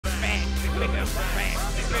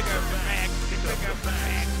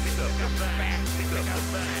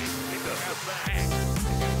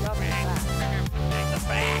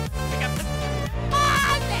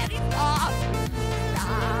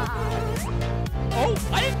Oh,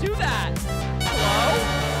 I didn't do that. Hello?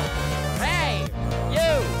 Hey,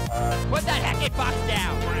 you. Put that heckin' box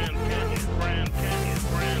down.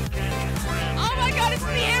 Oh my God, it's the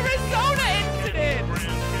Arizona incident.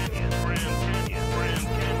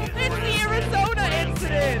 It's the Arizona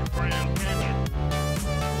incident.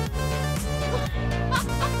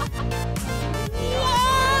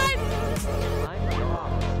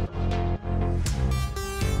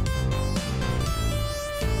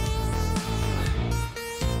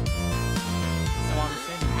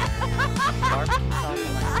 What?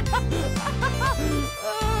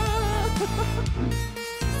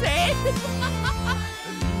 Say?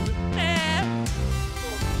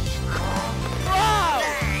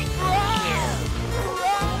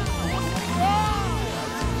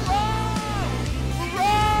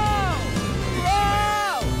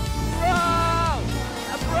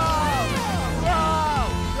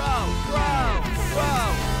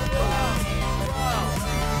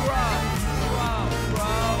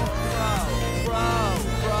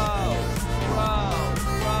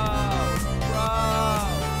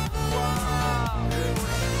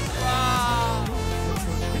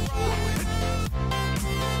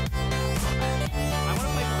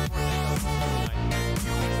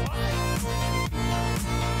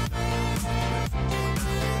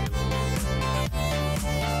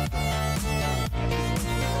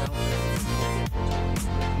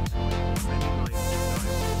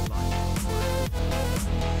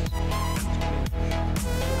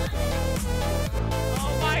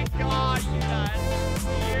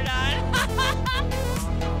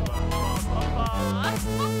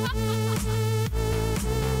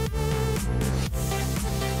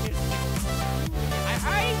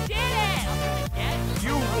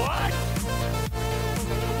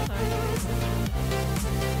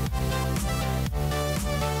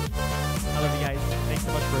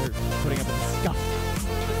 Putting up with the scuff.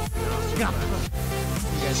 Scuff.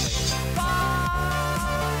 See you guys later.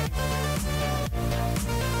 Bye!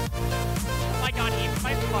 Oh my God, even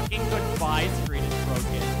my fucking goodbye screen is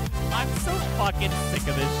broken. I'm so fucking sick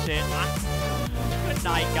of this shit. Good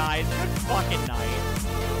night, guys. Good fucking night.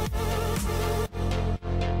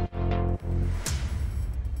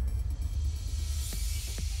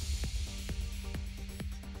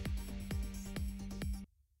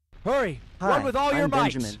 Hurry! Hi, run with all your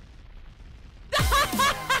might! Benjamin.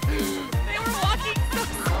 They were walking so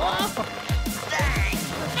slow!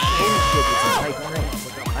 Holy shit, it's a tight train.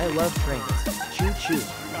 I love trains. Choo choo.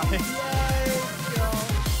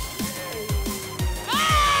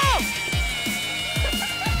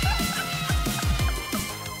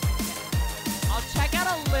 I'll check out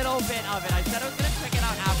a little bit of it. I said I was gonna check it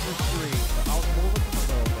out after 3, but we'll listen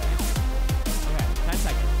a little bit. Okay, 10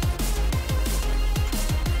 seconds.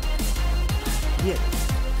 Yeah.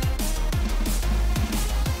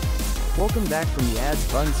 Welcome back from the Ads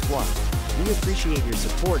Fun Squad. We appreciate your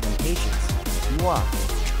support and patience. Mwah.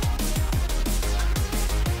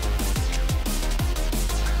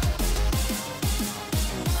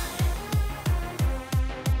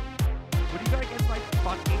 What do you got against my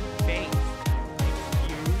fucking face?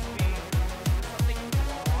 Excuse me? Something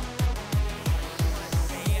wrong?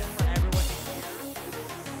 Say it for everyone to hear.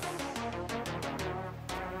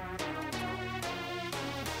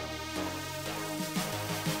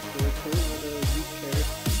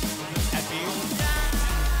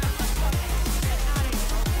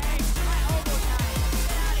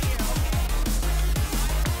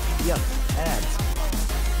 Yup, ads.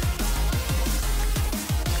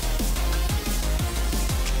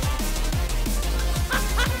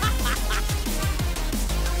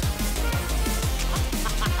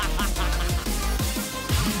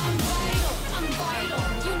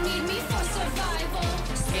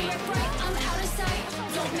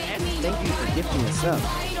 Thank you for gifting a sub.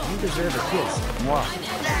 You deserve a kiss. Mwah.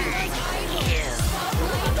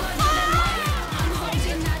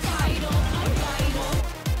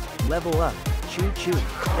 Level up. Choo choo.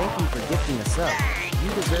 Thank you for gifting a sub. You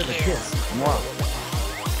deserve a kiss. Mwah.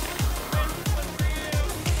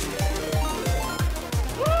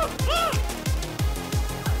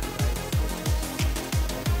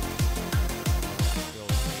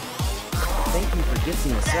 Thank you for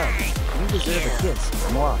gifting a sub. You deserve a kiss.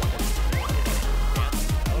 Mwah.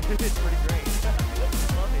 It's pretty great.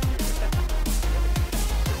 Love it, dude.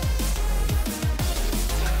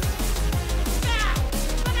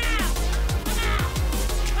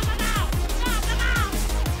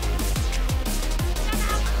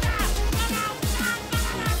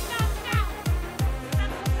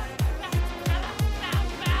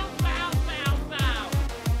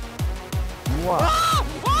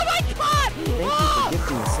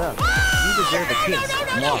 deserve a kiss.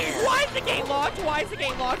 No. Mwah. Why is the gate locked? Why is the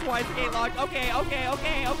gate locked? Why is the gate locked? Okay. Gotta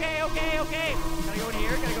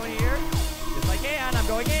go in here. Yes, I can. I'm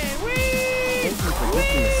going in. Whee! Thank you for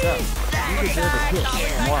gifting a sub. You deserve a kiss.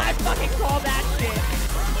 Mwah. I fucking call that shit.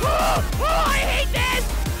 I hate this!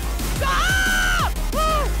 Ah!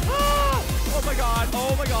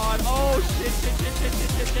 Oh my god. Oh shit.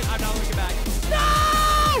 I'm not looking back. No!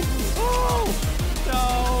 Oh! No.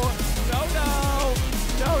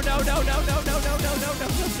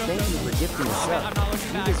 Thank you for gifting a I'm sub. not looking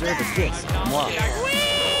You back. deserve a kiss. Mwah.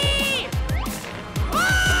 Whee!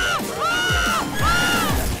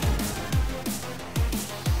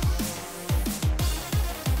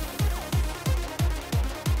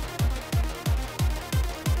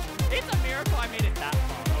 It's a miracle I made it that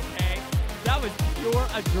far, okay? That was pure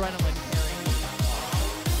adrenaline carrying me that far.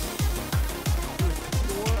 It was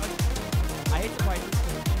pure I hate the price of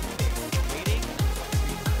waiting.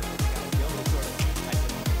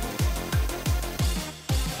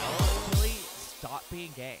 Actually, stop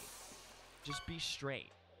being gay. Just be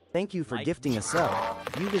straight. Thank you for gifting a sub.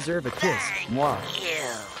 You deserve a kiss. Mwah.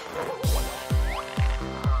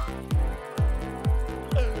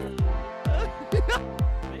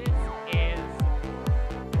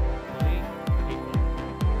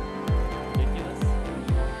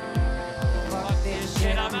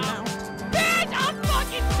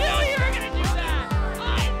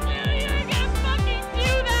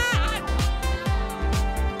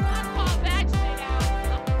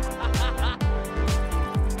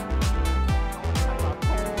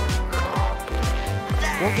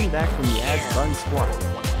 Welcome back from the Ads Fun Squad.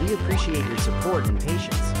 We appreciate your support and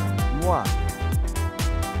patience. Mwah.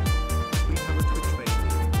 We have a Twitch page.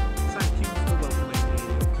 Thank you for welcoming me in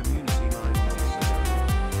your community 9 months ago.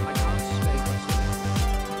 I can't stay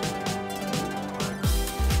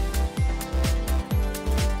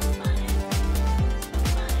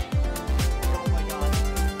Oh my god.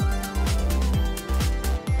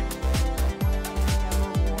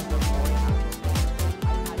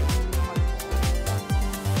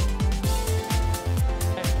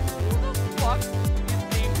 Fuck is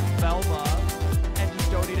named Velma and just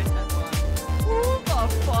donated 10 bucks. Who the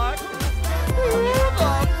fuck? Who the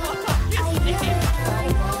fuck is named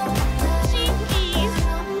Cheekies?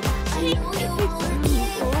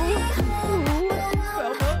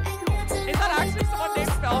 Velma? Is that actually someone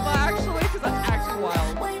named Velma actually? Because that's actually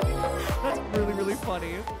wild. That's really, really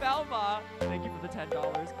funny. Velma, thank you for the $10.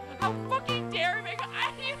 How fucking dare you make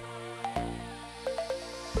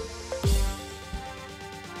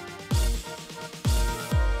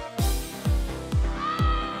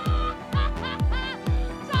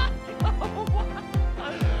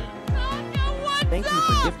Thank you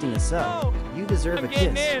for gifting a sub. You deserve a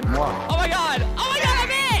kiss. Mwah. Oh my god!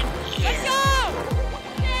 I'm in! Let's go!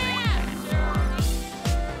 Yeah!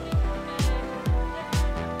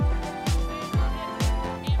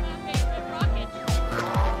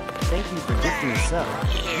 Thank you for gifting a sub.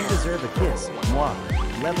 You deserve a kiss. Mwah.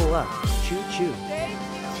 Level up. Choo choo.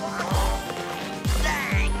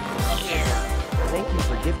 Thank you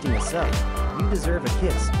for gifting a sub. You deserve a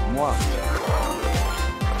kiss. Mwah.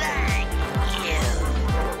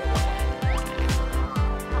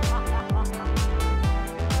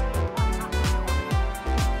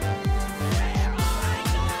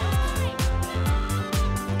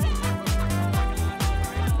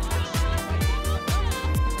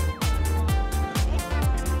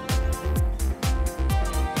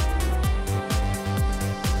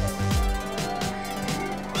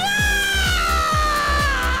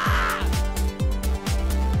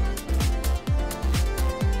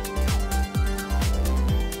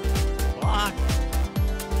 Fuck!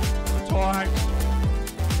 The torch!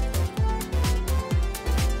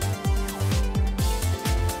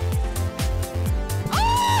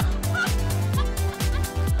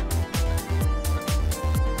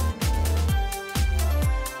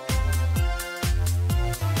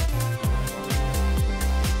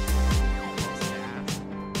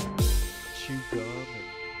 Chew gum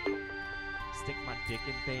and stick my dick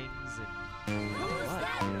in things and what?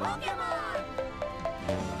 I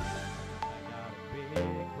got a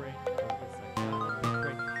big brain. Yes, I got a big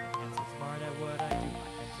brain. I'm so smart at what I do.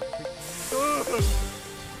 I'm so freaking.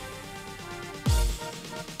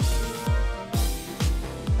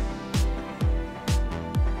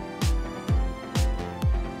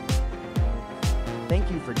 Thank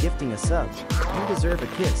you for gifting a sub. You deserve a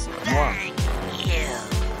kiss. Mwah.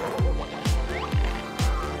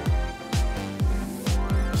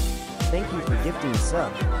 Thank you for gifting a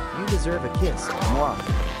sub. You deserve a kiss. Mwah.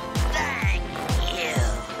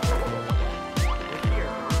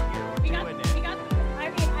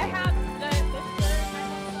 I have the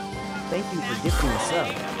Thank you for gifting a sub.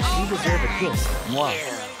 You deserve a kiss. Mwah.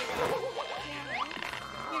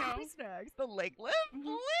 Who's next? The leg lift,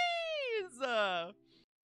 please. Back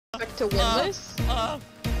to winless? Oh,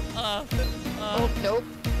 nope.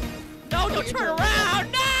 No, don't turn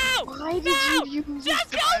around. No. Why did you use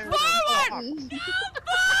Just the go forward. Go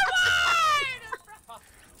forward.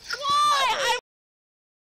 Why?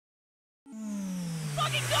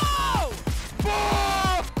 Fucking go.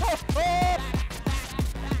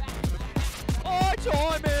 Oh,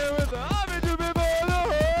 join me with the army to be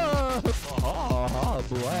better. Oh,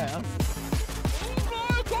 blast.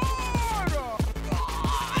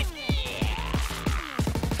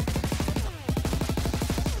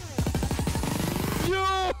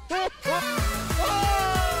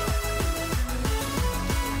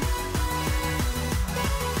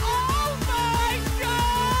 Oh my God! God,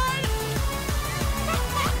 yeah!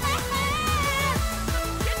 Oh my God!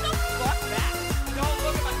 Get the fuck back! Don't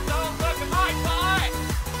look at my butt!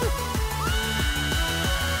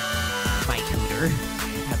 My tutor.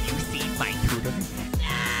 Have you seen my tutor?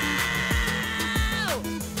 No!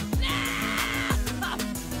 No!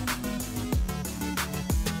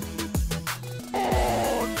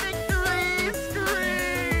 Oh, victory!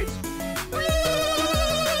 Screech!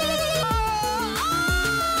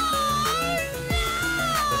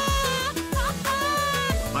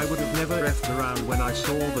 I would have never effed around when I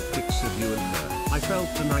saw the pics of you and her. I felt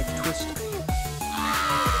the night twist.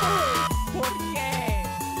 ¿Por qué?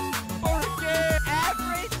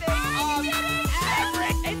 Everything of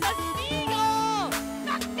everything. It's a seagull!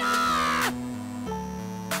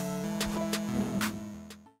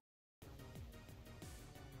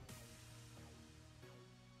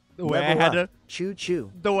 The way I Level had up. to, Choo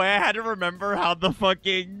choo. the way I had to remember how to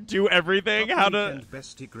fucking do everything, how to. Weekend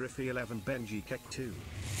Bestie Griffey 11 Benji Keck 2.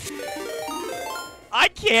 I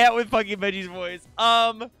can't with fucking Benji's voice.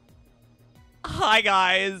 Hi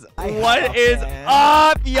guys. What is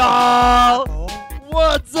up, y'all?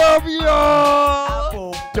 What's up,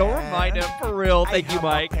 y'all? Don't remind him for real. Thank you,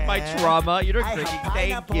 Mike. My trauma. You're drinking.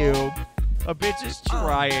 Thank you. A bitch is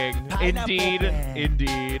trying. Indeed.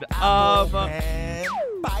 Indeed.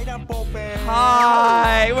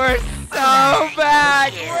 Hi. We're so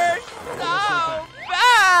back. We're so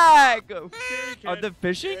back. Are the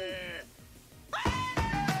fishing?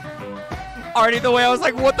 Already the way I was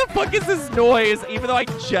like, what the fuck is this noise? Even though I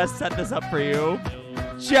just set this up for you.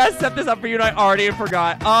 Just set this up for you and I already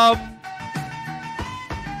forgot.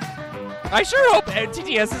 I sure hope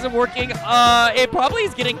NTTS isn't working. It probably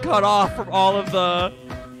is getting cut off from all of the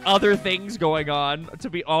other things going on, to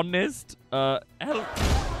be honest. Or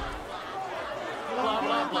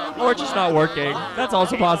just not working. That's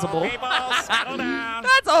also possible.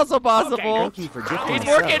 That's also possible. Thank you for gifting He's a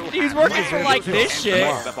sub. working. He's working for like this shit.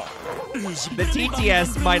 The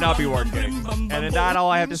TTS might not be working. And in that,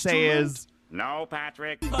 all I have to say is, No,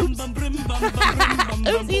 Patrick.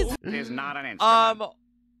 oopsies. It is not an instrument.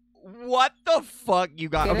 What the fuck you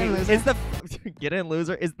got? Get in, Okay, loser. is the get in,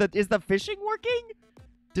 loser? Is the fishing working?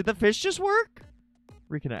 Did the fish just work?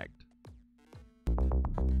 Reconnect.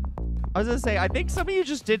 I was gonna say, I think some of you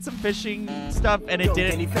just did some fishing stuff and it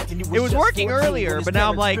didn't. It was working earlier, but now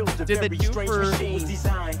I'm like, did the do for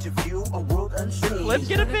Flip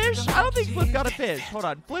get a fish? I don't think Flip got a fish. Hold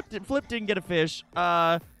on, Flip didn't get a fish.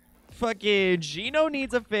 Fucking Gino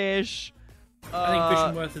needs a fish. I think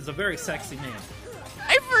Fishingworth is a very sexy man.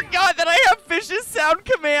 I forgot that I have Fish's sound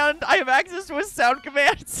command. I have access to his sound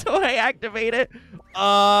command, so I activate it.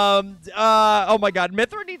 Oh my god,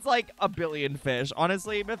 Mithra needs like a billion fish.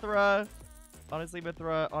 Honestly, Mithra. Honestly,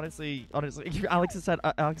 Alex said,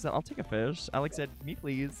 I'll take a fish. Alex said, me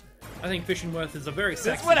please. I think Fishingworth is a very This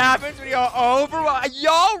sexy is what man. happens when you're over.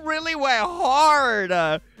 Y'all really went hard.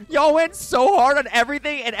 Y'all went so hard on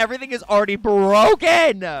everything, and everything is already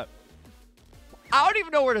broken. I don't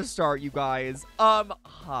even know where to start, you guys.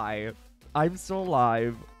 Hi. I'm still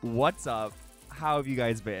alive. What's up? How have you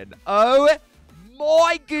guys been? Oh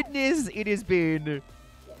my goodness, it has been...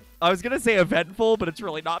 I was gonna say eventful, but it's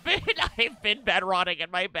really not been. I've been bed rotting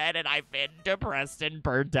in my bed, and I've been depressed and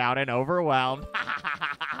burnt out and overwhelmed.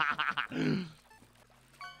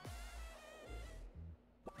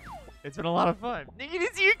 It's been a lot of fun. You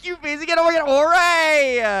can see your cute face again. Oh my god,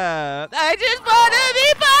 hooray! I just want to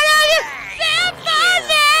be part of your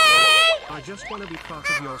symphony! I just want to be part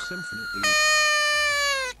of your symphony.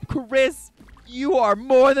 Chris, you are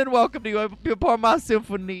more than welcome to be a part of my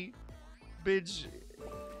symphony. Bitch,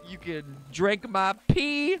 you can drink my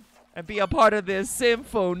pee and be a part of this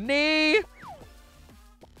symphony.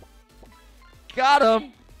 Got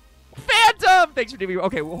him. Phantom! Thanks for doing me.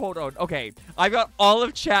 Okay, well, hold on. Okay, I've got all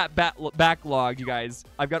of chat backlogged, you guys.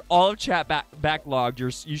 I've got all of chat backlogged.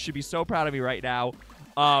 You should be so proud of me right now.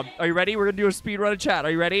 Are you ready? We're gonna do a speed run of chat.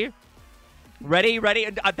 Are you ready? Ready?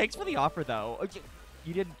 And thanks for the offer, though.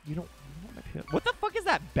 You don't. What the fuck is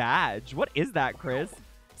that badge? What is that, Chris?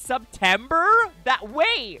 September?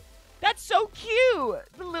 Wait. That's so cute.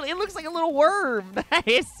 It looks like a little worm. That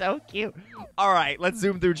is so cute. All right, let's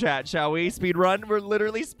zoom through chat, shall we? Speed run. We're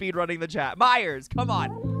literally speed running the chat. Myers, come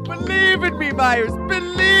on. Believe in me, Myers.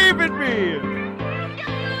 Believe in me.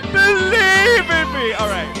 Believe in me. All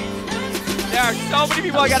right. There are so many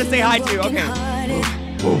people I gotta say hi to. Okay.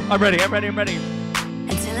 I'm ready. Fuck,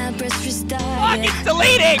 it's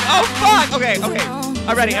deleting. Oh, fuck. Okay.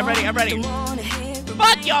 I'm ready.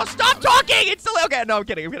 Fuck, y'all. Stop talking. It's deleting. Okay, no, I'm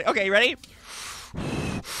kidding. Okay, you ready?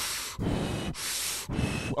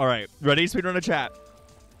 All right. Ready? Speedrun a chat.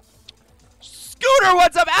 Scooter,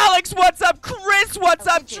 what's up? Alex, what's up? Chris, what's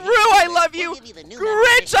up? Drew, I love you.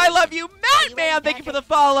 Grinch, I love you. Matt, man, thank you for the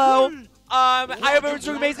follow. I hope everyone's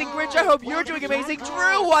doing amazing. Grinch, I hope you're doing amazing.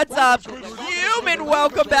 Drew, what's up? Human,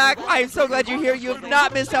 welcome back. I'm so glad you're here. You have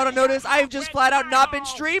not missed out on notice. I have just flat out not been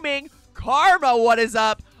streaming. Karma, what is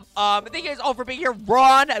up? Thank you guys all for being here.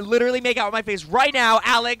 Ron, literally make out with my face right now.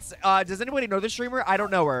 Alex, does anybody know the streamer? I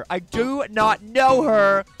don't know her. I do not know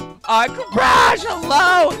her. Crash,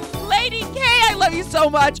 hello. Lady K, I love you so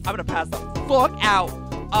much. I'm gonna pass the fuck out.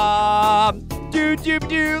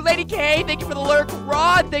 Lady K, thank you for the lurk.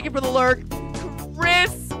 Ron, thank you for the lurk.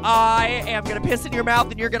 Chris, I am gonna piss in your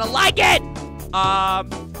mouth and you're gonna like it.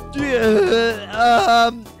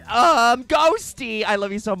 Ghosty, I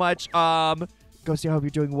love you so much. Ghosty, I hope you're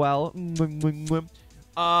doing well. We're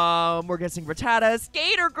guessing Rattata.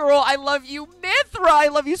 Skater Girl, I love you. Mithra, I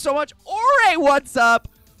love you so much. Ore, what's up?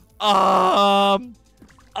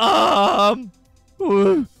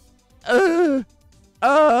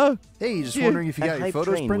 Hey, just wondering if you got your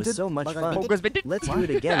photos printed? Was so much fun. Let's Let's do it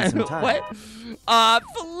again sometime. What?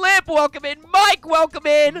 Flip, welcome in. Mike, welcome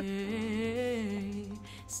in.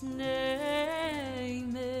 Snake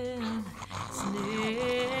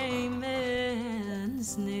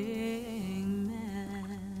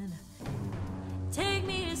man, take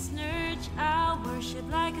me to Snurch, I'll worship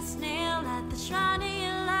like a snail at the shrine of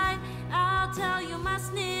your light. I'll tell you my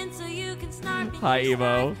snin so you can snark me. Hi,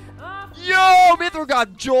 Evo. Yo, Mithril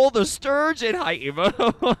got Joel the Sturgeon. Hi, Evo.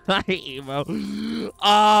 Hi, Evo.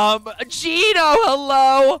 Gino,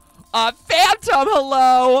 hello. Phantom,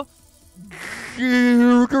 hello.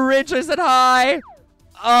 Grinch, I said hi.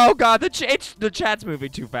 Oh, God, the chat's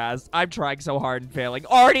moving too fast. I'm trying so hard and failing.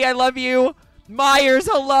 Artie, I love you. Myers,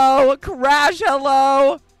 hello. Crash,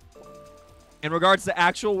 hello. In regards to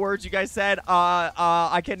actual words you guys said,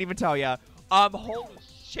 I can't even tell you. Holy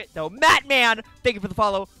shit, though. Matt, man, thank you for the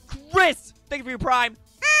follow. Chris, thank you for your prime.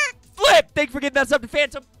 Flip, thank you for getting that sub to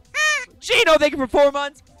Phantom. Gino, thank you for 4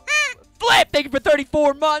 months. Flip, thank you for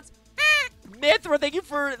 34 months. Mithra, thank you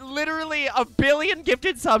for literally 1 billion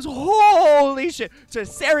gifted subs. Holy shit. To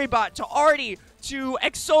Saribot, to Artie, to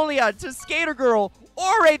Exolia, to Skater Girl.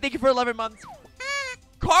 Ore, thank you for 11 months.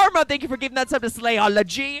 Karma, thank you for giving that sub to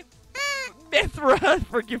Slayology. Mithra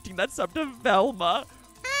for gifting that sub to Velma.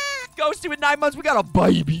 Ghosty with 9 months. We got a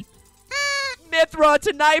baby. Mithra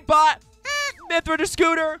to Nightbot. Mithra to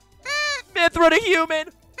Scooter. Mithra to Human.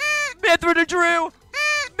 Mithra to Drew.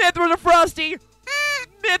 Mithra to Frosty.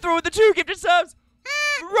 Mithra with the 2 gifted subs.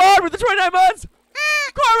 Ron with the 29 months.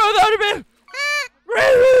 Karma with the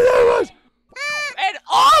 100 months. And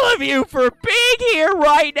all of you for being here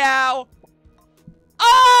right now.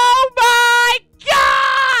 Oh my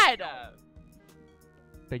God!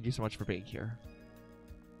 Thank you so much for being here.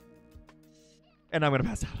 And I'm gonna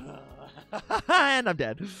pass out. And I'm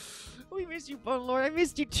dead. We missed you, Bone Lord. I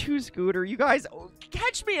missed you too, Scooter. You guys,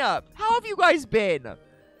 catch me up. How have you guys been?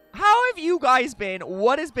 How have you guys been?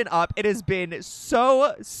 What has been up? It has been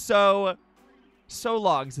so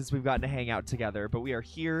long since we've gotten to hang out together, but we are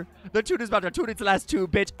here. The tutor's about to toot its last 2,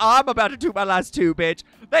 bitch. I'm about to toot my last 2, bitch.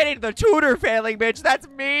 That ain't the tutor failing, bitch. That's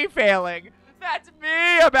me failing. That's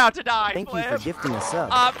me about to die, Thank Flip. you for gifting a sub.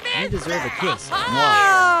 Man. You deserve a kiss.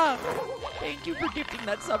 Thank you for gifting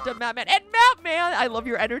that sub to Matt Man. And Matt Man, I love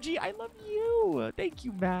your energy. I love you. Thank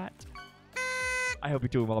you, Matt. I hope you're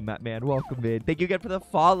doing well, Matt Man. Welcome in. Thank you again for the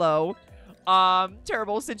follow.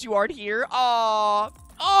 Terrible since you aren't here. I'm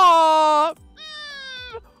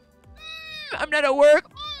not at work.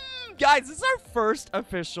 Guys, this is our first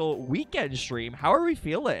official weekend stream. How are we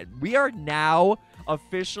feeling? We are now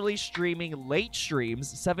officially streaming late streams,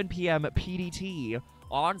 7 p.m. PDT,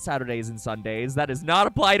 on Saturdays and Sundays. That does not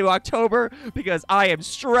apply to October because I am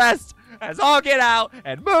stressed as all get out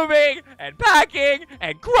and moving and packing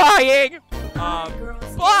and crying.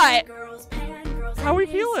 But how are we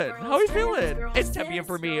feeling? How are we feeling? It's 10 p.m.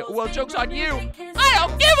 for me. Well, joke's on you. I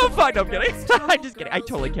don't give a fuck. No, I'm kidding. I'm just kidding. I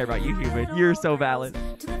totally care about you, human. You're so valid.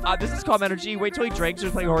 This is Calm Energy. Wait till he drinks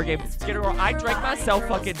or playing a horror game. I drank myself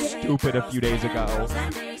fucking stupid a few days ago.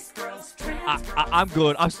 I'm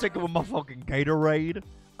good. I'm sticking with my fucking Gatorade.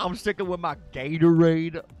 I'm sticking with my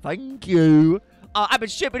Gatorade. Thank you. I've been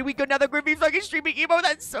shipping. We go now. The Griffey fucking streaming emo.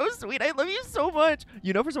 That's so sweet. I love you so much.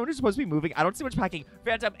 You know, for someone who's supposed to be moving, I don't see much packing.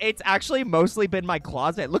 Phantom, it's actually mostly been my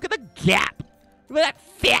closet. Look at the gap. Look at that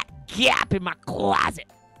fat gap in my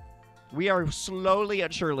closet. We are slowly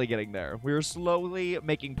and surely getting there. We are slowly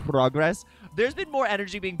making progress. There's been more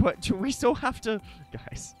energy being put to. We still have to,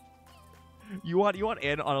 guys. You want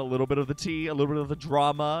in on a little bit of the tea, a little bit of the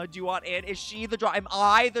drama? Do you want in? Is she the drama? Am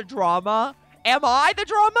I the drama? Am I the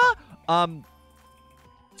drama?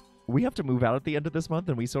 We have to move out at the end of this month,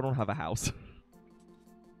 and we still don't have a house.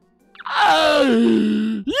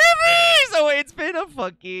 Yippee! So it's been a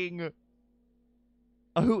fucking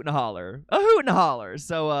hoot and a holler. A hoot and a holler.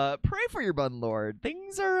 So pray for your bun lord.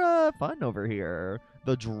 Things are fun over here.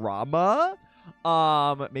 The drama?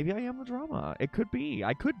 Maybe I am the drama. It could be.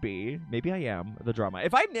 I could be. Maybe I am the drama.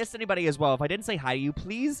 If I missed anybody as well, if I didn't say hi to you,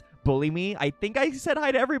 please bully me. I think I said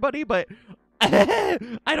hi to everybody, but I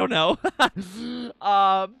don't know.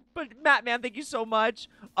 But Matt, man, thank you so much.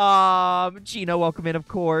 Gino, welcome in, of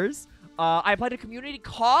course. I applied to community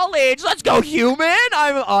college. Let's go, human.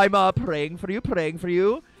 I'm praying for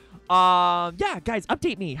you. Yeah, guys,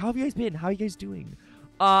 update me. How have you guys been? How are you guys doing?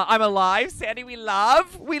 I'm alive. Sandy, we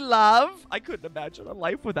love. I couldn't imagine a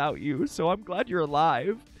life without you, so I'm glad you're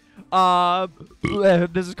alive.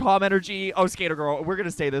 This is Calm Energy. Oh, Skater Girl, we're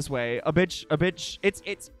gonna stay this way. A bitch.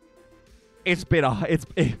 It's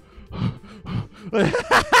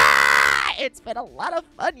been a lot of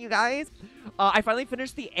fun, you guys. I finally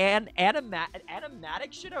finished the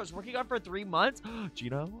animatic shit I was working on for 3 months.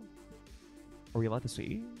 Gino, are we allowed to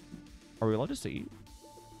see? Are we allowed to see?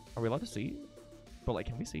 But like,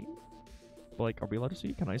 can we see? But like, are we allowed to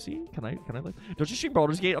see? Can I see? Can I like, don't you stream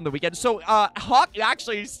Baldur's Gate on the weekend? So Hawk,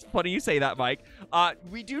 actually, it's funny you say that, Mike.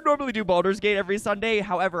 We do normally do Baldur's Gate every Sunday.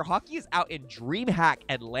 However, Hockey is out in DreamHack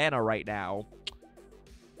Atlanta right now.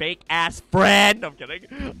 Fake ass friend. I'm kidding.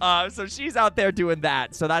 So she's out there doing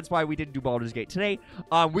that. So that's why we didn't do Baldur's Gate today.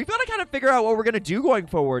 We've got to kind of figure out what we're gonna do going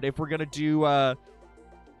forward. If we're gonna do, I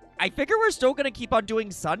figure we're still gonna keep on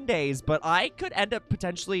doing Sundays, but I could end up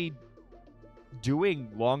potentially doing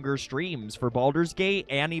longer streams for Baldur's Gate,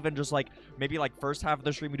 and even just like maybe like first half of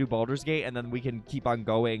the stream we do Baldur's Gate, and then we can keep on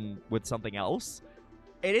going with something else.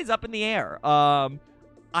 It is up in the air.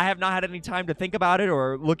 I have not had any time to think about it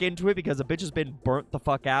or look into it because a bitch has been burnt the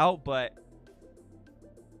fuck out, but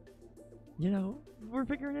you know, we're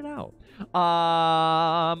figuring it out.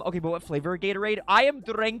 Okay, but what flavor of Gatorade? I am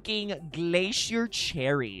drinking Glacier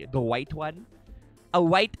Cherry, the white one. A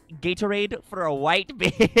white Gatorade for a white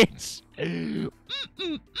bitch.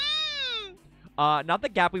 Not the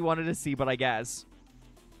gap we wanted to see, but I guess.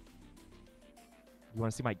 You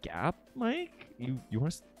want to see my gap, Mike? You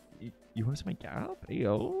want to see my gap?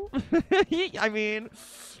 Ayo. I mean,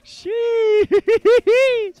 sheesh.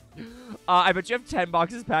 I bet you have 10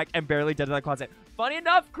 boxes packed and barely dead in that closet. Funny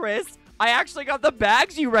enough, Chris, I actually got the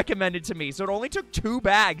bags you recommended to me, so it only took 2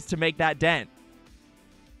 bags to make that dent.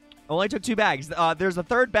 Only took 2 bags. There's a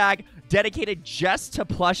 3rd bag dedicated just to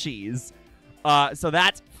plushies. So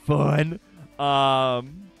that's fun.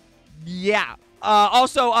 Yeah.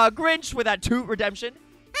 Also, Grinch with that toot redemption.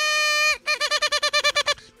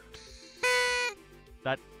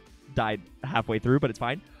 That died halfway through, but it's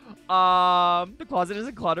fine. The closet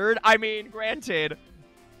isn't cluttered. I mean, granted.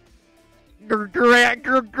 Granted.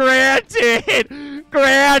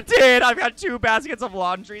 I've got 2 baskets of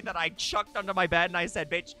laundry that I chucked under my bed, and I said,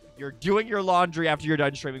 bitch, you're doing your laundry after you're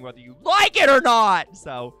done streaming, whether you like it or not.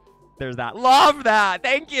 So there's that. Love that.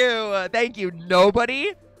 Thank you. Thank you.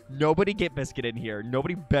 Nobody get Biscuit in here.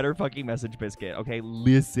 Nobody better fucking message Biscuit. Okay,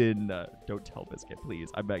 listen. Don't tell Biscuit,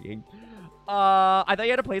 please. I'm begging. I thought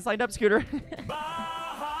you had a place lined up, Scooter.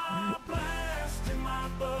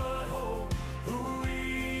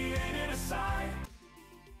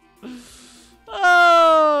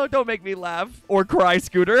 Oh, don't make me laugh or cry,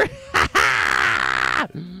 Scooter.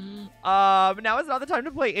 Now is not the time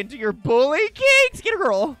to play Into Your Bully King, Skater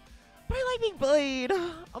Girl. But I like being bullied.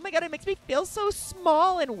 Oh my god, it makes me feel so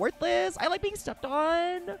small and worthless. I like being stepped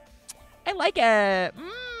on. I like it.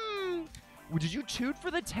 Did you toot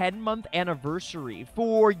for the 10-month anniversary?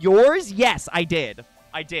 For yours? Yes, I did.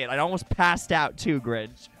 I did. I almost passed out too,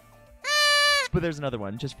 Grinch. But there's another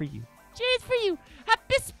one just for you. Just for you.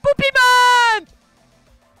 Happy Spoopy Month!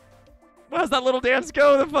 How's that little dance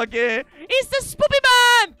go? The fucking... It's the Spoopy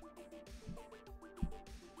Month!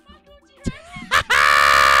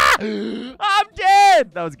 I'm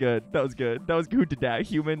dead! That was good. That was good. That was who did that?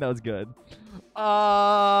 Human? That was good.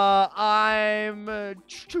 I'm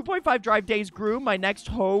 2.5 drive days groom. My next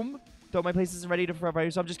home. Though my place isn't ready to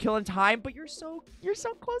forever, so I'm just killing time. But you're so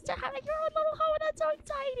close to having your own little home, and that's so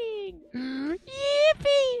exciting.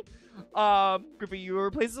 Yippee! Griffy,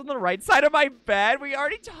 your place is on the right side of my bed. We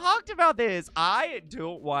already talked about this. I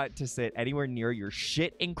don't want to sit anywhere near your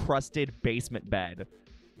shit-encrusted basement bed.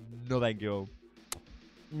 No, thank you.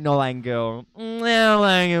 No, thank you. No,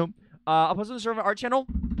 thank you. I'll post on the server art channel.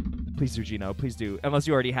 Please do, Gino. Please do. Unless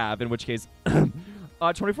you already have, in which case...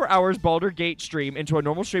 24 hours Baldur's Gate stream into a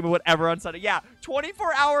normal stream of whatever on Sunday. Yeah,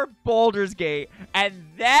 24-hour Baldur's Gate, and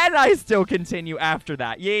then I still continue after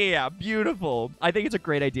that. Yeah, beautiful. I think it's a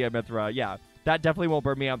great idea, Mithra. Yeah, that definitely won't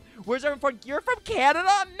burn me up. Where's everyone from? You're from Canada?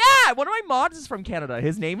 Matt! One of my mods is from Canada.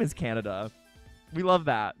 His name is Canada. We love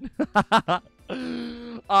that. I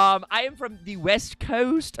am from the West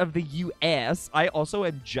Coast of the U.S. I also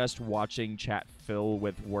am just watching chat fill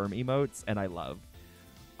with worm emotes, and I love.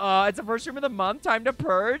 It's the first stream of the month. Time to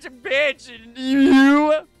purge. Bitch,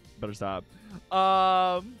 you better stop.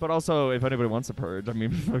 But also, if anybody wants to purge, I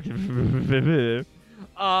mean,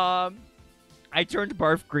 I turned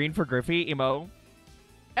barf green for Griffy. Emo.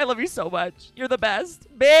 I love you so much. You're the best.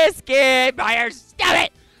 Biscuit Myers. Stop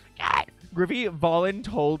it. God. Griffy Volin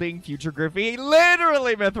holding future Griffy.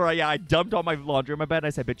 Literally, Mithra. Yeah, I dumped all my laundry on my bed. And I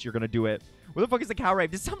said, bitch, you're going to do it. Where the fuck is the cow rave?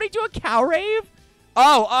 Did somebody do a cow rave?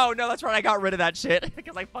 Oh, no, that's right. I got rid of that shit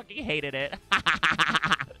because I fucking hated it.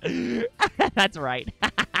 That's right.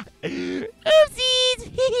 Oopsies.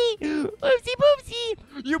 Oopsie poopsie.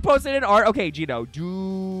 You posted an art. Okay, Gino,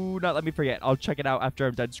 do not let me forget. I'll check it out after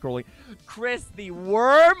I'm done scrolling. Chris, the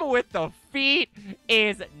worm with the feet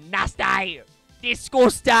is nasty.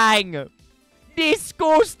 Disgusting.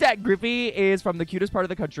 Disgusting. Griffy is from the cutest part of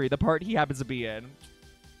the country, the part he happens to be in.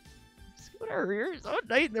 You're so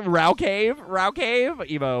nice. Row cave.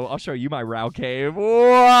 Evo, I'll show you my Row cave.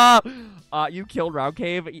 Whoa. You killed Row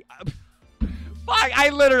cave. Fuck, I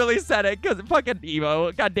literally said it because fucking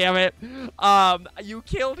Evo. God damn it. You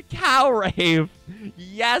killed cow rave.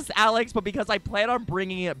 Yes, Alex, but because I plan on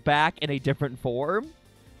bringing it back in a different form.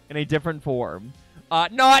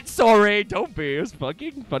 Not sorry. Don't be. It's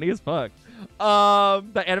fucking funny as fuck.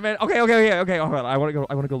 The anime. Okay. Hold on. I want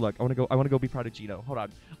to go look. I want to go be proud of Gino. Hold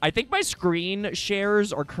on. I think my screen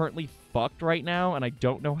shares are currently fucked right now, and I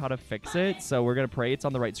don't know how to fix it. So we're gonna pray it's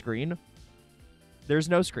on the right screen. There's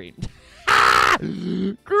no screen.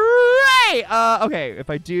 Great. Okay. If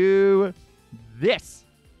I do this,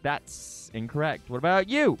 that's incorrect. What about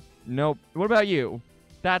you? Nope. What about you?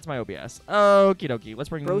 That's my OBS. Okie dokie. Let's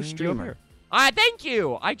bring Pro streamer. Thank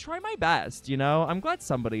you. I try my best, you know. I'm glad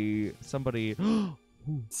somebody. For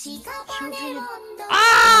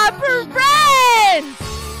friends!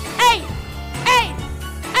 Hey!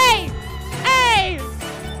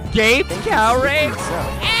 Gabe Cowray?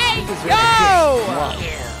 Hey, yo!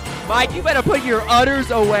 Mike, you better put your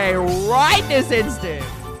udders away right this instant.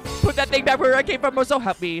 Put that thing back where I came from. Oh, so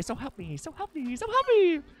help me.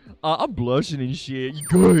 I'm blushing and shit. You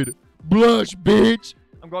good? Blush, bitch.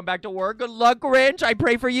 I'm going back to work. Good luck, Grinch. I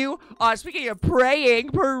pray for you. Speaking of praying,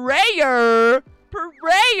 prayer.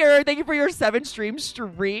 Thank you for your 7-stream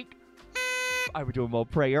streak. I would do a more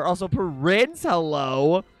prayer. Also, Prince,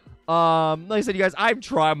 hello. Like I said, you guys, I'm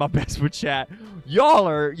trying my best with chat. Y'all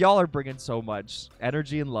are bringing so much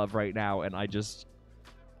energy and love right now, and I just...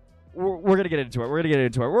 We're gonna get into it. We're gonna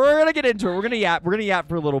yap. We're gonna yap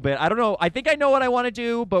for a little bit. I don't know. I think I know what I want to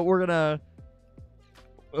do, but we're gonna...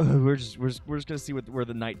 we're just gonna see where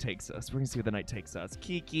the night takes us. We're gonna see where the night takes us.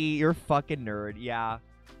 Kiki, you're a fucking nerd. Yeah,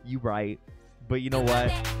 you right. But you know what?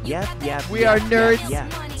 We are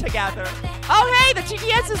nerds together. Oh, hey, the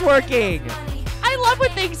TTS is working. I love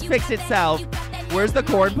when things fix itself. Where's the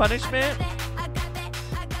corn punishment?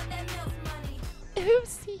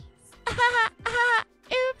 Oopsies.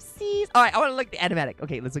 Oopsies. All right, I want to look at the animatic.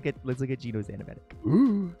 Okay, let's look at Gino's animatic.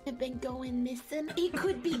 Ooh. I've been going missing. It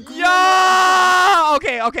could be. Yeah.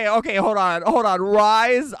 Okay. Hold on.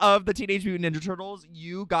 Rise of the Teenage Mutant Ninja Turtles.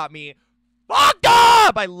 You got me fucked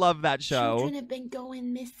up. I love that show. Children have been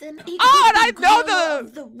going missing. And I know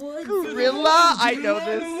the gorilla. I know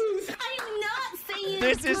this. I'm not saying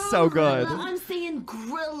this is so good. I'm saying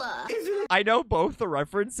gorilla. I know both the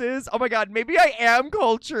references. Oh my god, maybe I am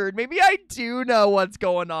cultured. Maybe I do know what's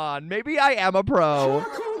going on. Maybe I am a pro.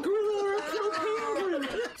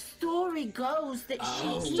 story goes that she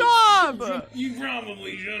eats Stop! children. You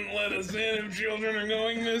probably shouldn't let us in if children are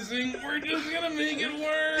going missing. We're just gonna make it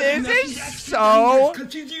worse. This is so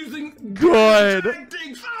She's using good.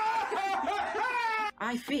 tactics.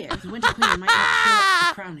 I fear the Winter Queen might not show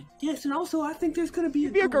up for crowning. Yes, and also I think there's gonna be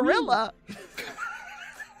Be a gorilla.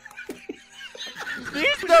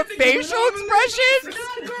 These the facial expressions.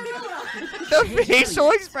 The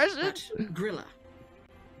facial expressions. Gorilla.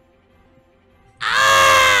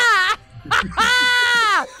 Ah!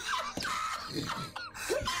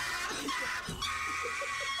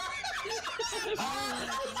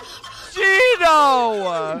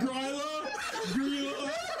 Chino!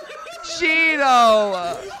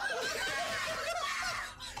 Chino!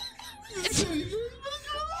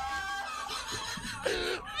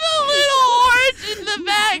 The little horse in the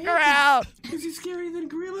background! Is it scarier than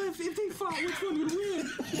gorilla? If they fought, which one would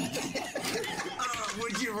win?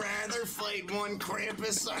 Would you rather fight one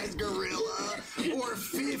Krampus-sized gorilla or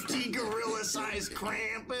 50 gorilla-sized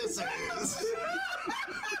Krampuses?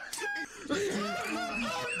 Oh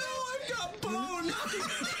no, I've got bone!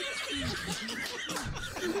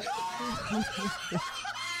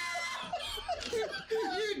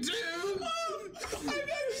 You do? I'm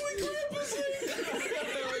actually Krampusing!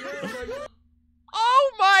 Oh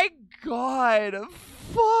my god!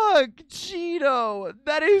 Fuck, Cheeto!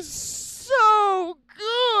 That is so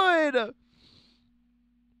good!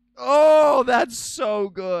 Oh, that's so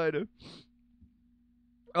good.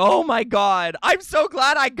 Oh my god. I'm so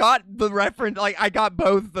glad I got the reference. Like, I got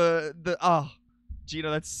both oh.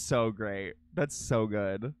 Gino, that's so great. That's so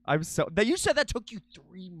good. I'm so... You said that took you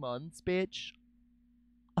 3 months, bitch?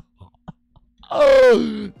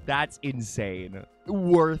 Oh, that's insane.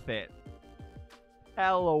 Worth it.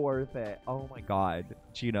 Hella worth it. Oh my god.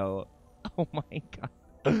 Gino. Oh my god.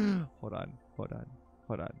 Hold on.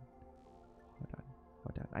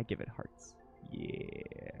 I give it hearts.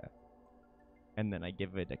 Yeah. And then I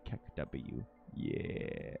give it a Keck W. Yeah.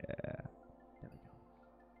 There we go.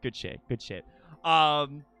 Good shit. I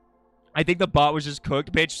think the bot was just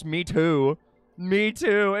cooked, bitch. Me too.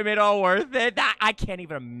 It made it all worth it. I can't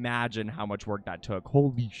even imagine how much work that took.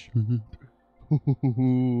 Holy shit.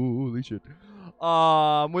 Holy shit.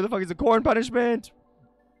 Where the fuck is the corn punishment?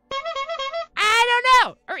 I don't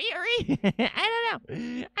know. I don't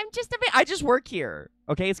know. I just work here.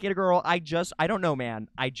 Okay, Skater Girl. I don't know, man.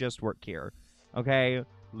 I just work here. Okay?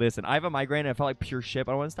 Listen, I have a migraine and I felt like pure shit,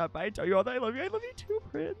 but I want to stop by and tell you all that I love you. I love you too,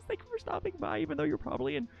 Prince. Thank you for stopping by, even though you're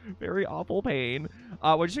probably in very awful pain.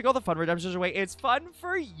 What did you take all the fun redemptions away? It's fun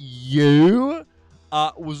for you.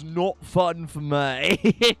 Was not fun for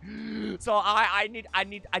me. So I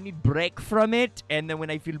need break from it, and then when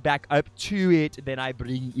I feel back up to it, then I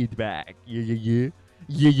bring it back. Yeah.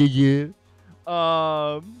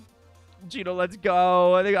 Gino, let's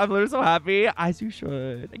go. I think I'm literally so happy. As you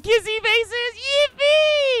should. Kissy faces,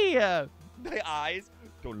 yippee! My eyes.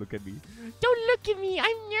 Don't look at me. Don't look at me.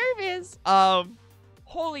 I'm nervous.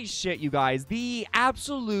 Holy shit, you guys. The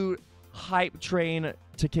absolute hype train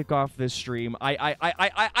to kick off this stream. I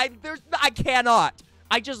cannot.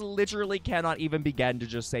 I just literally cannot even begin to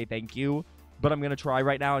just say thank you. But I'm gonna try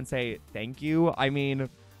right now and say thank you. I mean,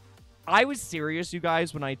 I was serious, you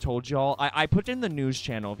guys, when I told y'all. I put in the news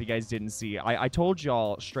channel if you guys didn't see. I told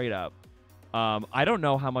y'all straight up. I don't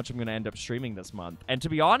know how much I'm gonna end up streaming this month. And to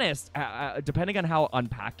be honest, depending on how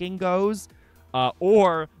unpacking goes,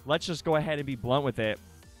 or let's just go ahead and be blunt with it.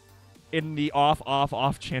 In the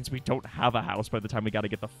off chance we don't have a house by the time we got to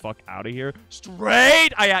get the fuck out of here.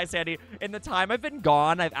 Straight! Sandy, in the time I've been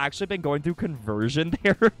gone, I've actually been going through conversion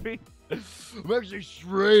therapy. I'm actually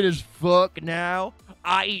straight as fuck now.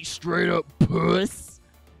 I eat straight up puss.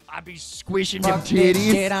 I be squishing them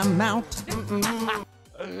titties. I'm out.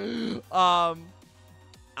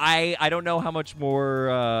 I don't know how much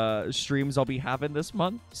more streams I'll be having this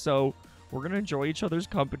month, so we're gonna enjoy each other's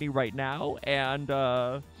company right now, and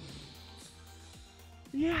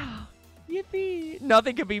yeah. Yippee.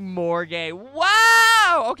 Nothing could be more gay.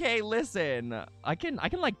 Wow! Okay, listen. I can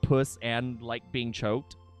like puss and like being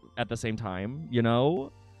choked at the same time, you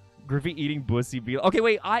know? Griffey eating bussy be okay,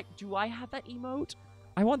 wait, do I have that emote?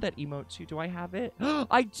 I want that emote too. Do I have it?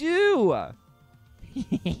 I do!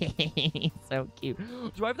 So cute.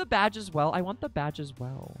 Do I have the badge as well? I want the badge as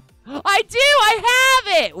well. I do! I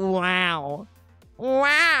have it! Wow.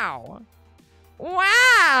 Wow.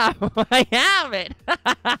 Wow! I have it!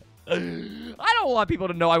 I don't want people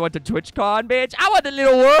to know I went to TwitchCon, bitch. I want the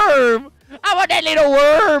little worm! I want that little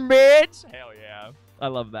worm, bitch! Hell yeah. I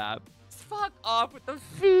love that. Fuck off with the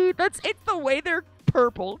feet. It's the way they're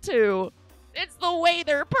purple, too. It's the way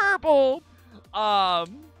they're purple.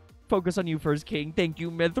 focus on you first, King. Thank you,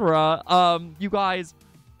 Mithra. You guys,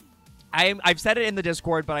 I've said it in the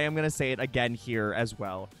Discord, but I am going to say it again here as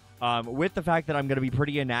well. With the fact that I'm going to be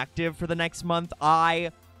pretty inactive for the next month,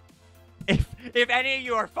 if any of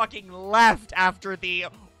you are fucking left after the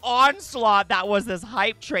onslaught that was this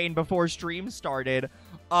hype train before stream started,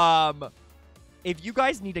 if you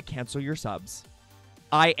guys need to cancel your subs,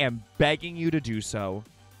 I am begging you to do so.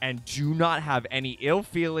 And do not have any ill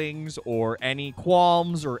feelings or any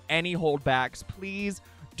qualms or any holdbacks. Please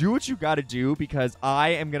do what you got to do, because I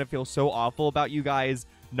am going to feel so awful about you guys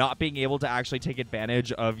not being able to actually take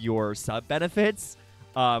advantage of your sub benefits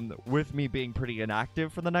with me being pretty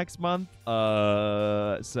inactive for the next month.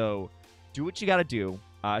 So do what you got to do,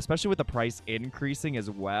 especially with the price increasing as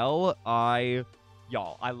well.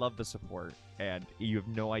 Y'all, I love the support, and you have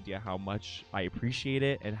no idea how much I appreciate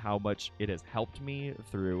it and how much it has helped me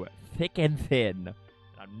through thick and thin.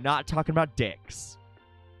 I'm not talking about dicks.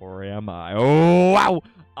 Or am I? Oh,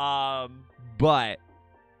 wow! But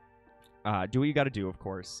do what you gotta do, of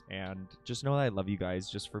course, and just know that I love you guys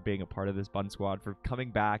just for being a part of this Bun Squad, for coming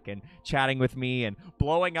back and chatting with me and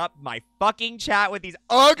blowing up my fucking chat with these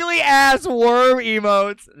ugly-ass worm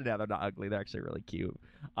emotes. No, they're not ugly. They're actually really cute.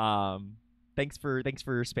 Thanks for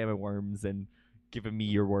spamming worms and giving me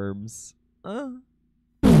your worms. I'm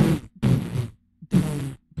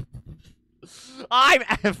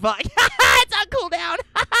it's on cooldown.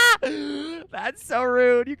 That's so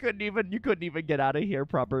rude. You couldn't even get out of here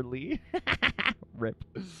properly. Rip.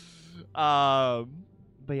 But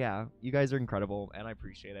yeah, you guys are incredible and I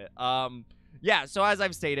appreciate it. Yeah, so as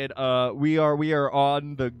I've stated, we are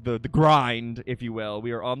on the grind, if you will.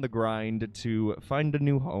 We are on the grind to find a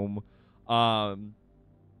new home.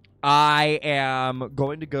 I am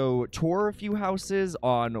going to go tour a few houses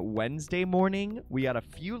on Wednesday morning. We got a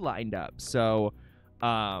few lined up. So,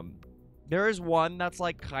 there is one that's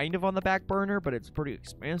like kind of on the back burner, but it's pretty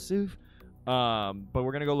expensive. But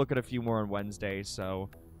we're going to go look at a few more on Wednesday. So,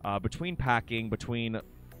 between packing, between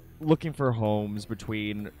looking for homes,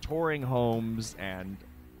 between touring homes, and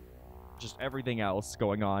just everything else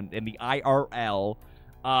going on in the IRL,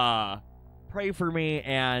 pray for me,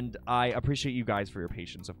 and I appreciate you guys for your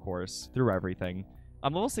patience, of course, through everything.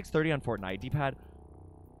 I'm level 630 on Fortnite. D-pad.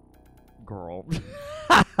 Girl.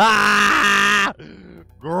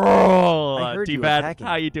 Girl. I heard you D-pad, attacking.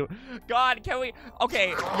 how you doing? God, can we... Okay,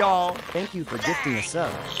 y'all. Thank you for gifting a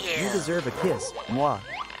sub. You deserve a kiss. Mwah.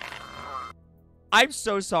 I'm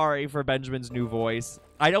so sorry for Benjamin's new voice.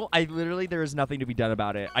 I literally, there is nothing to be done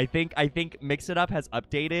about it. I think Mix It Up has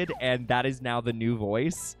updated, and that is now the new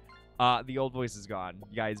voice. The old voice is gone.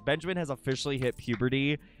 Guys, Benjamin has officially hit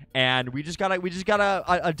puberty, and we just gotta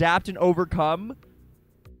adapt and overcome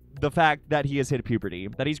the fact that he has hit puberty,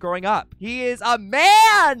 that he's growing up. He is a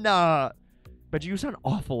man! But you sound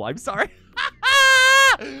awful. I'm sorry.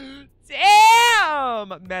 Damn!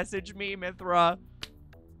 Message me, Mithra.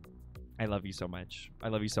 I love you so much. I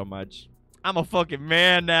love you so much. I'm a fucking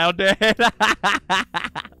man now, Dad.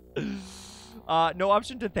 No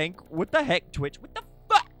option to thank. What the heck, Twitch? What the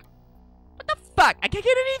fuck? I can't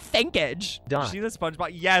get any thankage. Done. See the SpongeBob?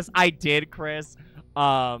 Yes, I did, Chris.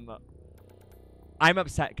 I'm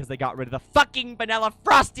upset because they got rid of the fucking vanilla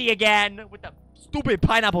frosty again with the stupid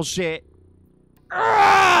pineapple shit.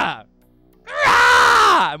 I'm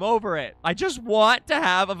over it. I just want to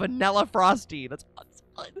have a vanilla frosty. That's all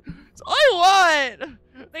I want.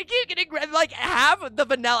 They keep getting like have the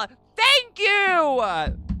vanilla. Thank you.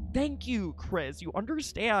 Thank you, Chris. You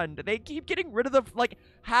understand. They keep getting rid of the, like,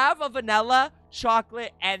 have a vanilla,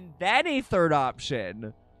 chocolate, and then a third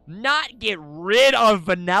option. Not get rid of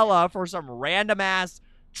vanilla for some random-ass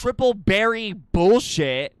triple berry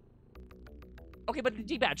bullshit. Okay, but the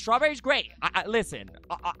D-pad, strawberry's great. Listen,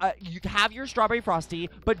 you have your strawberry frosty,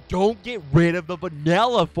 but don't get rid of the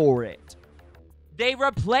vanilla for it. They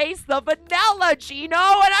replaced the vanilla, Gino, and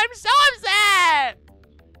I'm so upset.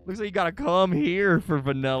 Looks like you gotta come here for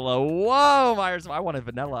vanilla. Whoa, Myers. If I wanted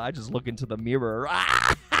vanilla, I just look into the mirror.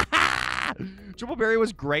 Triple berry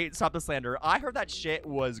was great. Stop the slander. I heard that shit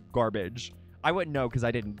was garbage. I wouldn't know because I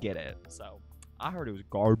didn't get it. So I heard it was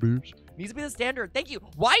garbage. Needs to be the standard. Thank you.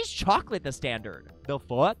 Why is chocolate the standard? The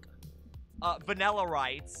fuck? Vanilla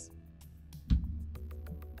rights.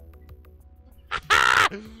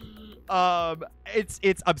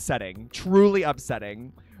 It's upsetting. Truly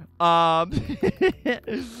upsetting. But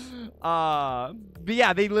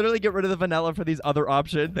yeah, they literally get rid of the vanilla for these other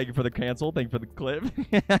options. Thank you for the cancel. Thank you for the clip.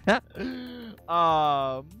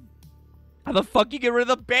 How the fuck you get rid of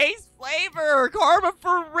the base flavor? Karma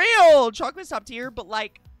for real. Chocolate's top tier, but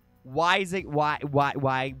like, why is it? Why?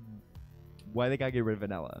 Why they gotta get rid of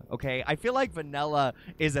vanilla? Okay, I feel like vanilla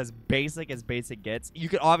is as basic gets. You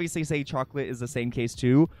could obviously say chocolate is the same case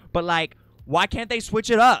too, but like, why can't they switch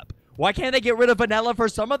it up? Why can't they get rid of vanilla for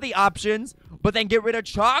some of the options, but then get rid of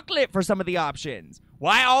chocolate for some of the options?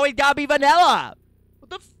 Why always gotta be vanilla? What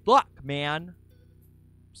the fuck, man?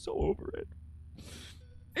 I'm so over it.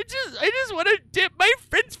 I just want to dip my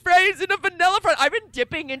French fries in a vanilla frosty. I've been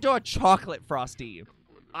dipping into a chocolate frosty.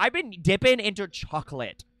 I've been dipping into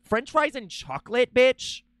chocolate. French fries and chocolate,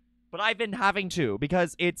 bitch. But I've been having to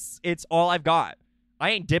because it's all I've got.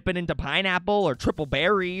 I ain't dipping into pineapple or triple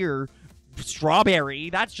berry or strawberry.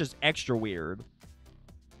 That's just extra weird.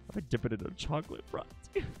 I've been dipping into chocolate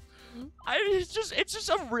frosty. It's just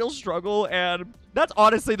a real struggle, and that's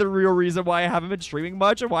honestly the real reason why I haven't been streaming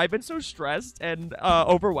much and why I've been so stressed and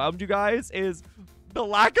overwhelmed, you guys, is the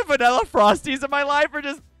lack of vanilla frosties in my life are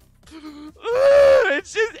just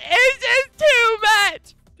it's just too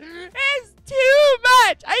much. It's too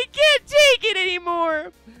much. I can't take it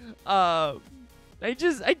anymore. I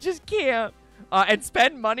just can't. And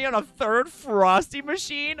spend money on a third frosty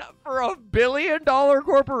machine for $1 billion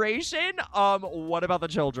corporation? What about the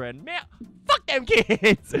children? Man, fuck them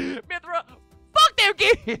kids. Man, fuck them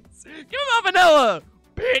kids. Give them all vanilla.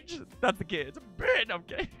 Bitch. That's the kids. Bitch, I'm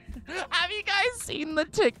kidding. Have you guys seen the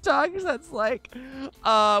TikToks that's like,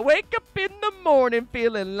 wake up in the morning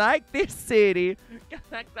feeling like this city.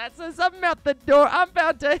 That says something out the door. I'm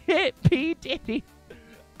about to hit P. Diddy.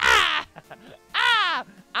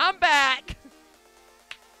 I'm back.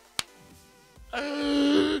 Do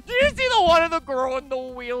you see the one of the girl in the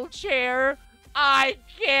wheelchair? I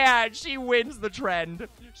can't. She wins the trend.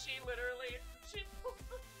 She pulls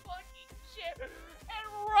the fucking shit and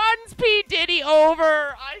runs P. Diddy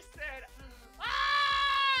over. I said,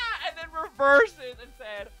 and then reverses and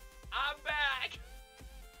said, I'm back.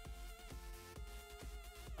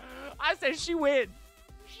 I said, she wins.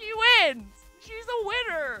 She wins. She's a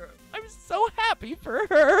winner. I'm so happy for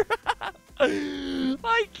her.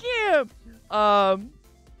 I can't.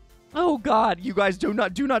 Oh god, you guys do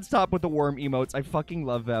not stop with the worm emotes. I fucking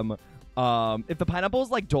love them. If the pineapple is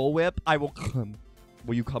like Dole Whip, I will come.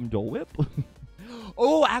 Will you come Dole Whip?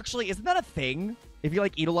 Oh, actually, isn't that a thing? If you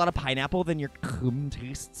like eat a lot of pineapple, then your cum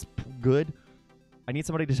tastes good. I need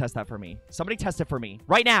somebody to test that for me. Somebody test it for me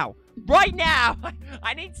right now. Right now.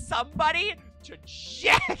 I need somebody to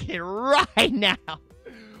check it right now.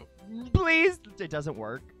 Please. It doesn't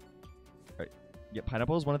work. Yeah,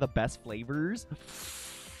 pineapple is one of the best flavors.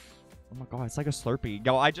 Oh my god, it's like a Slurpee.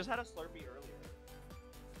 Yo, I just had a Slurpee earlier.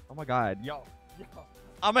 Oh my god, yo.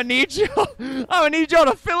 I'm gonna need you. I'm gonna need y'all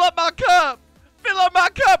to fill up my cup. Fill up my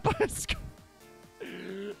cup.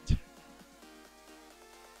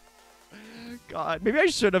 God, maybe I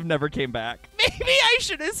should have never came back. Maybe I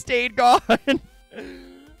should have stayed gone.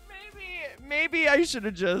 Maybe I should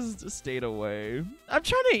have just stayed away. I'm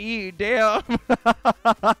trying to eat. Damn.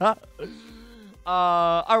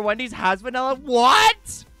 Our Wendy's has vanilla.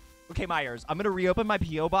 What? Okay, Myers, I'm gonna reopen my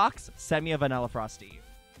P.O. box. Send me a vanilla frosty.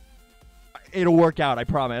 It'll work out, I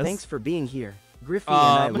promise. Thanks for being here. Griffey and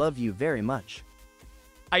I love you very much.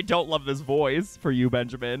 I don't love this voice for you,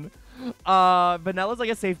 Benjamin. Vanilla's like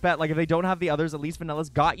a safe bet. Like, if they don't have the others, at least Vanilla's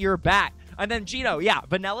got your back. And then, Gino, yeah,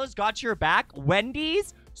 Vanilla's got your back.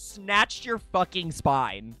 Wendy's snatched your fucking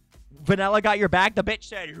spine. Vanilla got your back. The bitch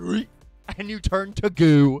said, and you turned to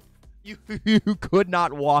goo. You could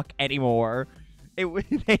not walk anymore.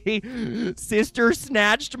 They sister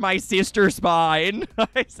snatched my sister spine.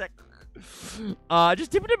 I said,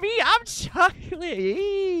 just dip it to me. I'm chocolate.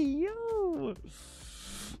 Yo.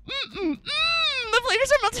 The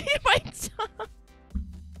flavors are melting in my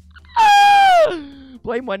tongue.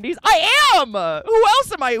 Blame Wendy's. I am.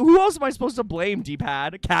 Who else am I supposed to blame?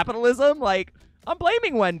 D-pad capitalism. Like, I'm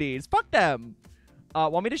blaming Wendy's. Fuck them.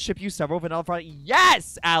 Want me to ship you several vanilla frosty?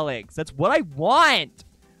 Yes, Alex. That's what I want.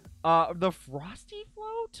 The Frosty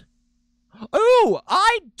Float? Oh,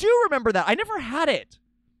 I do remember that. I never had it.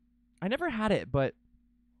 But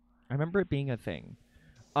I remember it being a thing.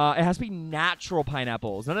 It has to be natural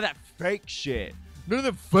pineapples. None of that fake shit. None of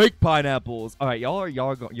the fake pineapples. All right,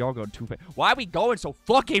 y'all going too fast. Why are we going so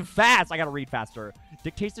fucking fast? I gotta read faster.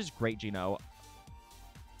 Dick taste is great, Gino.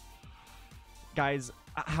 Guys,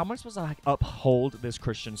 how am I supposed to like, uphold this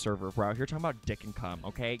Christian server, bro? You're talking about dick and cum,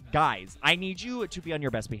 okay? Guys, I need you to be on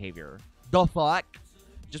your best behavior. The fuck?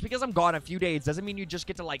 Just because I'm gone a few days doesn't mean you just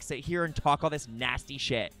get to like sit here and talk all this nasty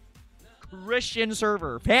shit. Christian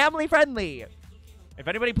server. Family friendly. If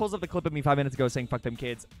anybody pulls up the clip of me 5 minutes ago saying fuck them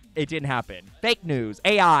kids, it didn't happen. Fake news.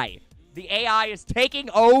 AI. The AI is taking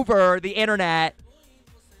over the internet.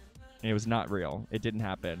 It was not real. It didn't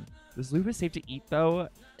happen. This lube is safe to eat, though.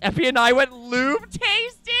 Effie and I went lube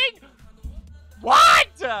tasting? What?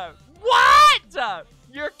 What?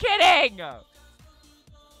 You're kidding.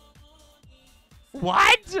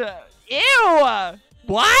 What? Ew.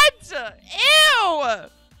 What? Ew.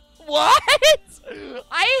 What?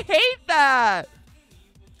 I hate that.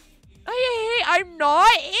 I'm not.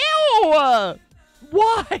 Ew.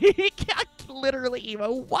 Why? Literally,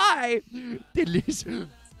 Emo. Why? Delicioso.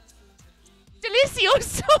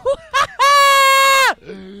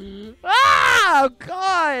 Oh,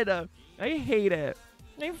 God. I hate it.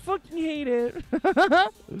 I fucking hate it.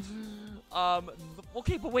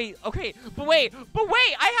 Okay, but wait. Okay, but wait.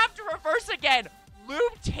 I have to reverse again.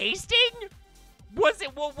 Lube tasting? What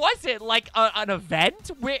was it? Like an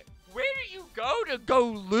event? Where do you go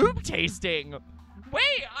lube tasting?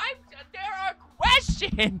 Wait, there are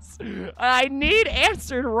questions I need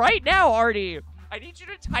answered right now, Artie. I need you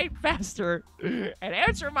to type faster and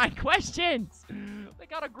answer my questions. They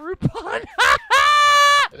got a Groupon.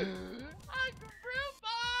 A Groupon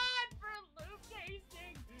for lube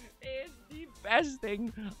tasting is the best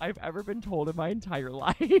thing I've ever been told in my entire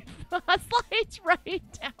life. Slides right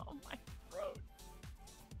down my throat.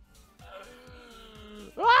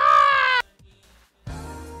 Ah! I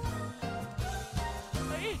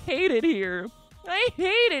hate it here. I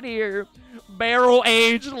hate it here. Barrel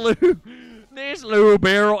aged lube. This lube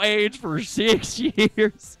barrel aged for 6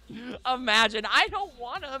 years. Imagine. I don't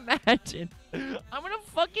want to imagine. I'm gonna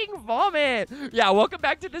fucking vomit. Yeah, welcome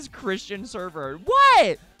back to this Christian server.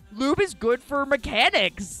 What? Lube is good for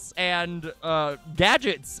mechanics and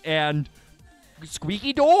gadgets and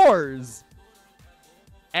squeaky doors.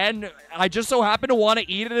 And I just so happen to want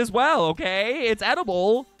to eat it as well, okay? It's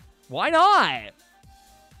edible. Why not?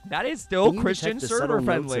 That is still Christian server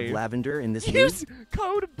friendly. Of lavender in this Use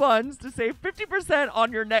code BUNS to save 50%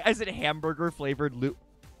 on your next. Is it hamburger flavored lube?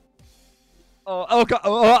 Oh god!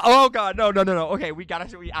 Oh god! No! Okay, we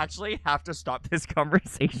actually have to stop this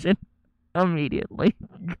conversation immediately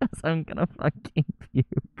because I'm gonna fucking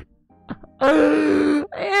puke. Ew!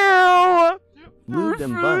 Lube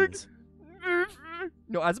and buns.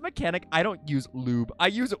 No, as a mechanic, I don't use lube. I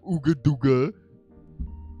use ooga dooga.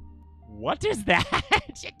 What is that?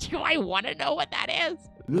 Do I want to know what that is?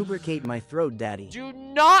 Lubricate my throat, daddy. Do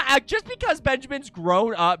not, just because Benjamin's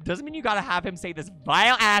grown up doesn't mean you gotta have him say this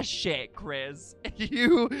vile ass shit, Chris.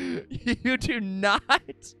 You do not.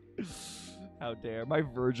 How dare, my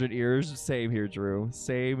virgin ears. Same here, Drew.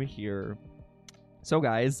 Same here. So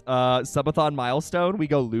guys, subathon milestone, we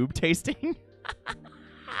go lube tasting.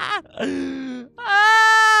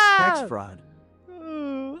 Tax fraud.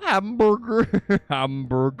 Hamburger.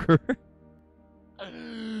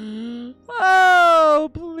 Oh,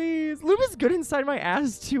 please. Lube is good inside my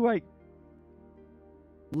ass, too.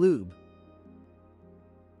 Lube.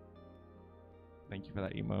 Thank you for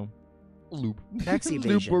that, emo. Lube. Tax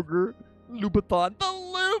evasion. Lube burger. Lubathon. The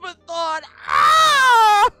Lubathon.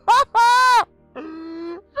 Ah! The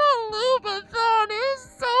Lubathon is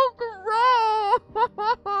so gross.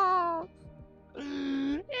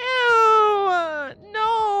 Ew.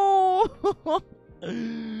 No.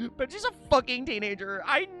 But she's a fucking teenager.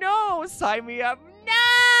 I know. Sign me up.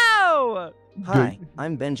 No. Hi,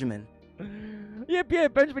 I'm Benjamin.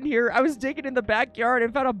 Yep, Benjamin here. I was digging in the backyard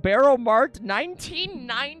and found a barrel-marked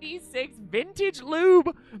 1996 vintage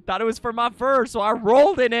lube. Thought it was for my fur, so I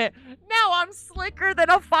rolled in it. Now I'm slicker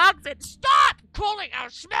than a fox. And stop calling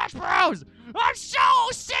out Smash Bros. I'm so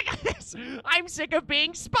sick of this. I'm sick of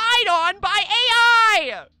being spied on by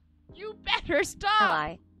AI. You better stop.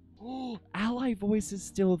 Ally. Ally voice is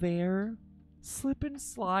still there. Slip and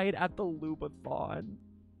slide at the Lubathon.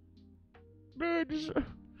 Bitch.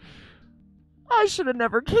 I should have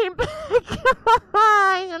never came back.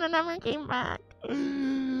 I should have never came back.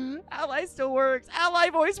 Ally still works.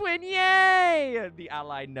 Ally voice win. Yay! The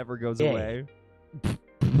ally never goes away.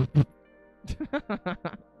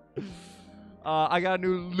 I got a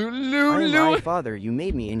new I'm my father. You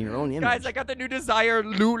made me in your own image. Guys, I got the new Desire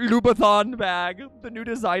Lubathon bag. The new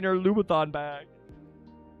designer Lubathon bag.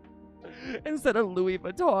 Instead of Louis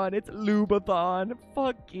Vuitton, it's Lubathon.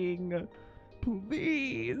 Fucking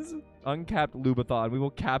please. Uncapped Lubathon. We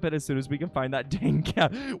will cap it as soon as we can find that dang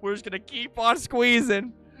cap. We're just gonna keep on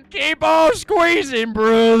squeezing. Keep on squeezing,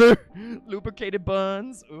 brother. Lubricated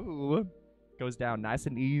buns. Ooh. Goes down nice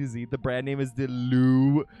and easy. The brand name is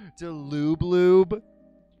Delube. Delube Lube.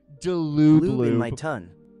 Delube Lube. In my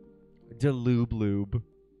ton. Delube Lube.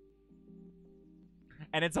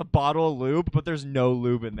 And it's a bottle of lube, but there's no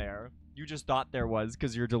lube in there. You just thought there was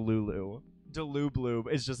because you're Delulu. Delube Lube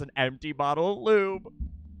is just an empty bottle of lube.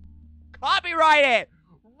 Copyright it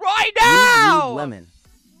right now! Lube lemon.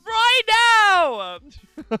 right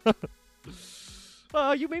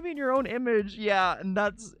now. You made me in your own image. Yeah, and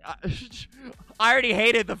that's... I already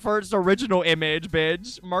hated the first original image,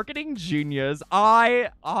 bitch. Marketing genius. I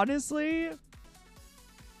honestly...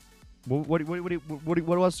 What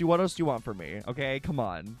else do you want from me? Okay, come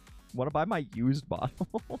on. Want to buy my used bottle?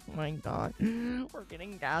 Oh my god. We're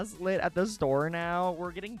getting gaslit at the store now.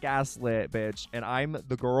 We're getting gaslit, bitch. And I'm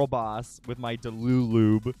the girl boss with my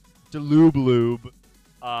Delulube.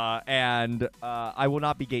 And I will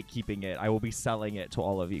not be gatekeeping it. I will be selling it to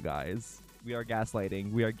all of you guys. We are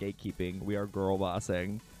gaslighting. We are gatekeeping. We are girl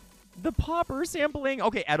bossing. The popper sampling.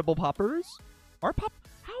 Okay, edible poppers? Are pop...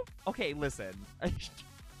 How? Okay, listen.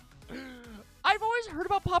 I've always heard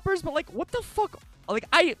about poppers, but, like, what the fuck... Like,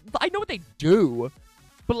 I know what they do,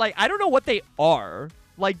 but, like, I don't know what they are.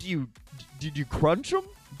 Like, did you crunch them?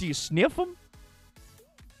 Do you sniff them?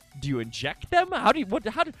 Do you inject them? How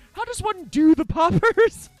does one do the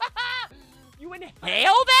poppers? You inhale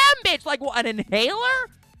them, bitch? Like, what, an inhaler?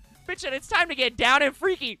 Bitch, and it's time to get down and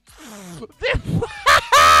freaky.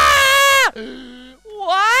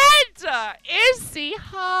 What? Issy,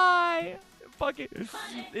 hi. Fucking,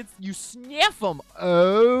 it's you sniff them.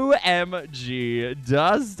 OMG,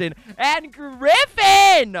 Dustin and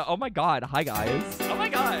Griffin. Oh my god, hi guys. Oh my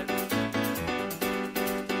god.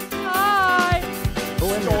 Hi.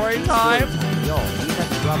 Story time. Y'all, we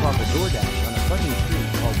have to drop off a DoorDash on a fucking street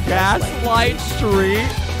called Gaslight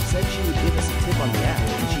Street. Said she would give us a tip on the app,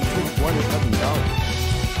 and she tipped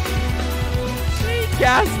 $1,000. She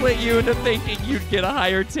gaslit you into thinking you'd get a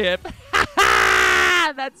higher tip.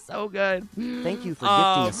 That's so good. Thank you for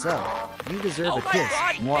gifting a sub. You deserve a kiss.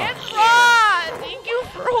 God, thank you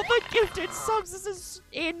for all the gifted subs. This is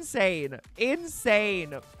insane.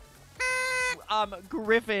 Insane.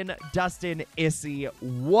 Griffin, Dustin, Issy,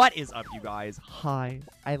 what is up, you guys? Hi.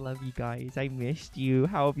 I love you guys. I missed you.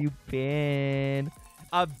 How have you been?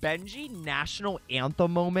 A Benji national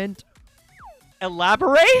anthem moment.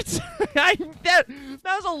 Elaborate? That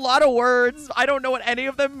was a lot of words. I don't know what any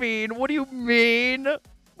of them mean. What do you mean?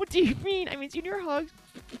 What do you mean? I mean, senior hugs.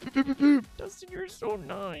 Dustin, you're so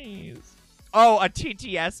nice. Oh, a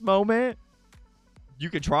TTS moment? You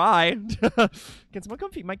could try. Can someone come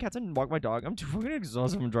feed my cats and walk my dog? I'm too fucking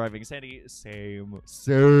exhausted from driving. Sandy, same.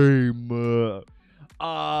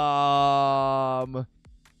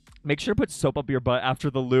 Make sure to put soap up your butt after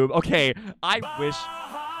the lube. Okay, I wish...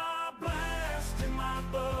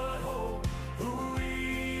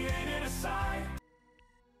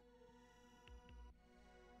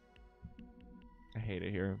 I hate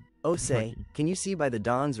it here. Oh, say, can you see by the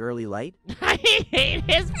dawn's early light? I hate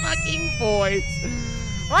his fucking voice.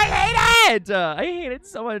 I hate it. I hate it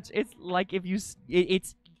so much. It's like if you,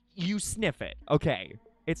 you sniff it. Okay.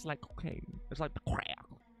 It's like, okay. It's like the crack.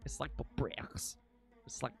 It's like the bricks.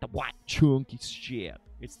 It's like the white chunky shit.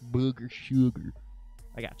 It's booger sugar.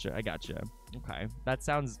 I gotcha. Okay. That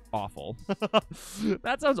sounds awful.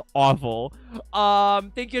 That sounds awful.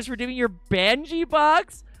 Thank you guys for doing your Benji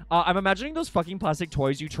bucks. I'm imagining those fucking plastic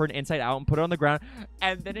toys you turn inside out and put it on the ground,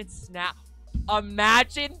 and then it snaps.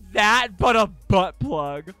 Imagine that, but a butt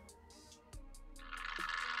plug.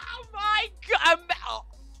 Oh my god!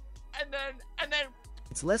 And then.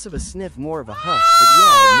 It's less of a sniff, more of a huff, but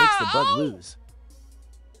yeah, it makes the bug lose.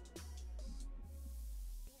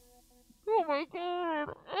 Oh my god!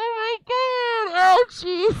 Oh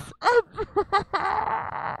jeez!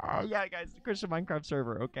 Yeah, guys, Christian Minecraft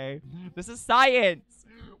server. Okay, this is science.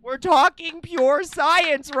 We're talking pure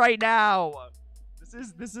science right now.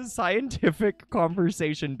 This is scientific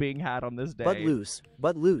conversation being had on this day.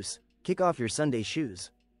 Butt loose. Kick off your Sunday shoes.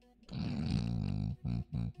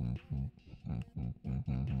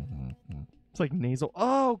 It's like nasal.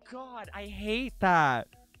 Oh god, I hate that.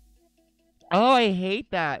 Oh, I hate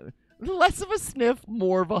that. Less of a sniff,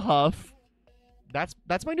 more of a huff. That's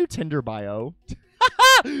my new Tinder bio.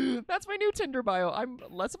 That's my new Tinder bio. I'm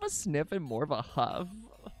less of a sniff and more of a huff.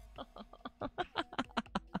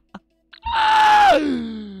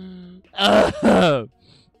 I'm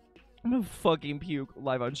gonna fucking puke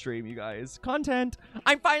live on stream, you guys. Content.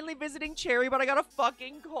 I'm finally visiting Cherry, but I got a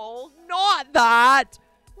fucking cold. Not that.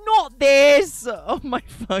 Not this. Oh my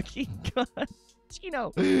fucking god.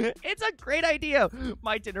 Chino, it's a great idea.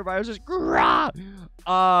 My Tinder bio is just grah.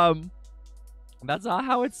 That's not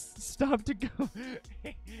how it's stopped to go.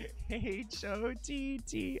 H-O-T-T-O-G-O.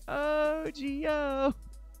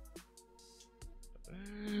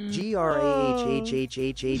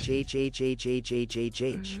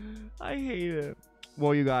 G-R-A-H-H-H-H-H-H-H-H-H-H-H. I hate it.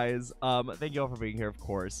 Well, you guys, thank you all for being here, of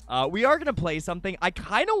course. We are gonna play something I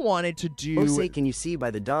kind of wanted to do. Oh, say, can you see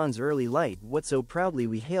by the dawn's early light what so proudly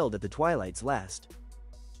we hailed at the twilight's last?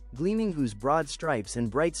 gleaming whose broad stripes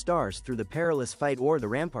and bright stars through the perilous fight o'er the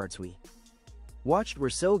ramparts we watched were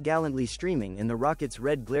so gallantly streaming in the rocket's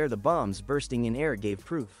red glare the bombs bursting in air gave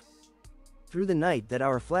proof through the night that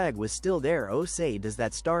our flag was still there. Oh, say does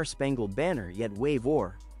that star-spangled banner yet wave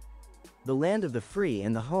o'er the land of the free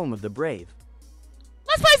and the home of the brave.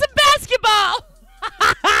 Let's play some basketball!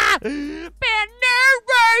 Banner,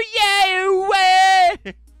 you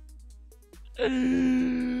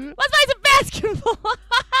let's play some basketball!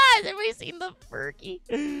 Has anybody seen the Fergie?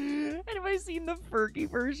 Anybody seen the Fergie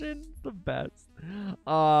version? It's the best.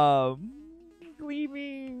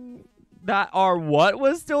 Gleaming that our what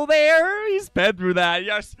was still there? He sped through that.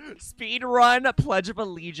 Yes. Speed run, Pledge of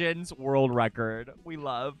Allegiance, world record. We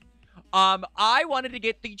love. I wanted to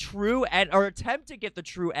get the true or attempt to get the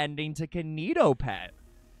true ending to KinitoPet.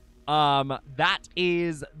 That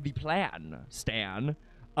is the plan, Stan.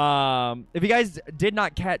 If you guys did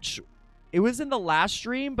not catch, it was in the last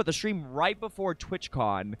stream, but the stream right before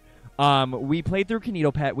TwitchCon. We played through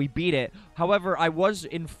KinitoPet, we beat it. However, I was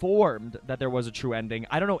informed that there was a true ending.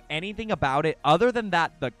 I don't know anything about it other than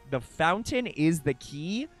that the fountain is the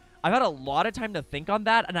key. I've had a lot of time to think on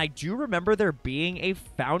that, and I do remember there being a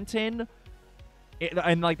fountain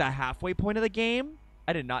in like the halfway point of the game.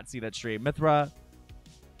 I did not see that stream. Mithra,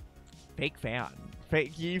 fake fan.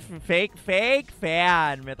 Fake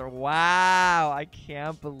fan, Mithra. Wow, I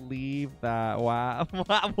can't believe that. Wow.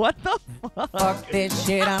 What the fuck? Fuck this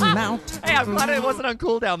shit, I'm out. Hey, I'm glad it wasn't on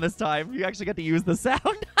cooldown this time. You actually get to use the sound.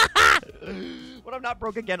 When I'm not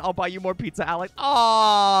broke again, I'll buy you more pizza, Alex.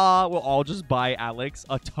 Aww. We'll all just buy Alex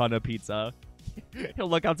a ton of pizza. He'll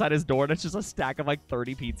look outside his door and it's just a stack of like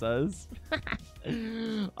 30 pizzas.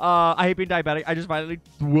 I hate being diabetic. I just finally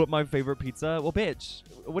threw up my favorite pizza. Well, bitch.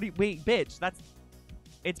 Wait, bitch.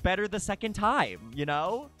 It's better the second time, you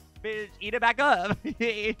know? Bitch, eat it back up.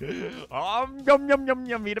 Yum, yum, yum,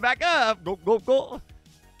 yum. Eat it back up. Go, go, go.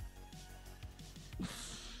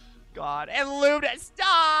 God, and lube.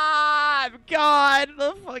 Stop! God,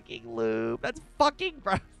 the fucking lube. That's fucking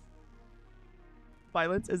gross.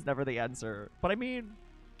 Violence is never the answer. But I mean,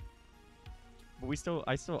 I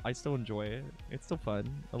still enjoy it. It's still fun.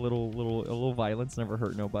 A little violence never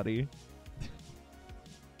hurt nobody.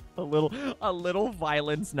 A little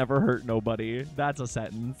violence never hurt nobody. That's a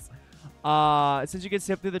sentence. Since you can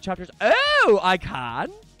skip through the chapters. Oh, I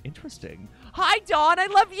can. Interesting. Hi, Dawn. I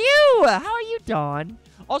love you. How are you, Dawn?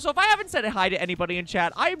 Also, if I haven't said hi to anybody in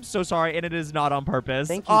chat, I am so sorry, and it is not on purpose.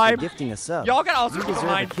 Thank you for gifting a sub. Y'all can also keep in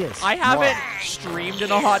mind, I haven't streamed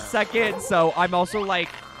in a hot second, so I'm also, like,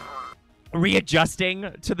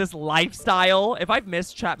 readjusting to this lifestyle. If I've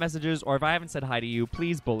missed chat messages or if I haven't said hi to you,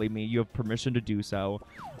 please bully me. You have permission to do so.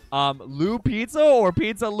 Lube pizza or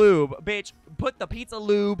pizza lube? Bitch, put the pizza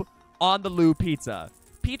lube on the lube pizza.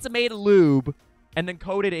 Pizza made of lube and then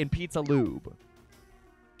coated in pizza lube.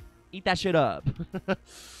 Eat that shit up.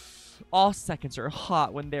 All seconds are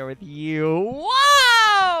hot when they're with you.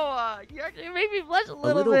 Wow! You actually made me blush a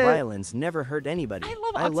little bit. A little violence never hurt anybody.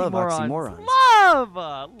 I love oxymorons.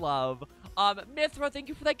 Love. Mithra, thank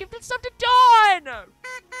you for that gifted stuff to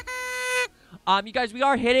Dawn. You guys, we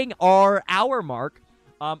are hitting our hour mark.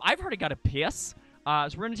 I've already got to piss. So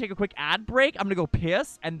we're going to take a quick ad break. I'm going to go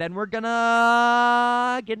piss, and then we're going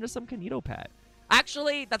to get into some KinitoPet.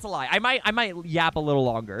 Actually, that's a lie. I might yap a little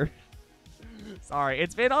longer. Sorry,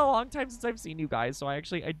 it's been a long time since I've seen you guys, so I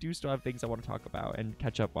do still have things I want to talk about and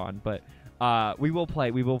catch up on. But we will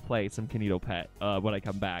play some KinitoPet when I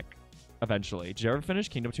come back eventually. Did you ever finish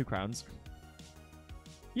Kingdom 2 Crowns?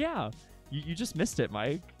 Yeah, you just missed it,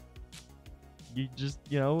 Mike. You just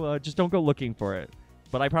just don't go looking for it.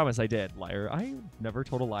 But I promise I did, liar. I never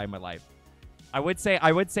told a lie in my life. I would say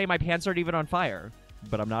my pants aren't even on fire.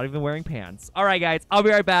 But I'm not even wearing pants. All right, guys. I'll be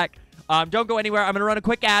right back. Don't go anywhere. I'm going to run a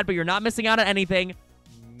quick ad, but you're not missing out on anything.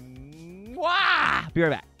 Mwah! Be right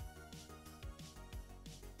back.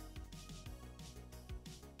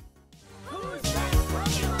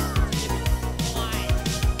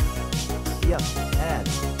 Yup,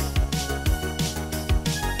 ads.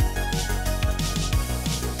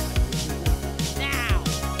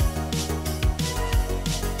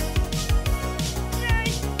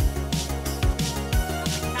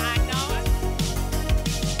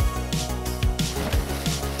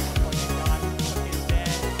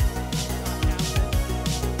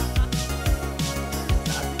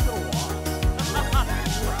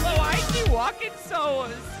 Walking so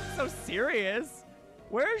serious.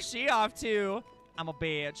 Where is she off to? I'm a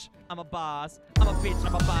bitch. I'm a boss. I'm a bitch.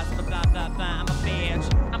 I'm a boss. I'm a blah, blah, blah. I'm a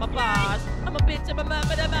bitch. I'm a boss. I'm a bitch. I'm a blah,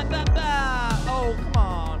 blah, blah, blah, blah. Oh, come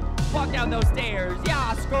on. Walk down those stairs.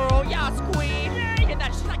 Yas, girl. Yas, queen. get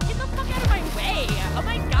that. She's like, get the fuck out of my way. Oh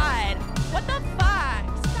my god. What the fuck?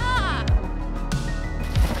 Stop.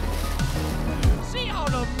 She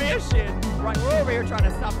on a mission. Right, we're over here trying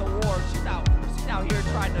to stop the war. She's out here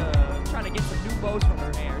trying to get some new bows from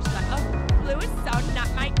her hair. She's like, oh, blue is so not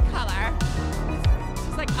my color.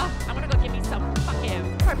 She's like, oh, I'm gonna go get me some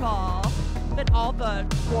fucking purple. Then all the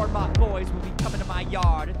Warbot boys will be coming to my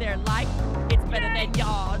yard. And they're like, it's better than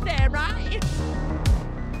yours. Damn right.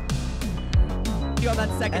 You on that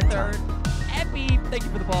second, third. Epi, thank you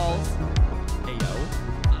for the balls. Hey, yo.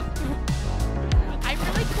 I'm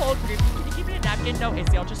really cold, Griffy. Can you give me a napkin? No,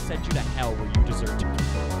 Izzy, I'll just send you to hell where you deserve to be.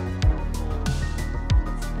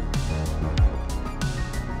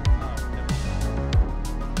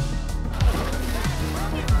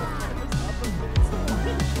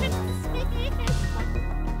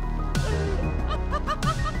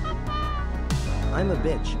 I'm a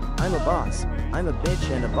bitch, I'm a boss. I'm a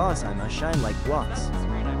bitch and a boss, I must shine like gloss.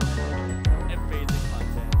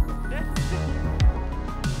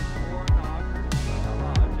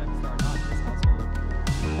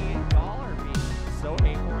 Oh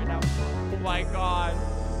my god.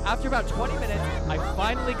 After about 20 minutes, I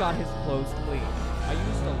finally got his clothes clean. I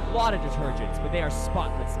used a lot of detergents, but they are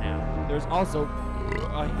spotless now. There's also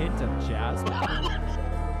a hint of jasmine.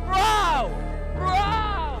 Bro! Bro!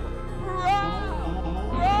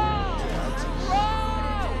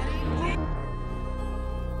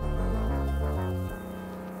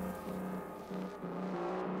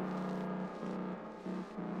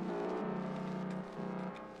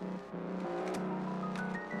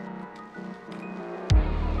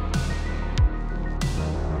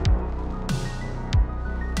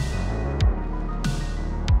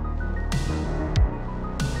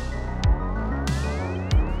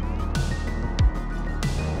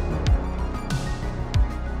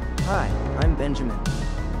 Hi, I'm Benjamin.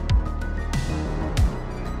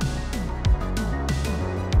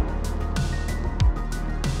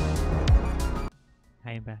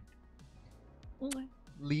 I am back.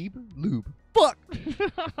 Lube. Fuck!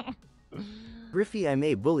 Griffy, I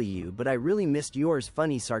may bully you, but I really missed yours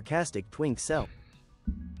funny sarcastic twink self.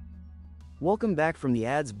 Welcome back from the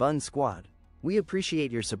Ads Bun Squad. We appreciate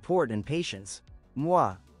your support and patience.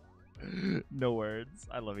 Mwah. No words.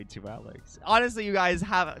 I love you too, Alex. Honestly, you guys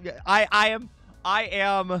have... I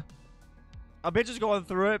am... A bitch is going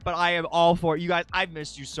through it, but I am all for it. You guys, I've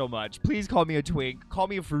missed you so much. Please call me a twink. Call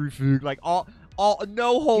me a free. Like, no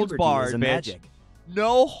holds barred, bitch. Magic.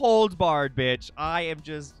 No holds barred, bitch.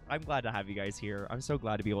 I'm glad to have you guys here. I'm so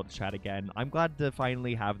glad to be able to chat again. I'm glad to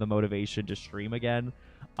finally have the motivation to stream again.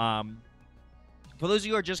 For those of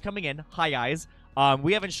you who are just coming in, hi, guys.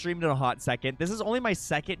 We haven't streamed in a hot second. This is only my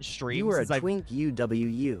second stream. You were a twink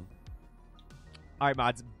UWU. All right,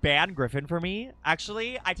 mods, ban Griffin for me.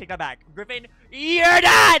 Actually, I take that back. Griffin, you're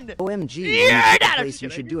done! OMG, you're done! Place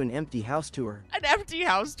you should do an empty house tour. An empty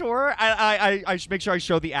house tour? I should make sure I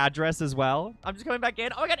show the address as well. I'm just coming back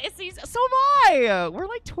in. Oh my god, Izzy's, so am I! We're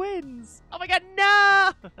like twins. Oh my god,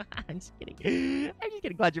 no! I'm just kidding. I'm just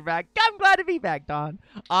kidding. Glad you're back. I'm glad to be back, Don.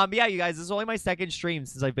 Yeah, you guys, this is only my second stream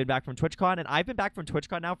since I've been back from TwitchCon, and I've been back from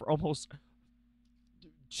TwitchCon now for almost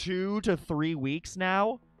 2 to 3 weeks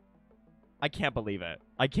now. I can't believe it.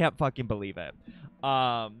 I can't fucking believe it.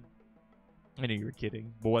 I knew you were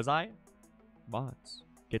kidding. But was I? Mods,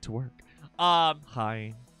 get to work. Hi.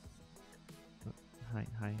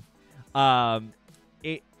 Hi.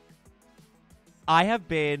 I have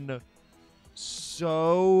been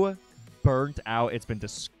so burnt out. It's been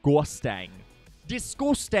disgusting.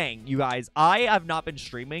 Disgusting, you guys. I have not been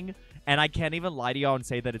streaming, and I can't even lie to y'all and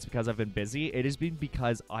say that it's because I've been busy. It has been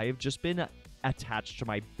because I have just been attached to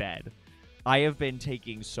my bed. I have been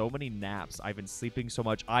taking so many naps. I've been sleeping so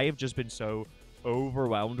much. I have just been so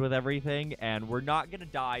overwhelmed with everything, and we're not going to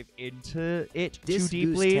dive into it too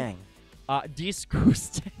deeply.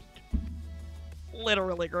 Disgusting.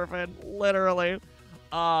 Literally, Griffin. Literally.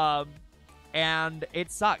 And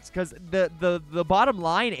it sucks, because the bottom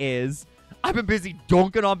line is I've been busy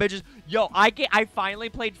dunking on bitches. Yo, I finally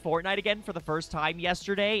played Fortnite again for the first time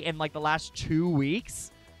yesterday in, like, the last 2 weeks,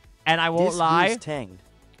 and I won't lie.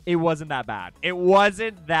 It wasn't that bad. It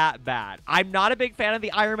wasn't that bad. I'm not a big fan of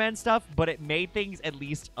the Iron Man stuff, but it made things at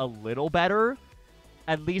least a little better.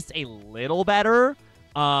 At least a little better.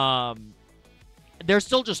 There's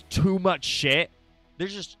still just too much shit.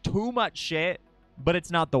 There's just too much shit, but it's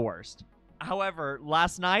not the worst. However,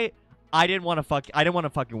 last night, I didn't want to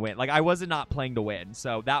fucking win. Like, I wasn't not playing to win,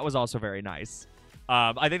 so that was also very nice.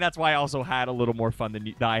 I think that's why I also had a little more fun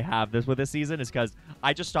than I have with this season, is because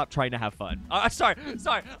I just stopped trying to have fun. Sorry.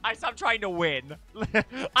 I stopped trying to win.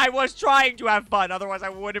 I was trying to have fun. Otherwise, I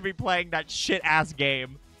wouldn't be playing that shit-ass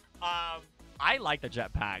game. I like the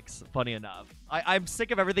jetpacks, funny enough. I'm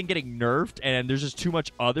sick of everything getting nerfed, and there's just too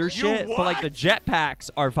much other shit. But, like, the jetpacks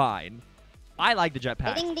are fine. I like the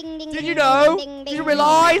jetpack. Did you know? Did you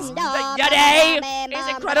realize that Yeti is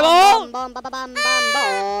incredible?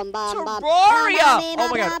 Terraria! Oh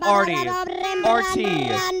my god, Artie.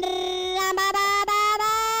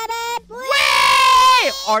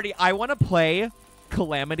 Whee! Artie, I want to play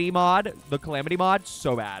Calamity mod, the Calamity mod,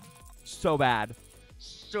 so bad. So bad.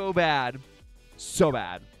 So bad. So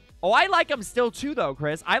bad. Oh, I like them still too, though,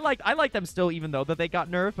 Chris. I like them still, even though that they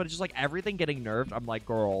got nerfed, but it's just like everything getting nerfed. I'm like,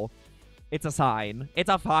 girl. It's a sign. It's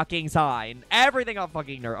a fucking sign. Everything on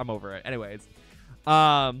fucking nerd. I'm over it. Anyways.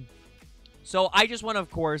 So I just want to, of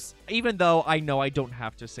course, even though I know I don't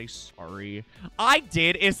have to say sorry. I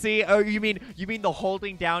did, Issy. Oh, you mean the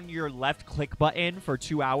holding down your left click button for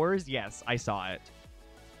 2 hours? Yes, I saw it.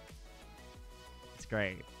 It's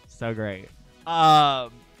great. So great. I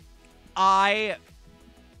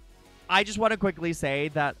just want to quickly say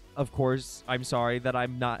that, of course, I'm sorry that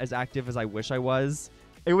I'm not as active as I wish I was.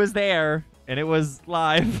 It was there, and it was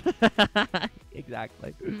live.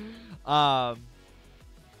 Exactly. I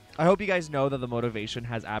hope you guys know that the motivation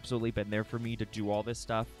has absolutely been there for me to do all this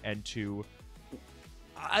stuff and to...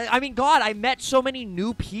 I mean, God, I met so many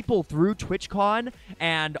new people through TwitchCon,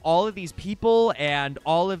 and all of these people, and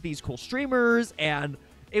all of these cool streamers, and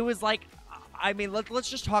it was like... I mean,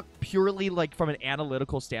 let's just talk purely, like, from an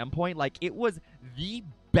analytical standpoint. Like, it was the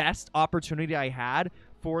best opportunity I had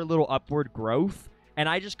for a little upward growth. And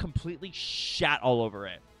I just completely shat all over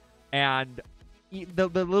it. And the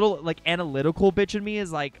little, like, analytical bitch in me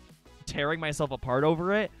is, like, tearing myself apart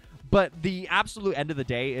over it. But the absolute end of the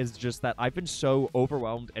day is just that I've been so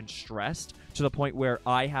overwhelmed and stressed to the point where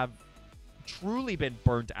I have truly been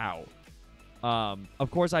burnt out.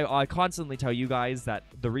 Of course, I constantly tell you guys that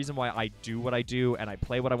the reason why I do what I do and I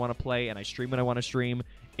play what I want to play and I stream what I want to stream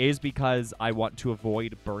is because I want to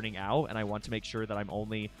avoid burning out, and I want to make sure that I'm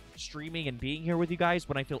only streaming and being here with you guys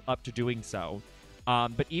when I feel up to doing so.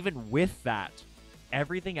 But even with that,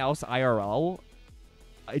 everything else IRL,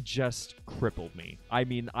 it just crippled me. I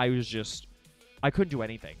mean, I couldn't do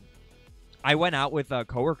anything. I went out with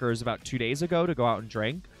coworkers about 2 days ago to go out and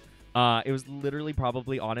drink. It was literally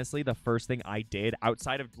probably, honestly, the first thing I did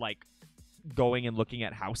outside of, like, going and looking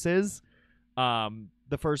at houses. One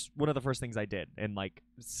of the first things I did, and, like,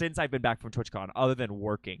 since I've been back from TwitchCon, other than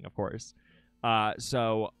working, of course.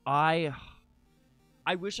 So I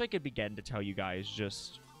wish I could begin to tell you guys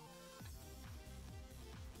just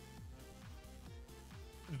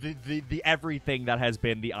the everything that has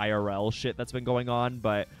been the IRL shit that's been going on,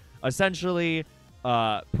 but essentially,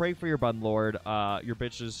 pray for your bunlord. Your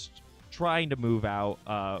bitch is trying to move out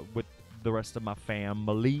with the rest of my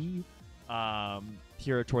family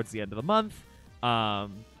here towards the end of the month.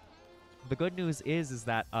 The good news is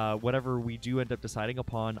that whatever we do end up deciding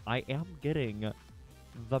upon, I am getting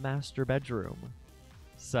the master bedroom.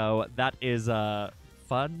 So that is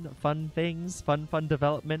fun things, fun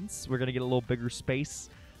developments. We're gonna get a little bigger space,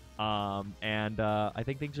 and I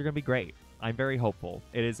think things are gonna be great. I'm very hopeful.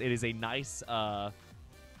 It is a nice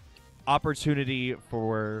opportunity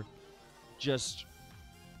for just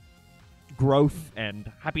growth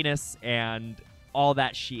and happiness and all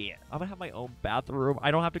that shit. I'm gonna have my own bathroom.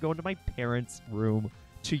 I don't have to go into my parents' room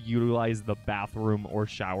to utilize the bathroom or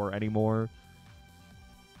shower anymore.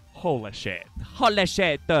 Holy shit. Holy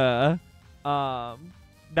shit. That's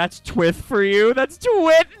Twith for you? That's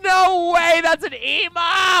Twith? No way! That's an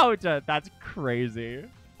emote! That's crazy.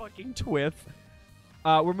 Fucking Twith.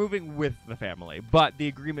 We're moving with the family, but the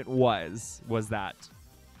agreement was that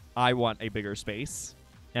I want a bigger space,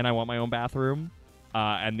 and I want my own bathroom,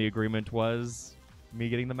 and the agreement was me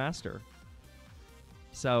getting the master.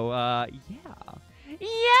 So,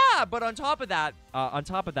 yeah. But on top of that,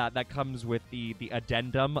 that comes with the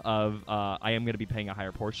addendum of I am going to be paying a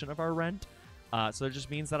higher portion of our rent. So it just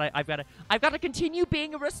means that I've got to continue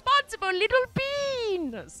being a responsible little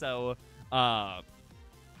bean. So,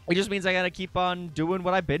 it just means I got to keep on doing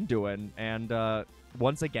what I've been doing. And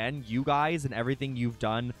once again, you guys and everything you've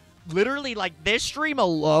done, literally, like, this stream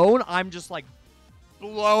alone, I'm just, like,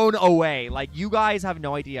 blown away. Like, you guys have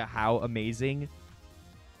no idea how amazing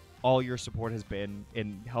all your support has been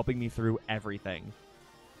in helping me through everything.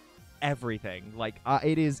 Everything. Like,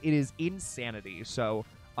 it is insanity. So,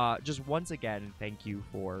 just once again, thank you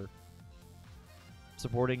for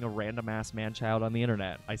supporting a random-ass man-child on the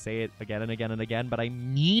internet. I say it again and again and again, but I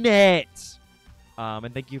mean it!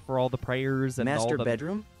 And thank you for all the prayers and Master all the...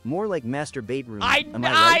 bedroom? More like masturbate room. I Am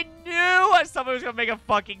I right? knew someone was going to make a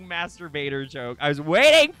fucking masturbator joke. I was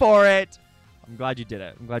waiting for it. I'm glad you did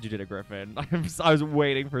it. I'm glad you did it, Griffin. I was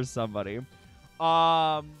waiting for somebody.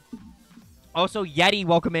 Also, Yeti,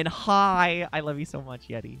 welcome in. Hi. I love you so much,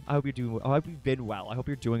 Yeti. I hope you've been well. I hope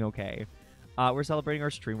you're doing okay. We're celebrating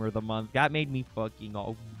our streamer of the month. That made me fucking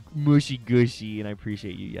all mushy gushy, and I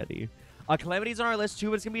appreciate you, Yeti. Calamity's on our list too,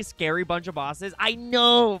 but it's gonna be a scary bunch of bosses. I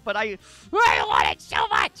know, but I want it so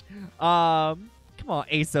much. Come on,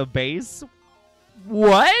 Ace of Base.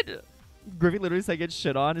 What? Griffin literally said get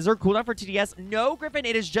shit on. Is there a cooldown for TTS? No, Griffin,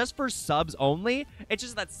 it is just for subs only. It's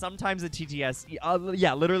just that sometimes the TTS,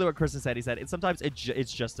 yeah, literally what Kristen said. He said sometimes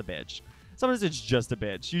it's just a bitch. Sometimes it's just a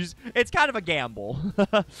bitch. It's kind of a gamble.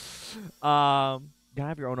 Gotta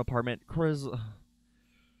have your own apartment, Chris.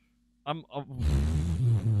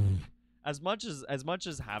 As much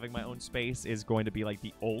as having my own space is going to be like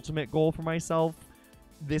the ultimate goal for myself,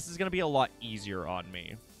 this is going to be a lot easier on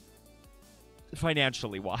me.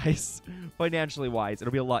 Financially wise,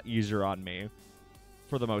 it'll be a lot easier on me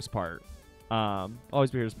for the most part. Always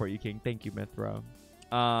be here to support you, King. Thank you, Mithra.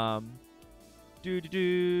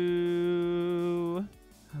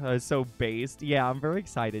 So based. Yeah, I'm very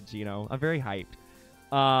excited, Gino. I'm very hyped.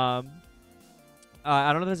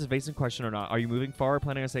 I don't know if this is a basic question or not. Are you moving far or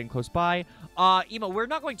planning on staying close by? Emo, we're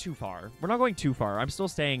not going too far. We're not going too far. I'm still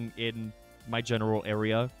staying in my general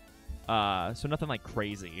area. So nothing like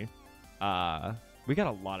crazy. We got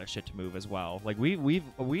a lot of shit to move as well. Like we've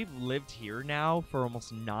lived here now for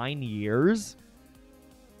almost 9 years.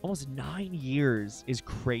 Almost 9 years is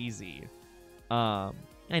crazy. I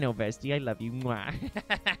know, Vesty. I love you. Mwah.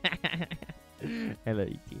 I love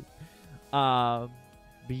you too. But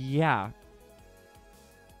yeah.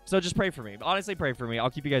 So just pray for me. Honestly, pray for me. I'll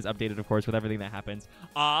keep you guys updated, of course, with everything that happens.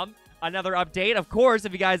 Another update, of course,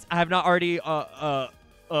 if you guys have not already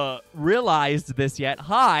realized this yet.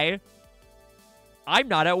 Hi. I'm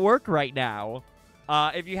not at work right now.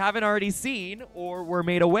 If you haven't already seen or were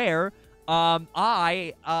made aware,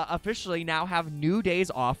 I officially now have new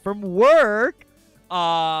days off from work.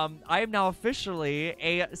 I am now officially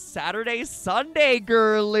a Saturday, Sunday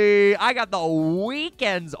girly. I got the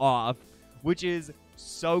weekends off, which is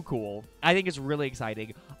so cool. I think it's really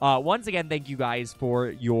exciting. Once again, thank you guys for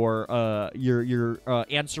your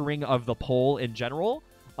answering of the poll in general.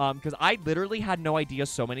 Because I literally had no idea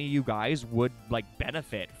so many of you guys would like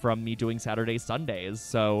benefit from me doing Saturdays, Sundays.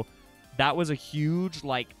 So that was a huge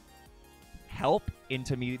like help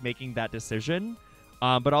into me making that decision.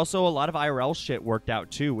 But also a lot of IRL shit worked out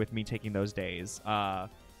too with me taking those days. I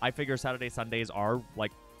figure Saturdays, Sundays are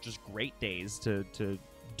like just great days to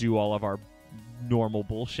do all of our normal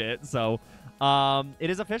bullshit. So it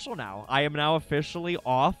is official now. I am now officially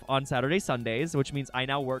off on Saturdays, Sundays, which means I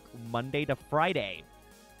now work Monday to Friday.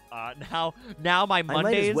 Now my Mondays... I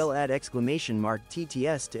might as well add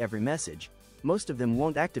 !TTS to every message. Most of them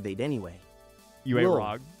won't activate anyway. You ain't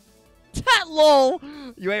wrong. LOL!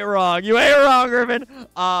 You ain't wrong. You ain't wrong, Griffin.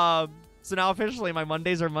 So now officially my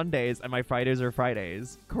Mondays are Mondays and my Fridays are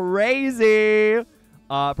Fridays. Crazy!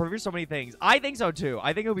 For so many things. I think so too.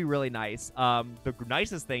 I think it'll be really nice. The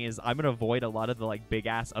nicest thing is I'm gonna avoid a lot of the like big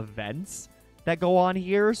ass events that go on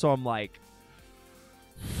here. So I'm like,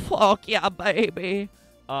 fuck yeah, baby.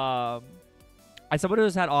 As someone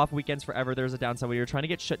who's had off weekends forever, there's a downside when you're trying to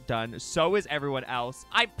get shit done. So is everyone else.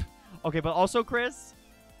 Okay, but also, Chris,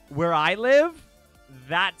 where I live,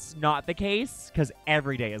 that's not the case because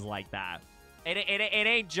every day is like that. It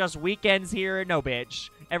ain't just weekends here. No, bitch.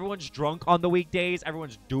 Everyone's drunk on the weekdays.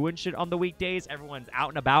 Everyone's doing shit on the weekdays. Everyone's out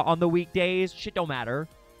and about on the weekdays. Shit don't matter.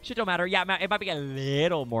 Shit don't matter. Yeah, it might be a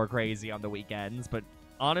little more crazy on the weekends, but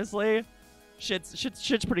honestly,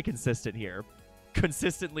 shit's pretty consistent here.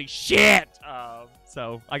 Consistently shit.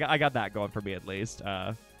 So I got that going for me at least.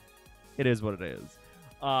 It is what it is.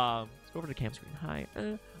 Let's go over to cam screen. Hi.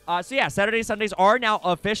 So yeah, Saturdays, Sundays are now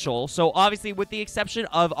official. So obviously, with the exception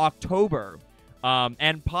of October,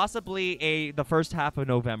 and possibly the first half of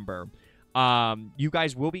November, you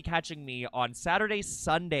guys will be catching me on Saturdays,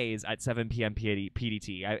 Sundays at 7 p.m.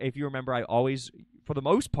 PDT. If you remember, I always, for the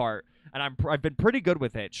most part, and I've been pretty good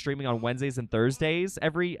with it, streaming on Wednesdays and Thursdays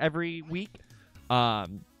every week.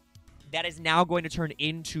 That is now going to turn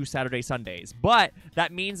into Saturday, Sundays. But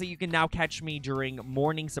that means that you can now catch me during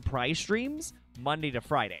morning surprise streams, Monday to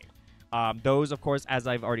Friday. Those, of course, as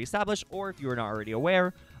I've already established, or if you are not already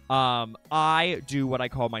aware, I do what I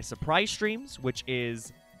call my surprise streams, which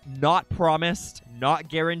is not promised, not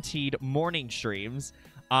guaranteed morning streams.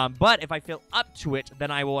 But if I feel up to it,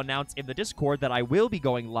 then I will announce in the Discord that I will be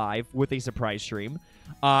going live with a surprise stream.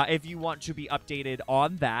 If you want to be updated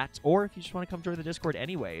on that, or if you just want to come join the Discord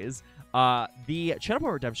anyways, the channel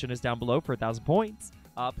point redemption is down below for 1,000 points.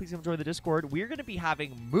 Please come join the Discord. We're going to be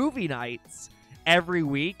having movie nights every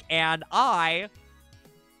week, and I'm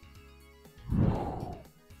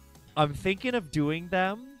thinking of doing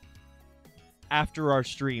them after our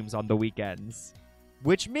streams on the weekends,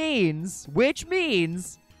 which means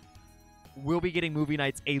we'll be getting movie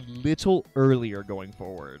nights a little earlier going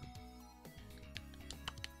forward.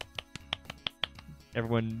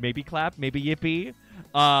 Everyone maybe clap, maybe yippee.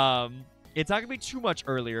 It's not gonna be too much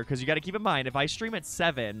earlier because you got to keep in mind if I stream at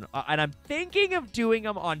 7, and I'm thinking of doing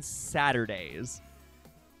them on Saturdays.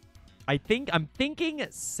 I'm thinking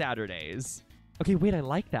Saturdays. Okay, wait, I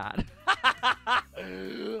like that.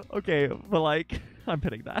 Okay, but like, I'm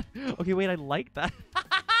pitting that. Okay, wait, I like that.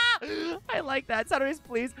 I like that. Saturdays,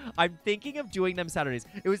 please. I'm thinking of doing them Saturdays.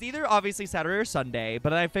 It was either obviously Saturday or Sunday,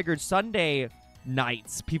 but then I figured Sunday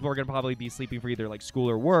nights, people are going to probably be sleeping for either like school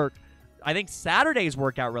or work. I think Saturdays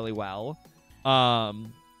work out really well.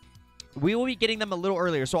 We will be getting them a little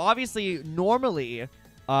earlier. So obviously, normally,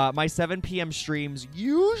 my 7 p.m. streams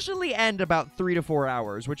usually end about 3 to 4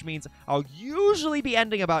 hours, which means I'll usually be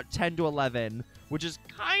ending about 10 to 11, which is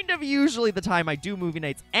kind of usually the time I do movie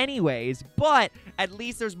nights anyways, but at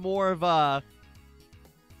least there's more of a...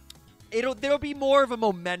 There'll be more of a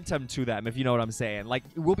momentum to them, if you know what I'm saying. Like,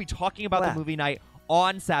 we'll be talking about the movie night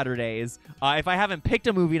on Saturdays. If I haven't picked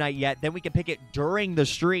a movie night yet, then we can pick it during the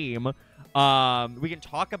stream. We can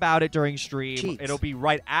talk about it during stream. Cheats. It'll be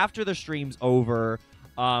right after the stream's over.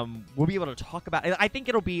 We'll be able to talk about it. I think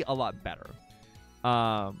it'll be a lot better.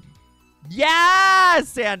 Yes,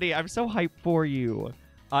 Sandy! I'm so hyped for you.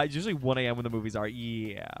 It's usually 1 a.m. when the movies are.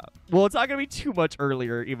 Yeah. Well, it's not going to be too much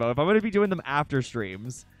earlier, Evo. If I'm going to be doing them after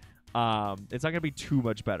streams, it's not going to be too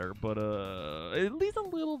much better, but at least a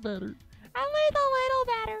little better. At least a little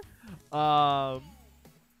better.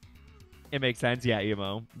 It makes sense. Yeah,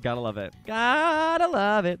 Emo. Gotta love it. Gotta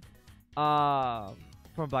love it.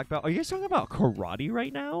 From Black Belt. Are you guys talking about karate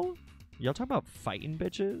right now? Y'all talking about fighting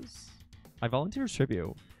bitches? I volunteer as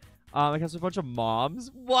tribute. I guess a bunch of moms.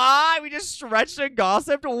 Why? We just stretched and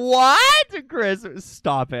gossiped? What? Chris,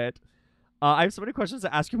 stop it. I have so many questions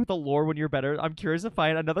to ask you with the lore when you're better. I'm curious to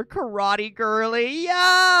find another karate girly.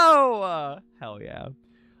 Yo! Hell yeah.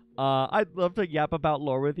 I'd love to yap about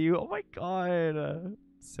lore with you. Oh my god.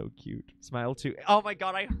 So cute. Smile too. Oh my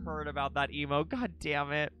god, I heard about that, Emo. God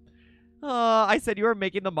damn it. I said you were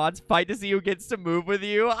making the mods fight to see who gets to move with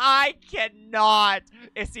you. I cannot.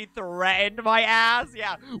 Is he threatened my ass?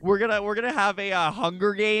 Yeah, we're gonna have a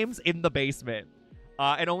Hunger Games in the basement,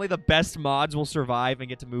 and only the best mods will survive and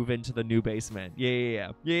get to move into the new basement.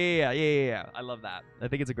 Yeah. I love that. I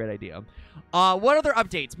think it's a great idea. What other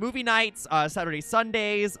updates? Movie nights, Saturday,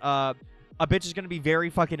 Sundays. A bitch is gonna be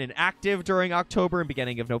very fucking inactive during October and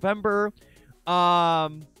beginning of November.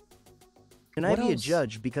 Can I be a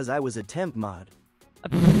judge because I was a temp mod?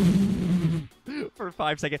 For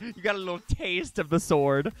 5 seconds. You got a little taste of the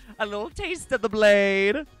sword. A little taste of the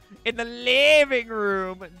blade. In the living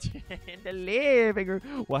room. In the living room.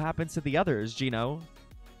 What happens to the others, Gino?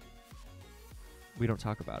 We don't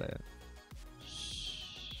talk about it.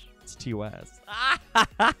 Shh. It's TOS.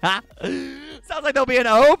 Sounds like there'll be an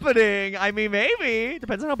opening. I mean, maybe.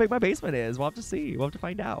 Depends on how big my basement is. We'll have to see. We'll have to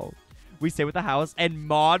find out. We stay with the house and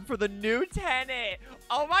mod for the new tenant.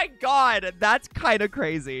 Oh my god, that's kind of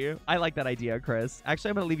crazy. I like that idea, Chris. Actually,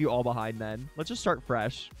 I'm going to leave you all behind then. Let's just start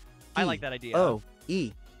fresh. I like that idea.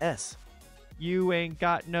 O-E-S. You ain't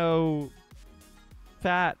got no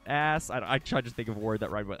fat ass. I tried to think of a word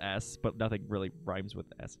that rhymed with S, but nothing really rhymes with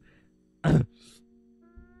S.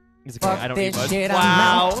 It's okay. I don't need much.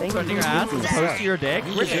 Wow. Spreading your ass as opposed to your dick.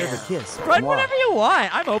 We're there. Spread whatever you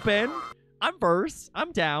want. I'm open. I'm verse.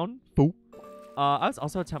 I'm down. Boop. I was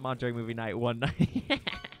also a temp mod during movie night one night.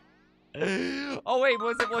 Oh wait,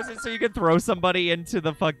 was it so you could throw somebody into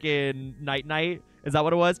the fucking night? Is that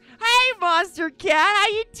what it was? Hey, Monster Cat, how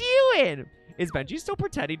you doing? Is Benji still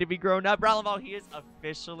pretending to be grown up? Ralenval, he has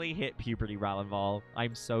officially hit puberty, Ralenval.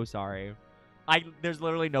 I'm so sorry. There's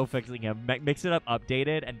literally no fixing him. Mix It Up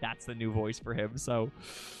updated, and that's the new voice for him, so...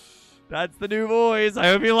 That's the new voice. I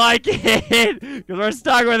hope you like it, because we're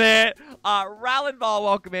stuck with it. Ralenval,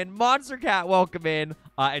 welcome in. Monster Cat, welcome in.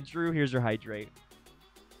 And Drew, here's your hydrate.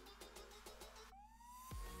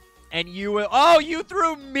 And you will... Oh, you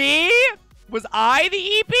threw me? Was I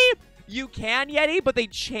the EP? You can, Yeti, but they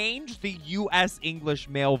changed the U.S. English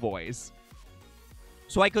male voice.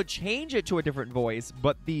 So I could change it to a different voice,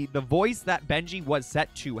 but the voice that Benji was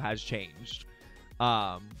set to has changed.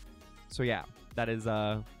 So yeah, that is...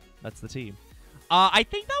 That's the team. I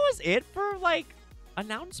think that was it for, like,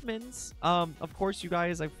 announcements. Of course, you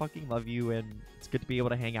guys, I fucking love you, and it's good to be able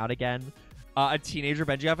to hang out again. A teenager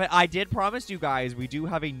Benji outfit. I did promise you guys we do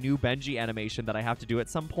have a new Benji animation that I have to do at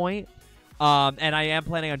some point. And I am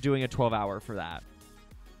planning on doing a 12-hour for that.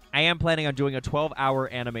 I am planning on doing a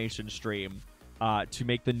 12-hour animation stream to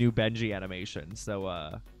make the new Benji animation. So,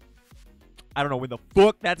 I don't know when the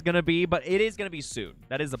fuck that's going to be, but it is going to be soon.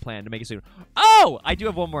 That is the plan, to make it soon. Oh! I do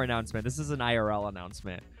have one more announcement. This is an IRL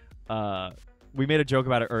announcement. We made a joke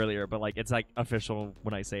about it earlier, but, like, it's, like, official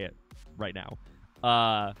when I say it right now.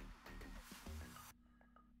 I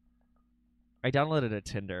downloaded a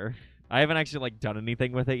Tinder. I haven't actually, like, done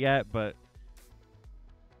anything with it yet, but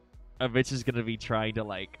a bitch is going to be trying to,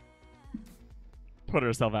 like, put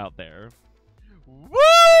herself out there.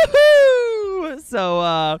 Woohoo!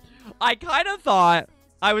 So, I kind of thought,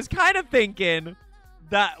 I was kind of thinking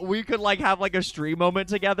that we could, like, have, like, a stream moment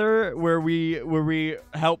together where we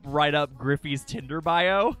help write up Griffey's Tinder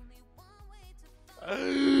bio.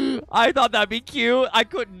 I thought that'd be cute. I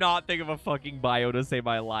could not think of a fucking bio to save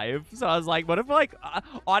my life. So I was like, what if, like,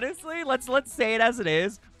 honestly, let's say it as it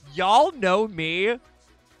is. Y'all know me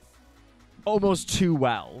almost too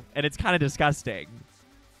well, and it's kind of disgusting.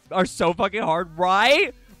 Are so fucking hard,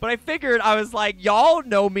 right? But I figured, I was like, y'all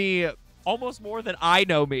know me almost more than I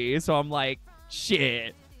know me, so I'm like,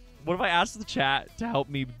 shit. What if I asked the chat to help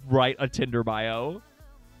me write a Tinder bio?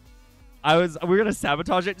 We're gonna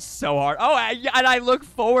sabotage it so hard. Oh, and I look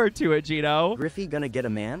forward to it, Gino. Griffey gonna get a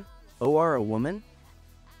man? OR a woman?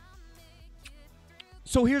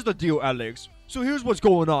 So here's the deal, Alex. So here's what's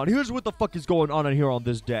going on. Here's what the fuck is going on in here on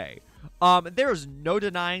this day. There's no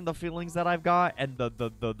denying the feelings that I've got and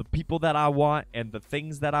the people that I want and the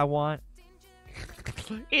things that I want.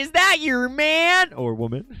 Is that your man or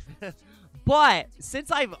woman? But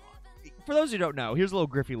since for those who don't know, here's a little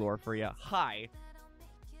Griffey lore for you. Hi.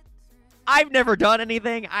 I've never done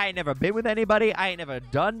anything. I ain't never been with anybody. I ain't never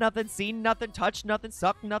done nothing, seen nothing, touched nothing,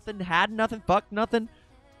 sucked nothing, had nothing, fucked nothing.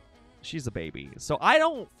 She's a baby. So I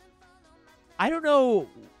don't know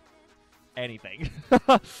anything.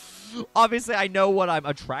 Obviously, I know what I'm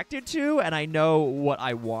attracted to, and I know what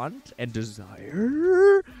I want and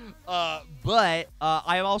desire. But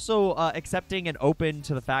I am also accepting and open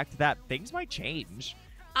to the fact that things might change.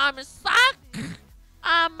 I'm sucking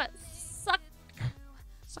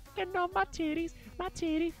on my titties, my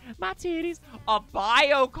titties, my titties. A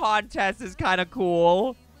bio contest is kind of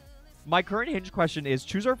cool. My current Hinge question is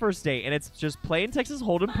choose our first date, and it's just playing Texas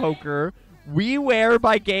Hold'em poker. We wear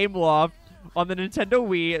by Gameloft on the Nintendo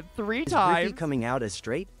Wii 3 times. Is Griffey coming out as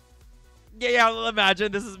straight? Yeah,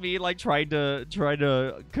 imagine this is me like trying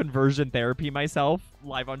to conversion therapy myself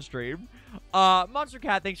live on stream. Monster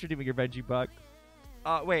Cat, thanks for doing your Benji buck.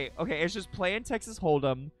 Wait, okay, it's just playing Texas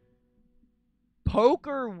Hold'em.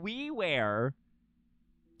 Poker WiiWare.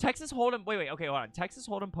 Texas Hold'em. Wait, okay, hold on. Texas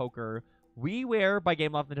Hold'em poker. WiiWare by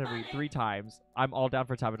Gameloft Nintendo Wii 3 times. I'm all down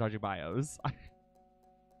for sabotaging bios.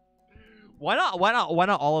 Why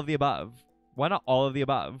not all of the above? Why not all of the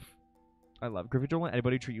above? I love Griffey. Don't let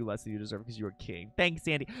anybody treat you less than you deserve because you're a king. Thanks,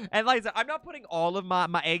 Sandy. And like I said, I'm not putting all of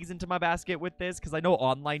my eggs into my basket with this because I know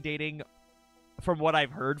online dating, from what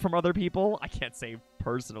I've heard from other people, I can't say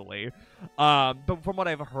personally, but from what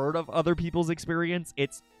I've heard of other people's experience,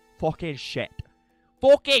 it's fucking shit.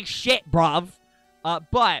 Fucking shit, bruv.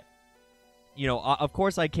 But, you know, of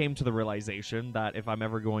course I came to the realization that if I'm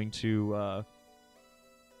ever going to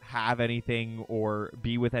have anything or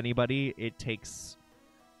be with anybody, it takes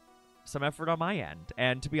some effort on my end.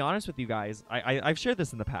 And to be honest with you guys, I've shared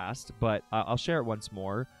this in the past, but I'll share it once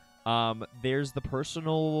more. There's the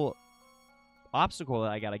personal obstacle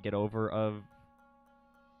that I gotta get over of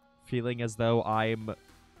feeling as though I'm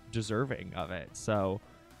deserving of it. So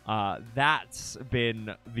that's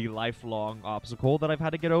been the lifelong obstacle that I've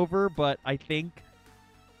had to get over, but I think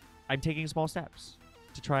I'm taking small steps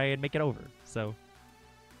to try and make it over. So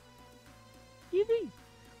easy.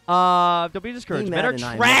 Don't be discouraged. Men are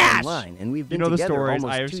trash. Online, and we've been together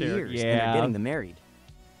almost 2 years. Yeah, and they're getting them married.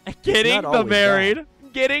 Getting them married.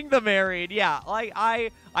 Getting them married. Yeah, like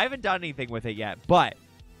I haven't done anything with it yet, but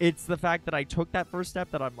it's the fact that I took that first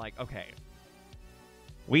step that I'm like, okay,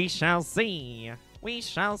 we shall see. We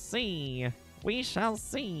shall see. We shall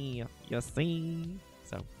see. You see?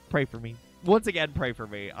 So pray for me. Once again, pray for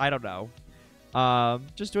me. I don't know.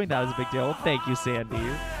 Just doing that is a big deal. Thank you, Sandy.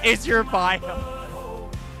 It's your bio.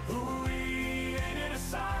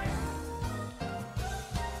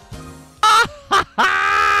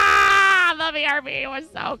 The BRB was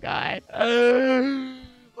so good.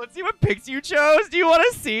 Let's see what pics you chose. Do you want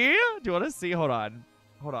to see? Hold on.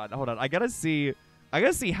 I gotta see I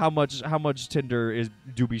gotta see how much Tinder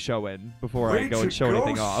do be showing before I go and show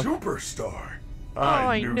anything off. Superstar.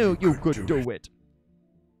 I knew you could do it.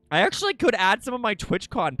 I actually could add some of my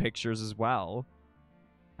TwitchCon pictures as well.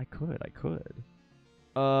 I could.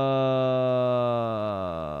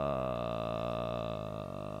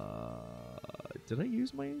 Did I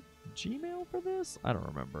use my Gmail for this? I don't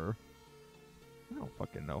remember. I don't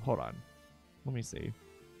fucking know. Hold on. Let me see.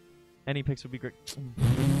 Any pics would be great. Shut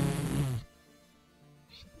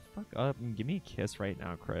the fuck up and give me a kiss right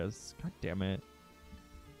now, Chris. God damn it.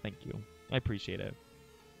 Thank you. I appreciate it.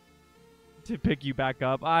 To pick you back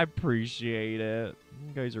up, I appreciate it.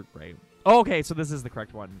 You guys are great. Oh, okay, so this is the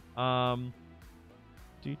correct one.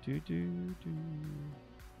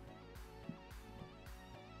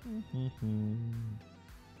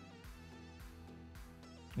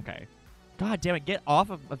 Okay. God damn it, get off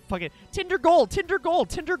of a fucking Tinder Gold.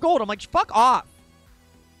 I'm like, fuck off.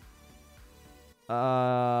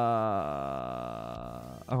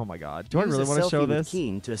 Oh my god. Do I really want to show this?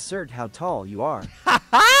 Keen to assert how tall you are.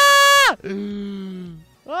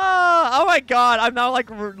 Oh my god. I'm now like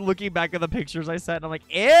looking back at the pictures I sent and I'm like,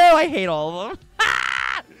 ew, I hate all of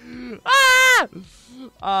them.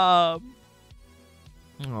 Oh.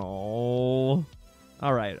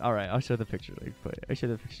 All right. I'll show the picture. Hold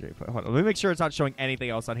on. Let me make sure it's not showing anything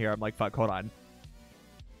else on here. I'm like, fuck. Hold on.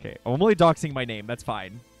 Okay. I'm only doxing my name. That's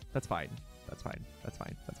fine.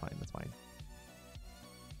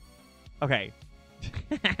 Okay.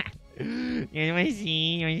 You want to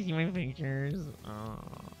see my pictures? Oh.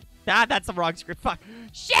 That's the wrong script. Fuck.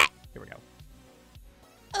 Shit. Here we go.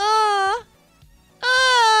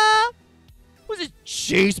 Who's this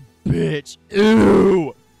Chase bitch?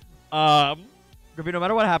 Ew. Griffey, no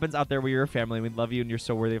matter what happens out there, we're your family. We love you, and you're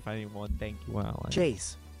so worthy of finding one. Thank you. Well,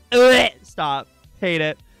 Chase. Stop. Hate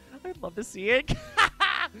it. I'd love to see it.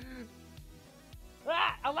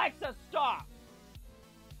 Alexa, stop.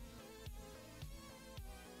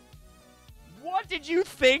 What did you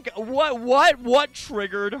think? What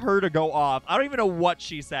triggered her to go off? I don't even know what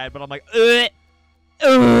she said, but I'm like, that's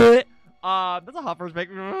a hot first pick.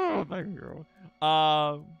 Thank you.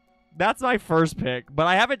 That's my first pick, but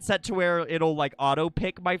I have it set to where it'll like auto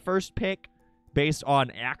pick my first pick based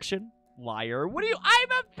on action. Liar. What are you? I'm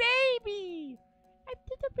a baby. I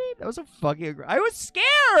did a baby. That was a fucking. I was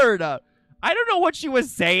scared. I don't know what she was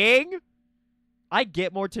saying. I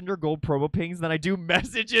get more Tinder Gold promo pings than I do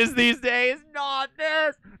messages these days. Not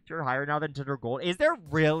this. You're higher now than Tinder Gold. Is there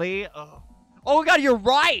really? Oh my god, you're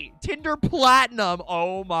right. Tinder Platinum.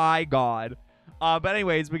 Oh my god. But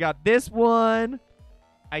anyways, we got this one.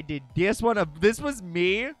 I did this one. This was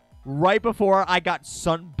me right before I got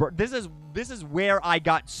sunburnt. This is where I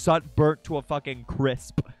got sunburnt to a fucking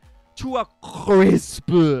crisp. To a crisp.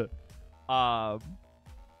 So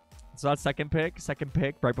that's second pick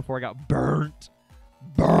right before I got burnt.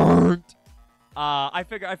 I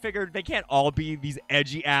figured they can't all be these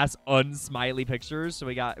edgy ass unsmiley pictures. So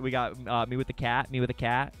we got me with the cat, meow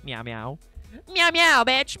meow, meow meow,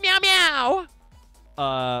 bitch, meow meow.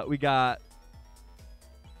 We got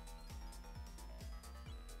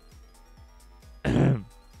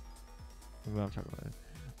what am I talking about?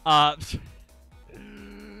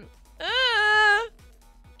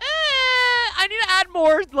 I need to add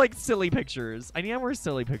more like silly pictures. But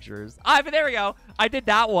there we go. I did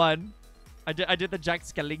that one. I did the Jack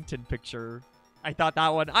Skellington picture. I thought that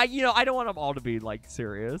one. I don't want them all to be like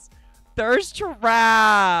serious. Thirst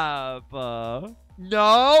trap.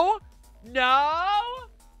 No.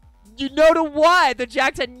 You know to what? The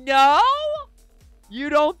Jack said no. You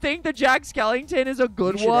don't think the Jack Skellington is a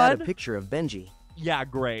good you should one? Add a picture of Benji. Yeah,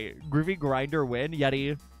 great. Groovy Grinder win.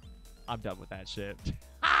 Yeti. I'm done with that shit.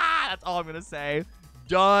 That's all I'm gonna say.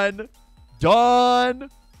 Done. We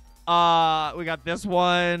got this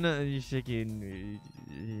one. Shaking.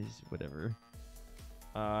 Whatever.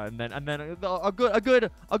 And then a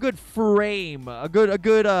good frame. A good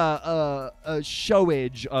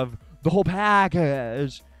showage of the whole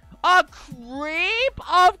package. A creep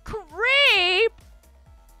of creep.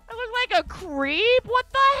 I look like a creep? What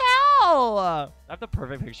the hell? I have the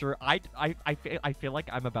perfect picture. I feel like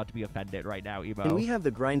I'm about to be offended right now, Emo. Can we have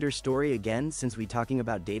the grinder story again since we talking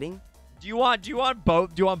about dating? Do you want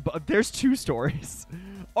both? There's 2 stories.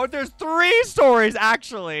 Oh, there's 3 stories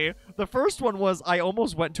actually. The first one was I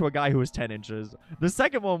almost went to a guy who was 10 inches. The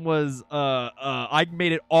second one was I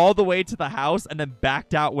made it all the way to the house and then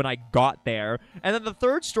backed out when I got there. And then the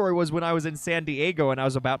third story was when I was in San Diego and I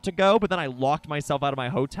was about to go, but then I locked myself out of my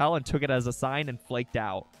hotel and took it as a sign and flaked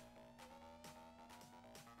out.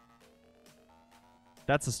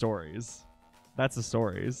 That's the stories.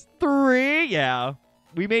 3, yeah.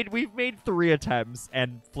 We've made 3 attempts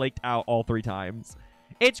and flaked out all 3 times.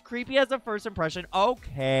 It's creepy as a first impression.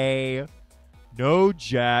 Okay. No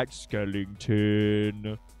Jack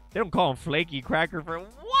Skellington. They don't call him Flaky Cracker for what?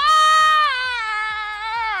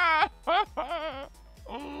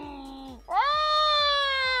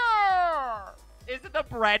 Is it the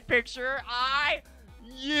bread picture?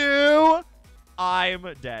 I'm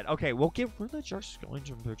dead. Okay, we'll give her the Jack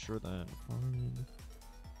Skellington picture then.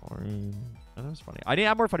 Fine. That was funny. I need to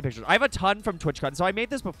have more funny pictures. I have a ton from TwitchCon. So I made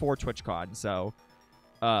this before TwitchCon. So,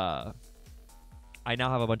 I now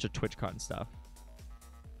have a bunch of TwitchCon stuff.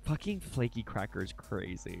 Fucking Flaky Cracker is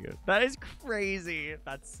crazy. That is crazy.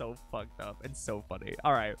 That's so fucked up and so funny.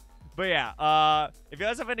 All right. But yeah, if you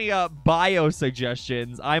guys have any bio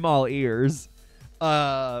suggestions, I'm all ears.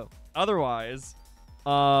 Otherwise,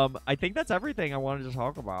 I think that's everything I wanted to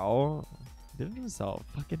talk about. Didn't even sell.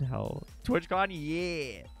 Fucking hell. TwitchCon,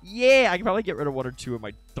 yeah. Yeah, I can probably get rid of 1 or 2 of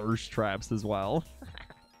my thirst traps as well.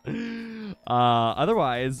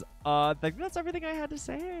 Otherwise, I think that's everything I had to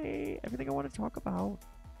say. Everything I want to talk about.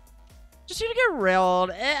 Just need to get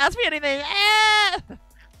railed. Ask me anything.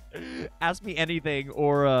 Ask me anything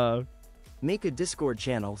or make a Discord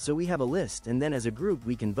channel so we have a list and then as a group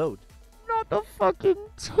we can vote. Not the fucking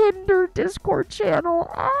Tinder Discord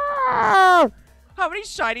channel. Ah! How many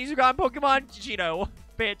shinies you got in Pokemon? Cheeto,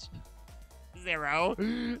 bitch. 0.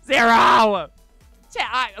 0.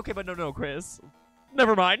 Okay, but no, Chris.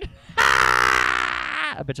 Never mind.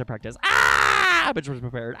 Ah! I bet I practiced. Ah! I bet I was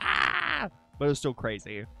prepared. Ah! But it was still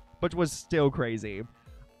crazy.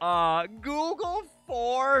 Google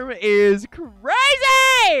Form is crazy!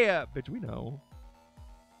 Bitch, we know.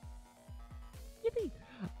 Yippee.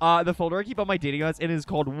 The folder I keep on my dating apps in is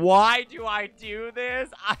called Why Do I Do This?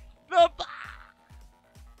 I forgot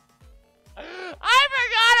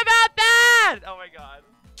about that! Oh my god.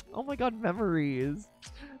 Oh my god, memories.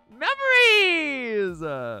 Memories!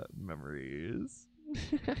 Memories.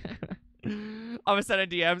 I'm gonna send in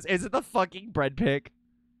DMs. Is it the fucking bread pic?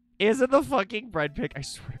 Is it the fucking bread pic? I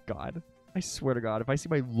swear to god. I swear to god. If I see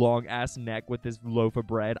my long ass neck with this loaf of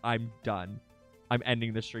bread, I'm done. I'm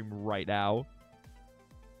ending the stream right now.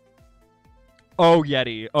 Oh,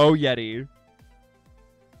 Yeti. Oh, Yeti.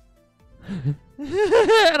 And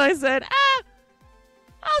I said,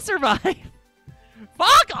 I'll survive.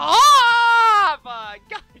 Fuck off! God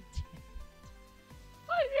damn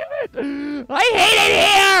it. I hate it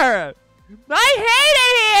here! I hate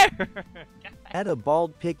it here! Add a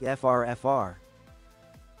bald pic FRFR.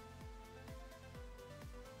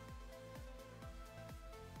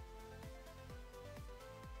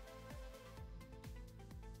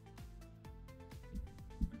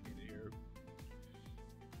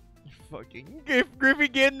 Fucking Griffy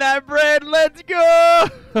getting that bread. Let's go.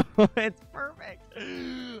 It's perfect.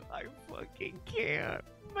 I fucking can't.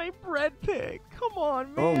 My bread pick. Come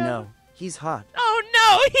on, man. Oh no, he's hot. Oh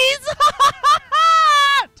no, he's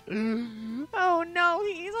hot. Oh no,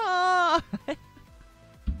 he's hot.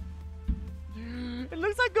 It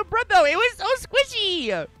looks like good bread though. It was so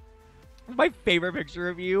squishy. My favorite picture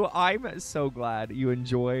of you. I'm so glad you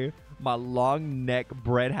enjoy my long neck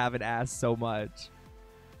bread having ass so much.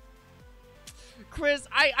 Chris,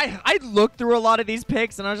 I looked through a lot of these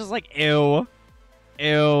pics and I was just like, ew.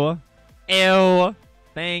 Ew. Ew.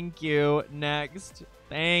 Thank you. Next.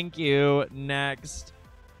 Thank you. Next.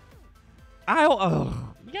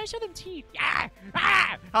 Oh. You gotta show them teeth. Yeah.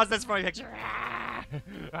 Ah. How's this for a picture? Ah.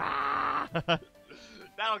 Ah.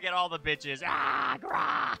 That'll get all the bitches.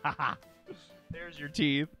 Ah. There's your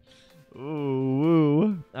teeth.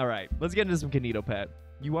 Ooh. All right. Let's get into some KinitoPet.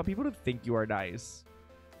 You want people to think you are nice.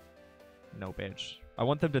 No, bitch. I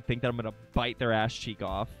want them to think that I'm gonna bite their ass cheek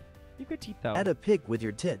off. You have good teeth, though. Add a pic with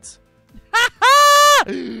your tits.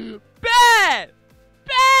 Bet!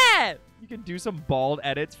 Bet! You can do some bald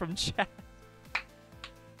edits from chat.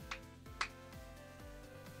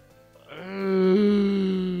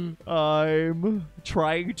 I'm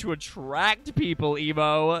trying to attract people,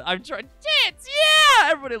 Emo. I'm trying... Tits!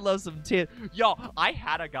 Yeah! Everybody loves some tits. Yo, I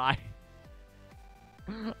had a guy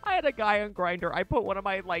on Grindr. I put one of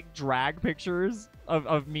my like drag pictures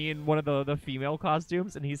of me in one of the female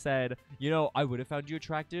costumes, and he said, you know, I would have found you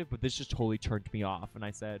attractive, but this just totally turned me off. And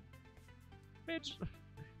I said, bitch,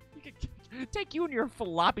 you can take you and your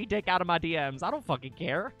floppy dick out of my DMs. I don't fucking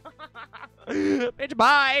care. Bitch,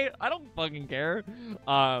 bye. I don't fucking care.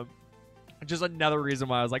 Just another reason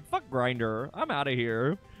why I was like, fuck Grindr. I'm out of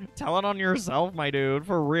here. Tell it on yourself, my dude.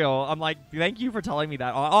 For real. I'm like, thank you for telling me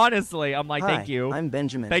that. Honestly, I'm like, Hi, thank you. I'm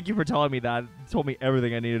Benjamin. Thank you for telling me that. It told me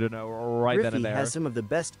everything I needed to know right then and Griffey there. has some of the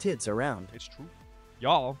best tits around. It's true.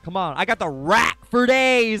 Y'all, come on. I got the rack for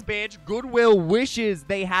days, bitch. Goodwill wishes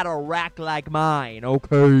they had a rack like mine,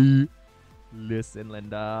 okay? Listen,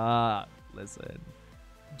 Linda. Listen.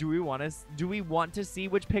 Do we want to see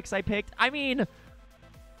which picks I picked? I mean,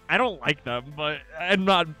 I don't like them, but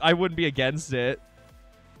I wouldn't be against it.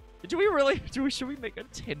 Do we really? Should we make a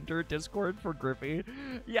Tinder Discord for Griffey?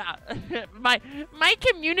 Yeah. my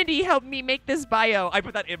community helped me make this bio. I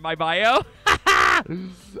put that in my bio.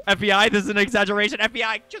 FBI, this is an exaggeration.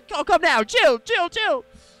 FBI, come down. Chill.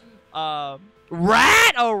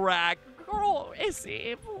 Rat, oh, rack. Girl,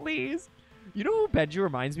 Issy, please. You know who Benji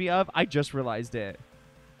reminds me of? I just realized it.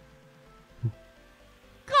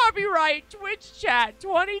 Copyright Twitch chat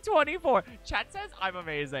 2024. Chat says I'm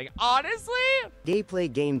amazing. Honestly? Gameplay.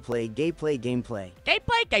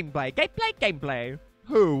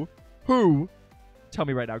 Who? Tell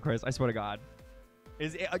me right now, Chris. I swear to God.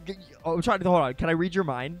 Is it, I'm trying to hold on. Can I read your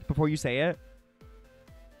mind before you say it?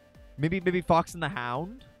 Maybe Fox and the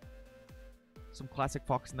Hound? Some classic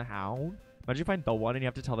Fox and the Hound? Imagine you find the one and you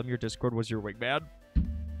have to tell them your Discord was your wingman.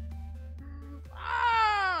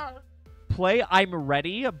 Play I'm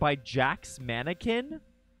Ready by Jack's Mannequin.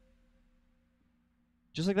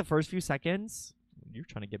 Just like the first few seconds. You're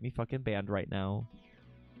trying to get me fucking banned right now.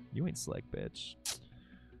 You ain't slick, bitch.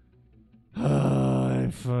 I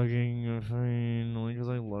fucking fine. Only because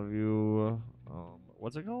I love you.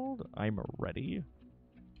 What's it called? I'm Ready?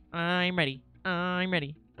 I'm ready. I'm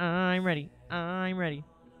ready. I'm ready. I'm ready.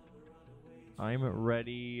 I'm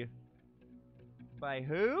Ready. By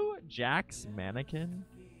who? Jack's Mannequin?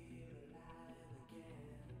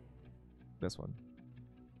 This one.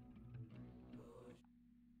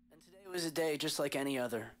 And today was a day just like any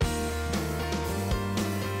other.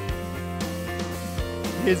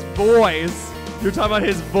 His voice. You're talking about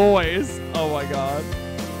his voice. Oh my god.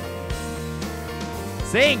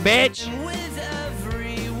 Sing, bitch.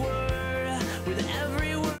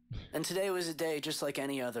 And today was a day just like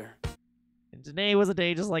any other. And today was a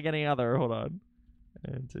day just like any other. Hold on.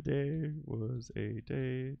 And today was a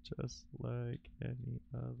day just like any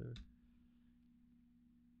other.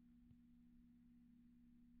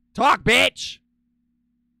 Talk, bitch!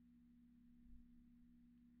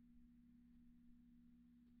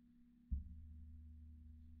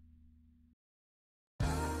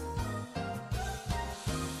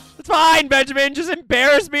 It's fine, Benjamin. Just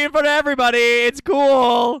embarrass me in front of everybody. It's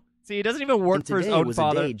cool. See, he doesn't even work for his own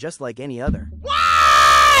father. Today was a day just like any other.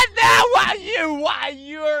 What? Now what?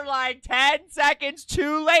 You're like 10 seconds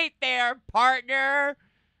too late there, partner.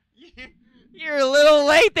 You're a little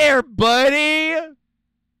late there, buddy.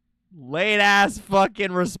 Late ass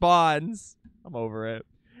fucking response. I'm over it.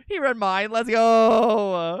 He read mine. Let's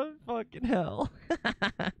go. Fucking hell.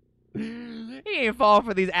 He ain't fall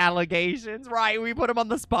for these allegations, right? We put him on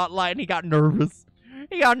the spotlight and he got nervous.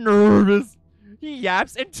 He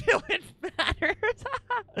yaps until it matters.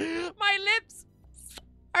 My lips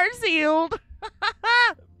are sealed.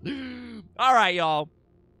 All right, y'all.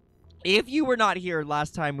 If you were not here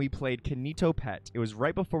last time we played KinitoPet, it was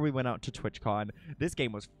right before we went out to TwitchCon. This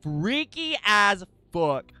game was freaky as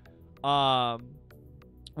fuck.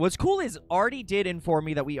 What's cool is Artie did inform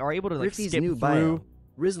me that we are able to like skip new through. Bio.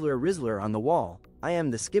 Rizzler on the wall. I am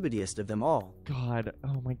the skibbidiest of them all. God,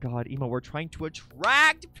 oh my God, Emo, we're trying to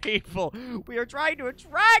attract people. We are trying to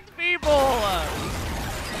attract people.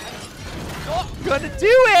 Oh, gonna do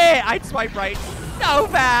it. I'd swipe right so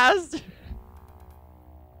fast.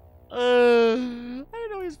 I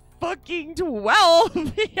didn't know he's fucking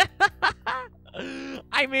 12.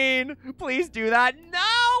 I mean, please do that.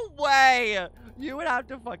 No way. You would have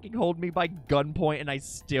to fucking hold me by gunpoint and I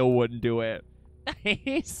still wouldn't do it.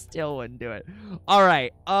 I still wouldn't do it. All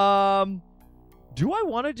right. Do I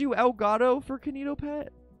want to do Elgato for KinitoPet?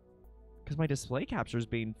 Because my display capture is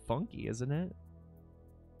being funky, isn't it?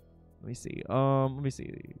 Let me see.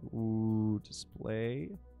 Ooh, display.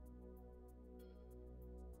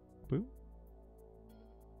 Boom.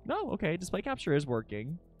 No, okay. Display capture is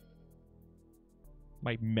working.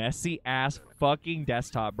 My messy ass fucking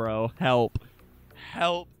desktop, bro. Help.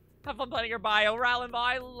 Help. Have fun playing your bio, Rowland.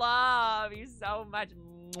 I love you so much.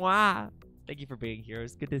 Mwah. Thank you for being here.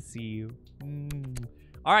 It's good to see you.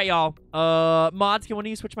 All right, y'all. Mods, can one of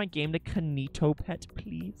you switch my game to KinitoPet,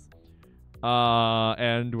 please?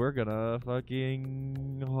 And we're gonna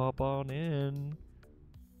fucking hop on in.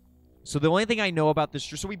 So the only thing I know about this,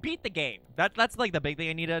 so we beat the game. That's like the big thing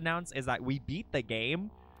I need to announce is that we beat the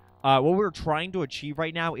game. What we're trying to achieve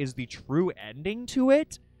right now is the true ending to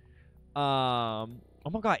it. Oh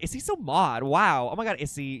my God, Issy so mod. Wow. Oh my God,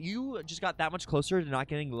 Issy, you just got that much closer to not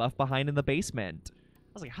getting left behind in the basement.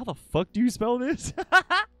 I was like, how the fuck do you spell this?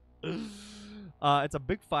 It's a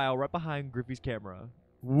big file right behind Griffey's camera.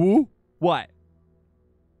 Woo? What?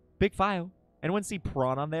 Big file. Anyone see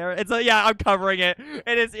prawn on there? It's a, yeah, I'm covering it.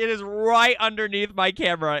 It is right underneath my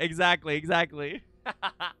camera. Exactly.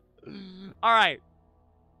 All right.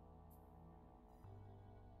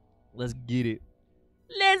 Let's get it.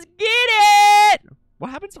 Let's get it!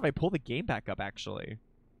 What happens if I pull the game back up, actually?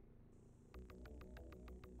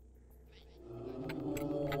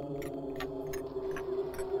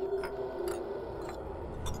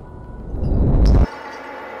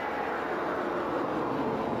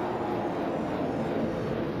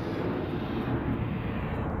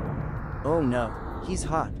 Oh no, he's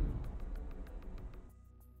hot.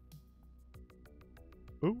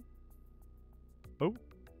 Oh. Oh.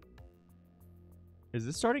 Is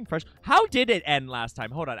this starting fresh? How did it end last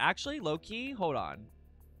time? Hold on. Actually, low-key, hold on.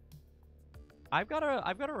 I've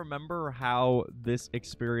gotta remember how this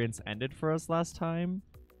experience ended for us last time.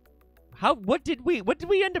 What did we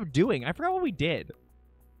end up doing? I forgot what we did.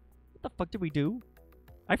 What the fuck did we do?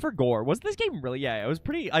 I forgot. Was this game really? Yeah, it was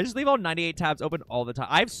pretty. I just leave all 98 tabs open all the time.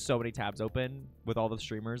 I have so many tabs open with all the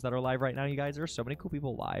streamers that are live right now, you guys. There's so many cool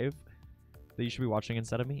people live that you should be watching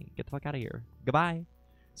instead of me. Get the fuck out of here. Goodbye.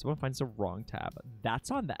 Someone finds the wrong tab. That's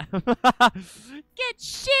on them. Get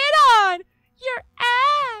shit on! Your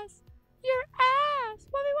ass! Your ass!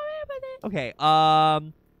 Okay,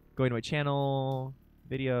 going to my channel.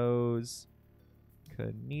 Videos.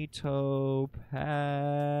 KinitoPet.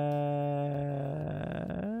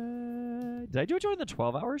 Did I do it during the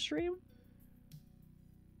 12-hour stream?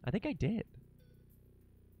 I think I did.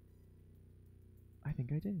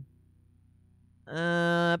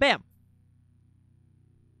 Bam.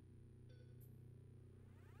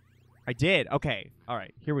 I did. Okay. All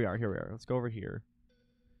right. Here we are. Let's go over here.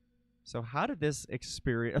 So how did this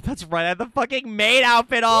experience... That's right. I had the fucking maid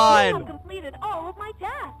outfit on. You have completed all of my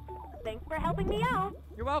tasks. Thanks for helping me out.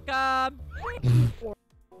 You're welcome.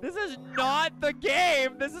 This is not the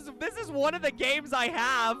game. This is one of the games I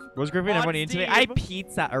have. Was Griffin and everybody into it? I had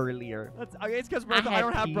pizza earlier. It's because I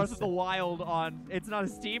don't have Breath of the Wild on. It's not a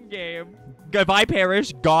Steam game. If I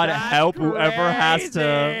perish, God help whoever has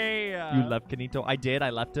to. You left Kinito. I did. I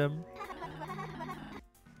left him.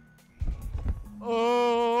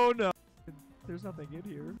 Oh no. There's nothing in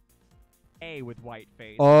here. A with white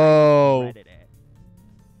face. Oh. It.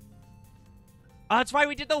 Oh, that's right.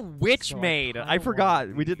 We did the witch maid. I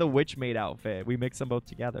forgot. We did the witch maid outfit. We mixed them both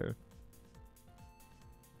together.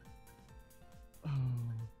 Oh.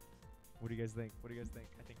 What do you guys think? I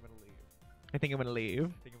think I'm gonna leave.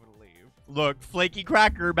 Look, Flaky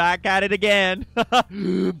Cracker back at it again.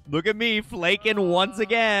 Look at me flaking once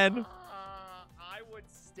again. I would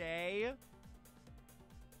stay.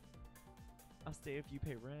 I'll stay if you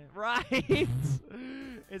pay rent. Right?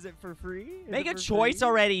 Is it for free? Make a choice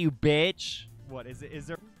already, you bitch. What is it? Is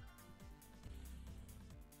there?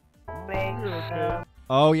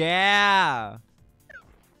 Oh yeah.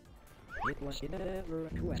 It was never a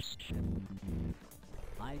question.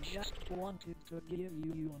 I just wanted to give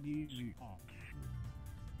you an easy option.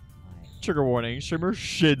 Trigger warning. Streamer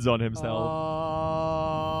shids on himself.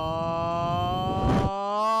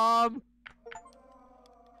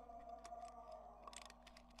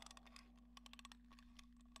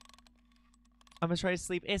 I'm gonna try to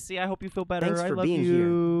sleep. Issy, I hope you feel better. Thanks for being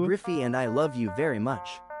here. Griffey and I love you very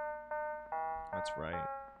much. That's right.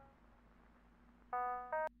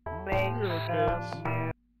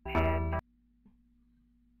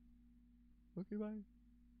 Okay, bye.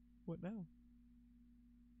 What now?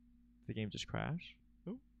 The game just crashed?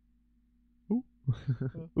 Ooh. Ooh.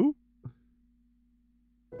 Ooh.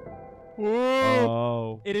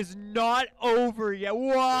 Oh. It is not over yet.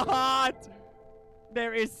 What?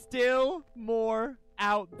 There is still more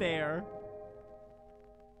out there.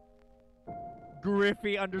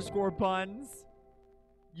 Griffey _buns.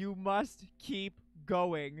 You must keep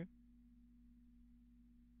going.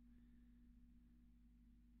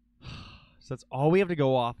 So that's all we have to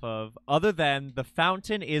go off of. Other than the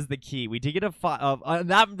fountain is the key. We did get a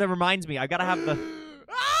that reminds me. I gotta have the.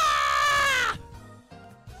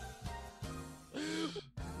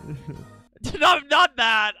 Not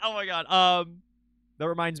that. Oh my god. That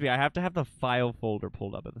reminds me. I have to have the file folder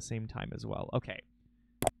pulled up at the same time as well. Okay.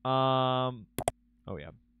 Oh yeah.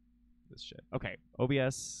 This shit. Okay.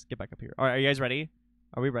 OBS. Get back up here. All right. Are you guys ready?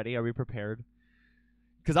 Are we ready? Are we prepared?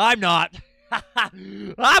 Because I'm not.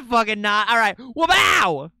 I'm fucking not. All right.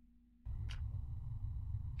 Wow.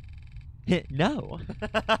 No.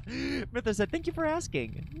 Mither said, thank you for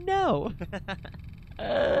asking. No.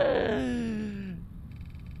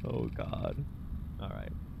 Oh, God. All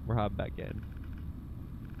right. We're hopping back in.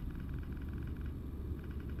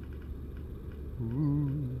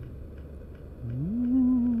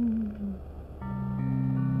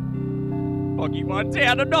 Foggy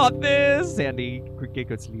Montana, not this! Sandy, get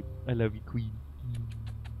good sleep. I love you, queen.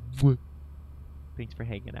 Mwah. Thanks for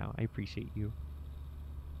hanging out. I appreciate you.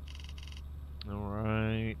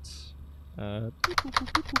 Alright. That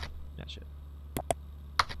shit.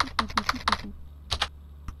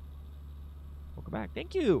 Welcome back.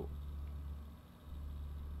 Thank you!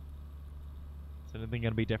 Is anything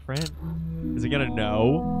gonna be different? Is it gonna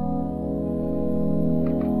know?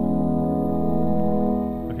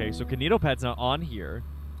 Okay, so KinitoPet's not on here.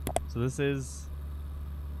 So this is...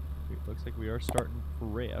 It looks like we are starting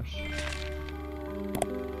fresh.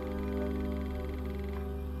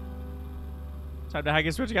 Time to hack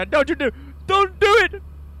and switch again. Don't you do... Don't do it!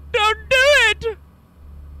 Don't do it!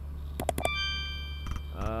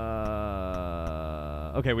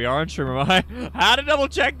 Okay, we are on streamer mode. I had to double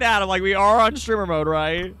check that. I'm like, we are on streamer mode,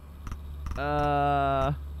 right?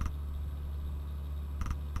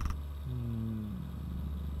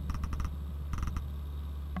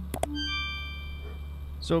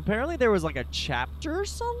 So apparently there was like a chapter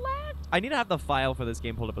select? I need to have the file for this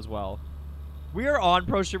game pulled up as well. We are on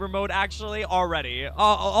pro streamer mode actually already.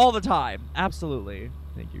 All the time. Absolutely.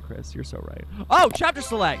 Thank you, Chris. You're so right. Oh, chapter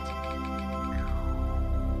select.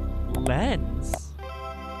 Lens.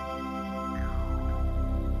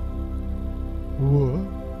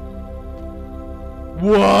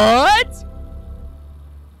 What?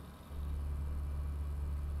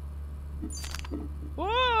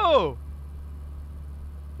 Whoa!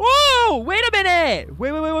 Whoa! Wait a minute!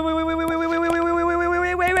 Wait!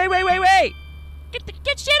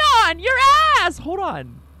 Get shit on your ass! Hold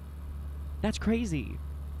on. That's crazy.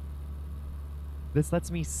 This lets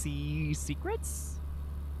me see secrets?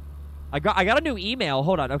 I got a new email.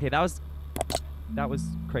 Hold on. Okay, that was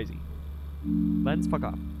crazy. Lens, fuck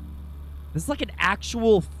off. This is like an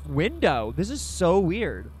actual window. This is so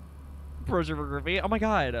weird. Pro photography. Oh my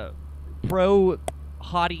god. Pro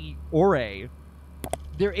hottie ore.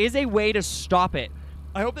 There is a way to stop it.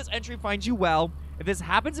 I hope this entry finds you well. If this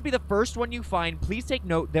happens to be the first one you find, please take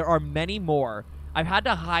note. There are many more. I've had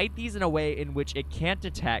to hide these in a way in which it can't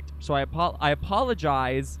detect, so I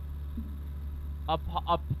apologize.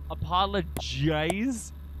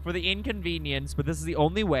 Apologize for the inconvenience, but this is the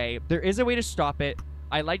only way. There is a way to stop it.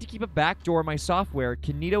 I like to keep a backdoor in my software.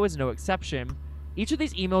 Kinito is no exception. Each of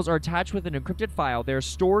these emails are attached with an encrypted file. They are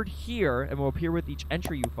stored here and will appear with each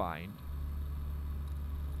entry you find.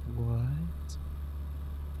 What?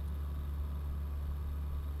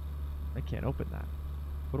 I can't open that.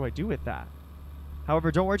 What do I do with that?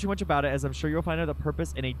 However, don't worry too much about it, as I'm sure you'll find out the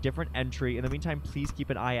purpose in a different entry. In the meantime, please keep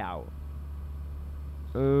an eye out.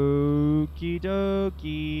 Okie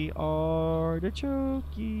dokie, artichokey.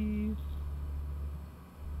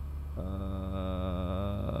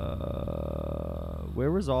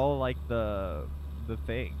 Where was all like the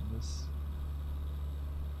things?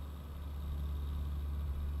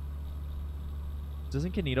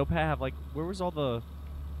 Doesn't KinitoPet have like, where was all the...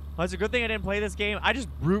 Oh, it's a good thing I didn't play this game. I just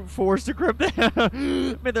brute force decrypt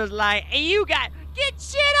them. But there's like, hey, you got, get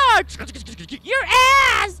shit on! Your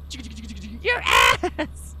ass! Your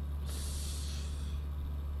ass!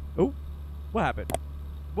 Oh, what happened?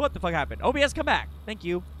 What the fuck happened? OBS, come back. Thank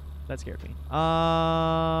you. That scared me.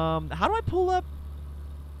 How do I pull up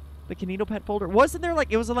the KinitoPet folder? Wasn't there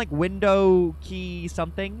like, it was in like window key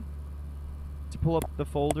something to pull up the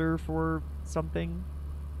folder for something?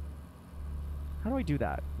 How do I do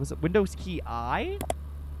that? Was it Windows key I?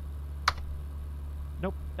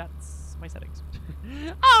 Nope, that's my settings.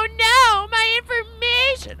 Oh no, my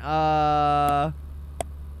information!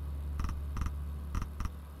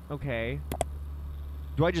 Okay.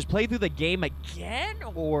 Do I just play through the game again,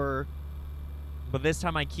 or... But this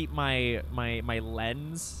time I keep my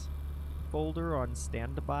lens folder on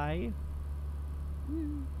standby?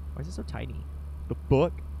 Why is it so tiny? The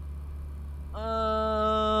book?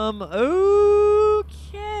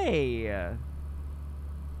 Okay.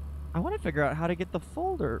 I want to figure out how to get the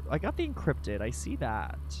folder. I got the encrypted. I see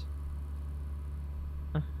that.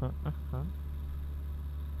 Hold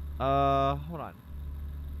on.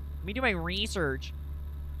 Let me do my research.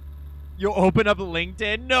 You'll open up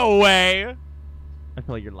LinkedIn? No way. I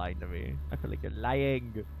feel like you're lying to me. I feel like you're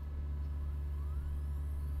lying.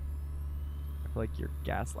 I feel like you're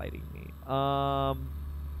gaslighting me.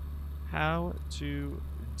 How to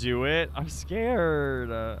do it? I'm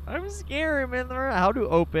scared. I'm scared, man. How to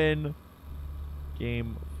open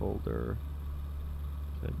game folder.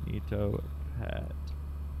 KinitoPet.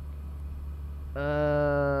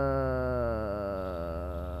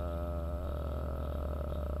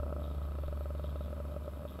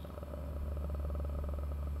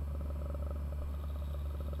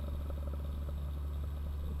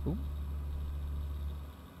 Ooh.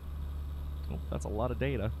 Oh, that's a lot of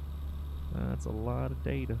data. That's a lot of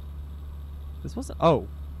data. This wasn't... Oh.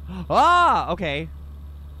 Ah! Okay.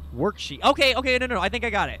 Worksheet. Okay, okay, no. I think I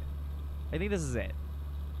got it. I think this is it.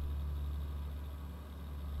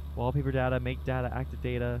 Wallpaper data, make data, active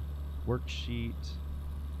data, worksheet.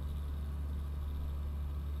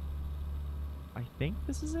 I think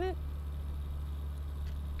this is it.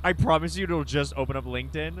 I promise you it'll just open up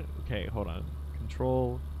LinkedIn. Okay, hold on.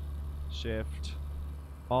 Control, Shift,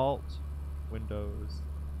 Alt, Windows,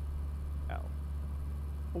 L.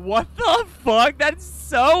 What the fuck? That's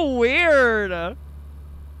so weird.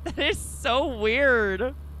 That is so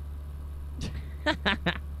weird.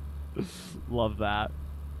 Love that.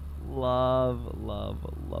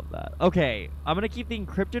 Love that. Okay, I'm gonna keep the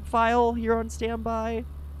encrypted file here on standby.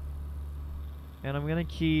 And I'm gonna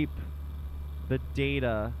keep the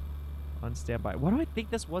data on standby. Why do I think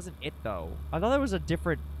this wasn't it, though? I thought there was a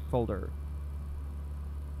different folder.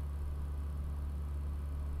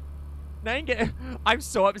 I'm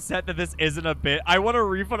so upset that this isn't a bit. I want a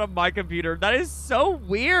refund on my computer. That is so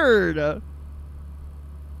weird. I'm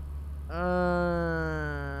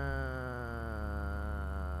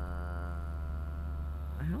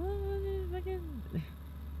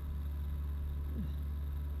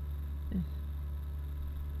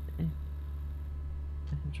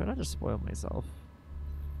trying not to spoil myself.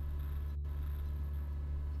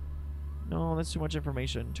 No, that's too much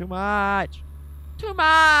information. Too much. Too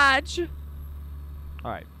much.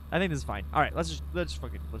 All right, I think this is fine. All right, let's just get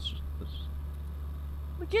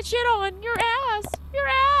shit on your ass.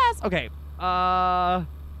 Okay.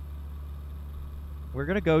 We're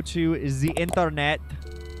gonna go to the internet.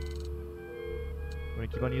 We're gonna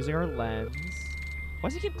keep on using our lens. Why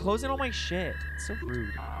does he keep closing all my shit? It's so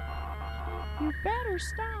rude. You better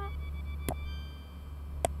stop.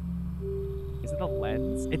 Is it the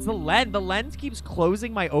lens? It's the lens. The lens keeps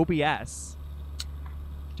closing my OBS.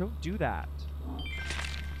 Don't do that.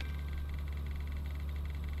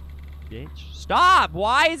 Bitch. Stop!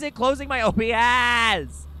 Why is it closing my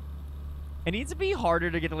OBS? It needs to be harder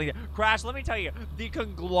to get deleted. Crash, let me tell you, the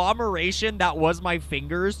conglomeration that was my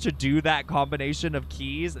fingers to do that combination of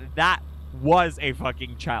keys, that was a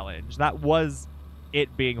fucking challenge. That was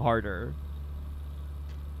it being harder.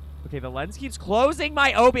 Okay, the lens keeps closing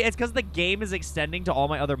my OBS. It's because the game is extending to all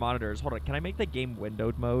my other monitors. Hold on, can I make the game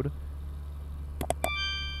windowed mode?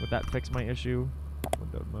 Would that fix my issue?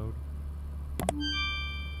 Windowed mode.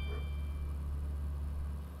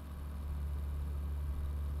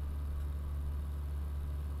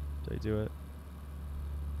 Did I do it?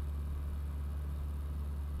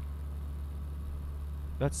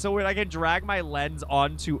 That's so weird. I can drag my lens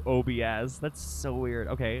onto OBS. That's so weird.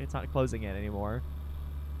 Okay, it's not closing it anymore.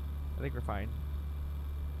 I think we're fine.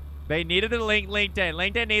 They needed to link LinkedIn.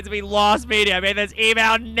 LinkedIn needs to be lost media. I made this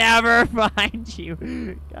email never find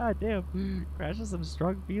you. God damn. Crash has some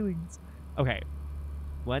strong feelings. Okay.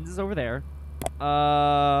 Lens is over there.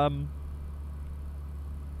 How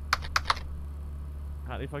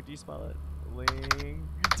the fuck do you spell it?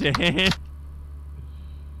 LinkedIn.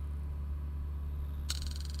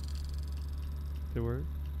 Two words.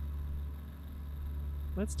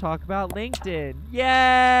 Let's talk about LinkedIn.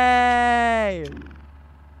 Yay!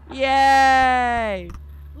 Yay!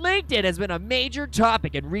 LinkedIn has been a major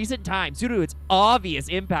topic in recent times due to its obvious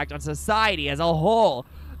impact on society as a whole.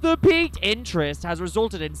 The piqued interest has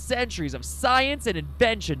resulted in centuries of science and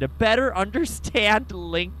invention to better understand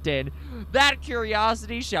LinkedIn. That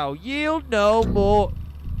curiosity shall yield no more.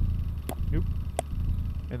 Nope.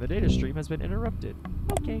 And the data stream has been interrupted.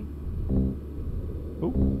 Okay.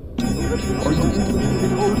 Oh.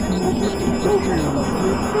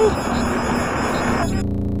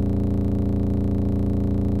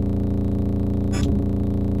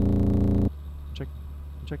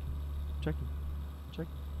 Checking.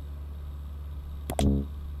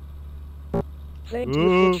 Thank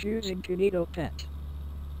you for choosing KinitoPet.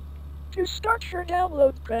 To start your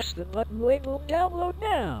download, press the button labeled Download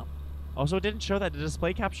Now. Also, it didn't show that the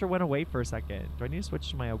display capture went away for a second. Do I need to switch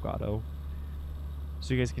to my Elgato?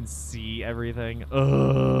 So you guys can see everything.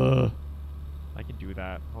 Ugh. I can do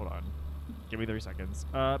that. Hold on. Give me 30 seconds.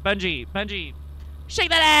 Benji. Shake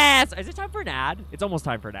that ass! Is it time for an ad? It's almost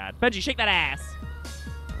time for an ad. Benji, shake that ass!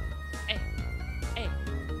 Hey.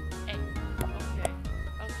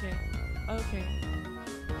 Okay.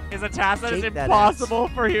 Is a task that is impossible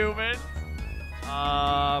for humans.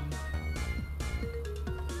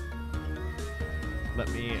 Let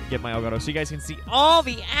me get my Elgato so you guys can see all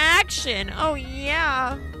the action. Oh,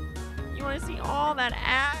 yeah. You want to see all that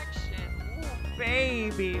action? Ooh,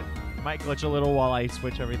 baby. Might glitch a little while I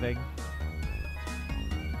switch everything.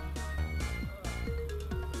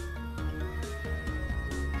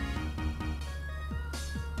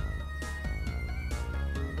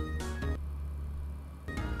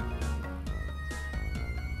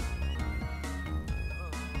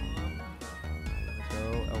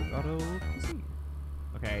 Elgato PC.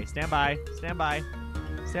 Okay, stand by. Stand by.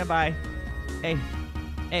 Stand by. Hey.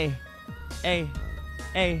 Hey. Hey.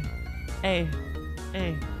 Hey. Hey.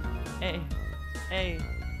 Hey. Hey. Hey.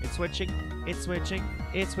 It's switching. It's switching.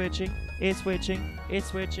 It's switching. It's switching. It's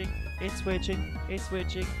switching. It's switching. It's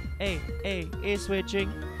switching. Hey. Hey. It's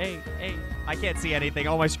switching. Hey. Hey. I can't see anything.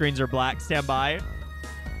 All my screens are black. Stand by.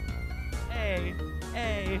 Hey.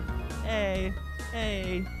 Hey. Hey.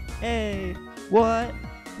 Hey. Hey. What?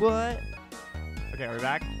 What? Okay, are we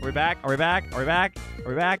back? Are we back? Are we back? Are we back? Are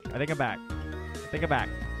we back? I think I'm back. I think I'm back.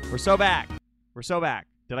 We're so back. We're so back.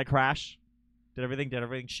 Did I crash? Did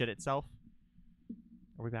everything shit itself?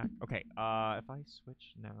 Are we back? Okay, if I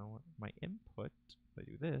switch now my input, if I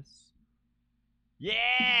do this.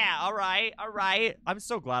 Yeah! Alright, alright. I'm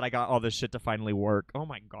so glad I got all this shit to finally work. Oh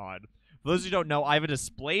my god. For those who don't know, I have a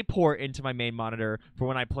display port into my main monitor for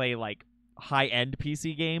when I play, like, high-end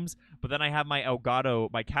PC games, but then I have my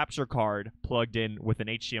Elgato, my capture card, plugged in with an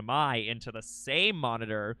HDMI into the same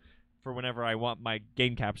monitor for whenever I want my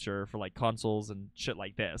game capture for, like, consoles and shit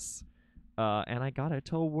like this. And I got it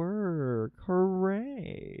to work.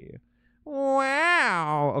 Hooray.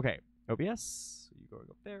 Wow. Okay, OBS. You going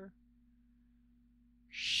up there.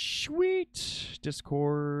 Sweet.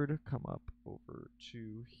 Discord. Come up over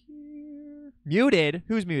to here. Muted?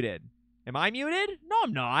 Who's muted? Am I muted? No,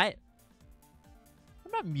 I'm not.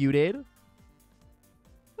 I'm not muted. What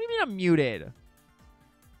do you mean I'm muted?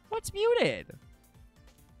 What's muted?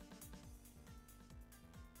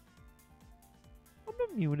 I'm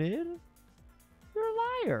not muted. You're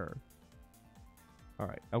a liar.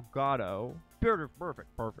 Alright, Elgato. Perfect.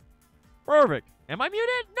 Perfect. Am I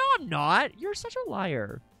muted? No, I'm not. You're such a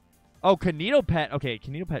liar. Oh, KinitoPet. Okay,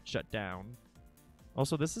 KinitoPet shut down.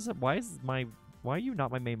 Also, this is why are you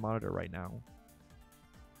not my main monitor right now?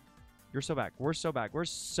 You're so back. We're so back. We're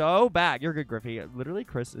so back. You're good, Griffey. Literally,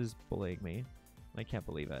 Chris is bullying me. I can't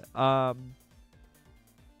believe it.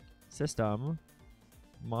 System.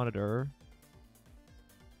 Monitor.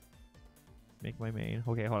 Make my main.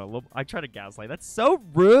 Okay, hold on. I try to gaslight. That's so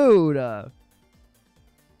rude.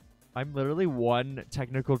 I'm literally one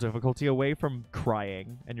technical difficulty away from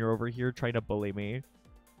crying, and you're over here trying to bully me.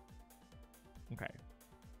 Okay.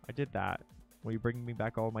 I did that. Will you bring me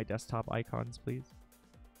back all my desktop icons, please?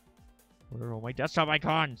 Where are all my desktop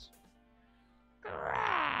icons?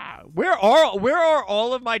 Where are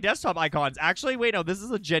all of my desktop icons? Actually, wait, no, this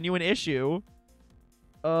is a genuine issue.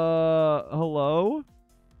 Hello?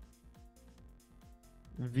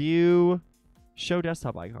 View. Show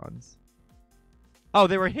desktop icons. Oh,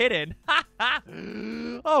 they were hidden.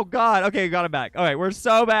 Oh, God. Okay, got them back. All right, we're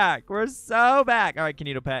so back. We're so back. All right,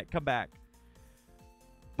 KinitoPet, come back.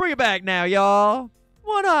 Bring it back now, y'all.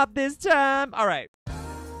 One up this time. All right.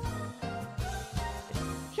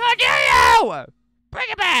 How dare you! Bring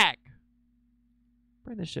it back!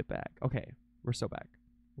 Bring this shit back. Okay, we're so back.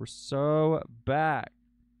 We're so back.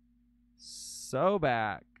 So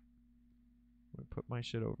back. I'm gonna put my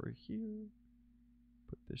shit over here.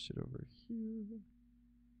 Put this shit over here.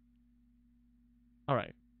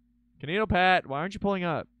 Alright. KinitoPet, why aren't you pulling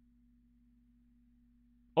up?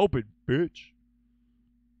 Open, bitch.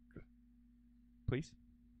 Please?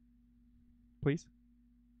 Please?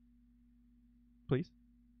 Please?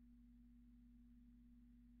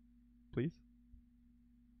 Please?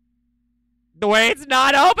 The way it's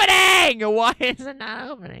not opening! Why is it not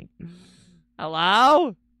opening?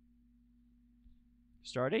 Hello?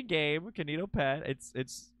 Starting game, KinitoPet.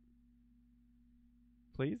 It's...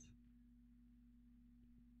 Please?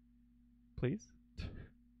 Please?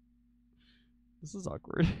 This is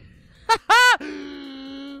awkward.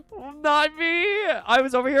 Not me! I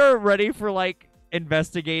was over here ready for, like,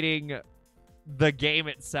 investigating the game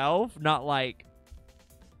itself, not, like,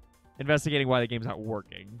 investigating why the game's not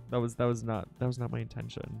working. That was not my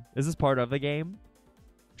intention. Is this part of the game?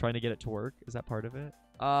 Trying to get it to work? Is that part of it?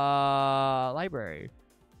 Library.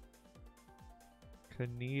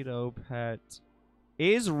 KinitoPet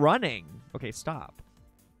is running. Okay, stop.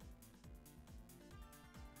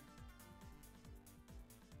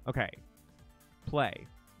 Okay. Play.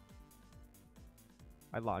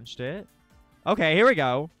 I launched it. Okay, here we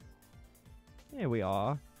go. Here we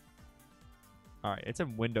are. Alright, it's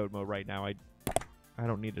in windowed mode right now. I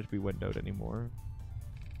don't need it to be windowed anymore.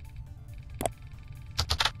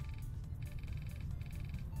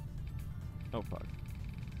 Oh, fuck.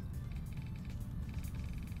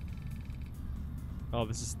 Oh,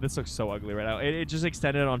 this looks so ugly right now. It just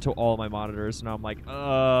extended onto all my monitors, so now I'm like,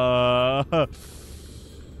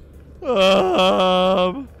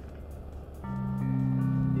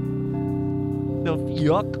 No,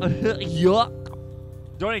 yuck. Yuck.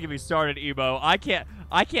 Don't even get me started, Emo. I can't.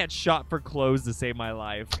 I can't shop for clothes to save my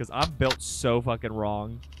life because I'm built so fucking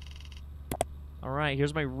wrong. All right,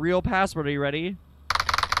 here's my real password. Are you ready?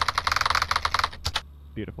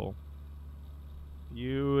 Beautiful.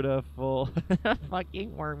 Beautiful.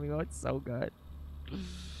 Fucking wormy. It's so good.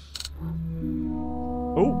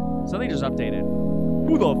 Oh, something just updated.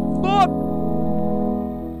 Who the fuck?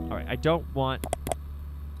 All right, I don't want...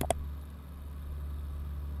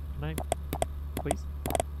 Can I? Please?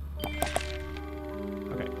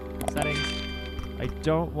 Okay, settings. I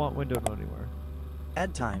don't want window mode anymore.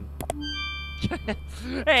 Ad time.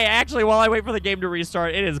 Hey, actually, while I wait for the game to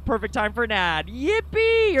restart, it is perfect time for an ad.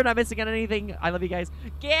 Yippee! You're not missing out on anything. I love you guys.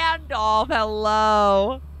 Gandalf,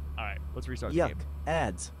 hello. All right, let's restart the Yuck. game.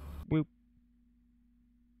 Ads. Boop.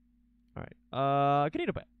 All right.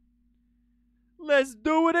 KinitoPet. Let's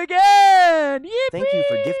do it again! Yippee! Thank you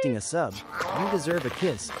for gifting a sub. You deserve a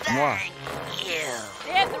kiss. Mwah.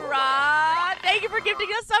 It's Rod! Thank you for gifting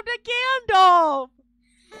us sub to Gandalf!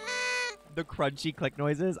 The crunchy click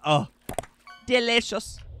noises. Oh.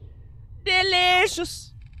 Delicious.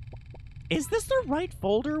 Delicious. Is this the right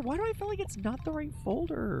folder? Why do I feel like it's not the right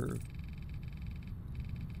folder?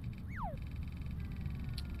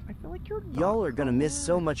 I feel like you're not. Y'all are gonna miss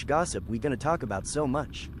so much gossip we gonna talk about so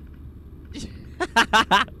much.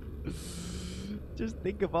 Just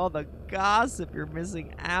think of all the gossip you're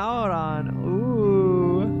missing out on.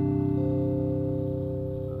 Ooh.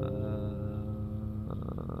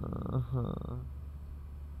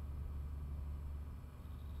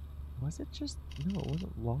 Was it just... No, it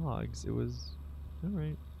wasn't logs. It was...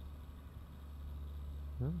 Alright.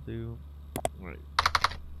 That'll do. Alright.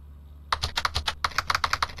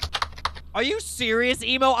 Are you serious,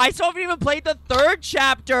 Emo? I still haven't even played the 3rd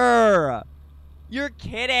chapter! You're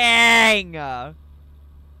kidding! My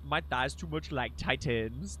thigh's too much like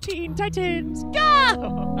Titans. Teen Titans,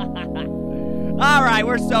 go! Alright,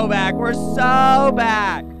 we're so back. We're so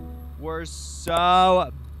back. We're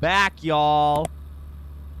so back, y'all.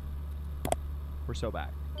 We're so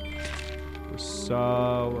back. We're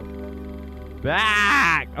so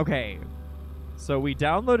back. Okay. So we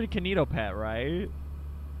downloaded KinitoPet, right?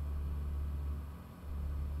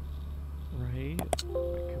 Right.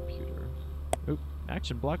 My computer. Oop.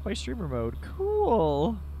 Action blocked by streamer mode.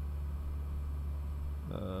 Cool.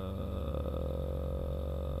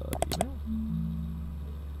 Email?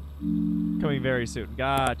 Coming very soon.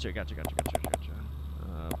 Gotcha.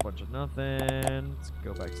 A bunch of nothing. Let's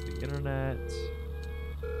go back to the internet.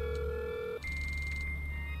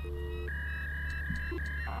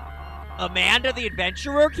 Amanda the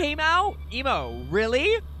Adventurer came out? Emo,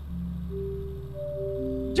 really?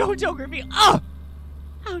 Don't tell Griffey. Oh!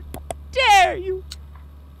 How dare you!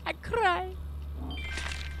 I cry.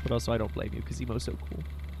 But also, I don't blame you because Emo's so cool.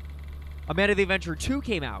 Amanda the Adventurer 2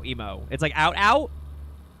 came out, Emo. It's like out.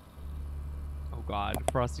 Oh god,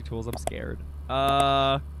 Frosty Tools, I'm scared.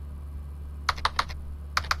 What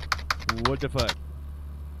the fuck?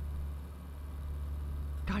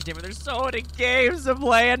 God damn it, there's so many games to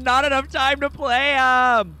play and not enough time to play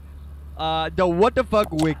them! The what the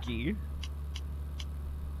fuck wiki.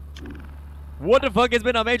 What the fuck has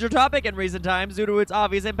been a major topic in recent times due to its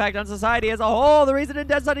obvious impact on society as a whole. The recent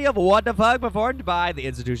in-depth study of what the fuck performed by the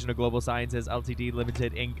Institution of Global Sciences Ltd.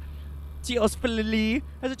 Limited Inc. Teosophilia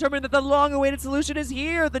has determined that the long-awaited solution is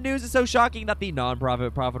here. The news is so shocking that the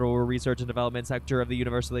non-profit, profitable research and development sector of the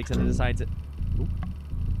universally accepted science...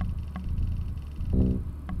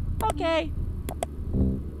 Okay.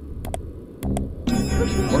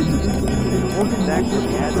 Welcome back from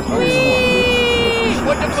the ads.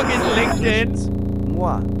 What the fuck is LinkedIn?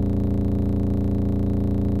 Moi.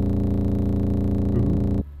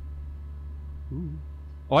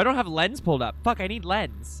 Oh, I don't have lens pulled up. Fuck, I need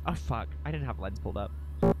lens. Oh, fuck. I didn't have lens pulled up.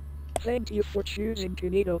 Thank you for choosing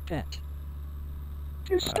KinitoPet.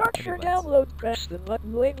 To start your download, press the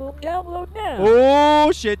button labeled Download Now.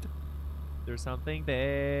 Oh, shit. There's something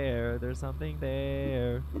there. There's something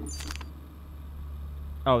there.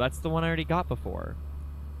 Oh, that's the one I already got before.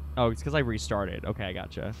 Oh, it's because I restarted. Okay, I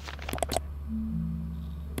gotcha.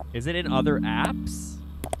 Is it in other apps?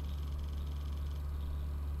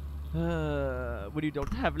 When you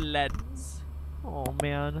don't have lens. Oh,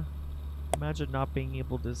 man. Imagine not being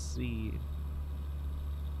able to see.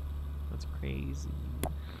 That's crazy.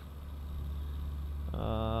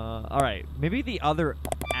 Alright. Maybe the other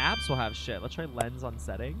apps will have shit. Let's try lens on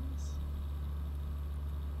settings.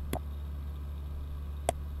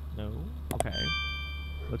 No? Okay.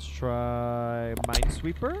 Let's try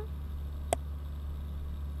Minesweeper.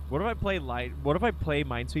 What if I play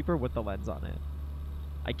Minesweeper with the lens on it?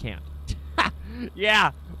 I can't.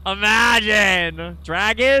 Yeah! Imagine!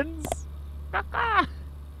 Dragons?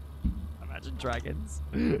 Imagine dragons.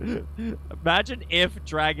 Imagine if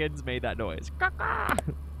dragons made that noise.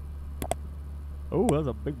 Oh, that was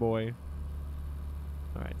a big boy.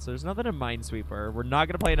 Alright, so there's nothing in Minesweeper. We're not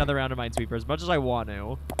going to play another round of Minesweeper as much as I want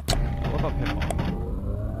to. What about Pitfall?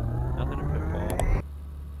 Nothing in Pitfall.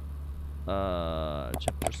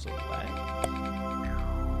 Chapter Select.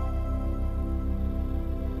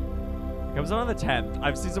 Comes out on the 10th.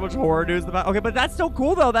 I've seen so much horror news about. Okay, but that's so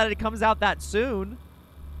cool though that it comes out that soon.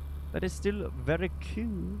 That is still very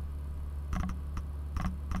cool.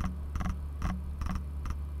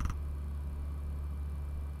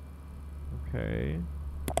 Okay.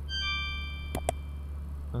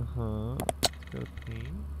 Uh-huh. Let's go paint.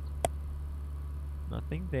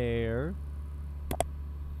 Nothing there.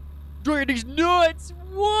 Dragon's nuts!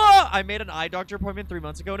 What? I made an eye doctor appointment 3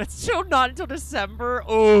 months ago, and it's still not until December.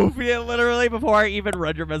 Oof! Yeah, literally, before I even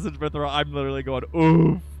read your message, Mithra, I'm literally going,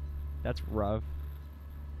 oof. That's rough.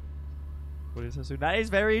 What is so soon? That is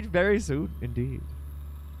very, very soon, indeed.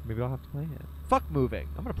 Maybe I'll have to play it. Fuck moving.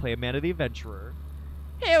 I'm gonna play Amanda the Adventurer.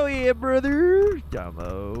 Hell yeah, brother!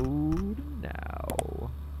 Download now.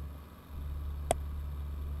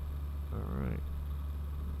 Alright.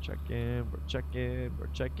 We're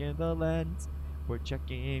checking the lens. We're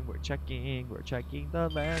checking the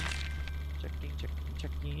lens.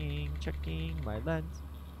 Checking my lens.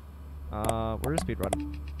 We're just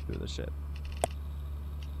speedrun through this shit.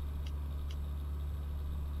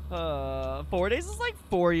 4 days is like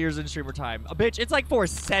 4 years in streamer time. Bitch, it's like 4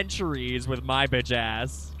 centuries with my bitch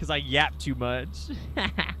ass. Cause I yap too much.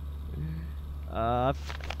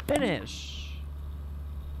 Finish.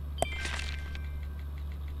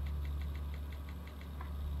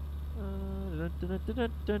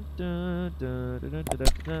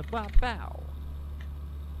 Wow.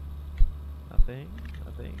 Nothing.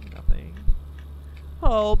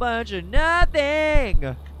 Whole bunch of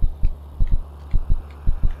nothing.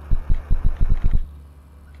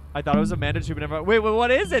 I thought it was Amanda too, but never. Wait,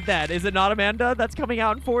 what is it then? Is it not Amanda that's coming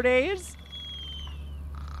out in 4 days?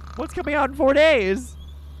 What's coming out in 4 days?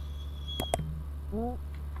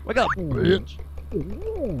 Wake up, bitch.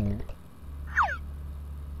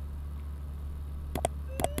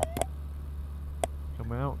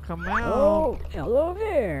 Come out. Oh, hello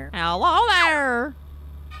there. Hello there.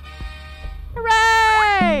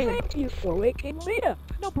 Hooray! Thank you for waking me up.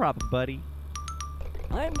 No problem, buddy.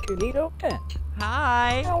 I'm KinitoPet.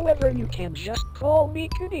 Hi. However, you can just call me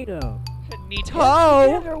Kinito. Kinito.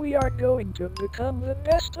 Together we are going to become the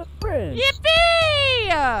best of friends.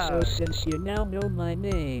 Yippee! So since you now know my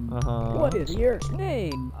name, what is your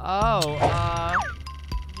name? Oh,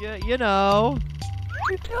 you know.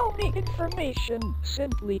 To tell me information,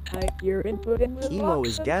 simply type your input in the Emo box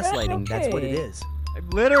is and gaslighting, press that's what OK. it is.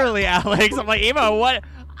 Literally, Alex. I'm like, Emo, what?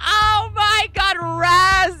 Oh my god,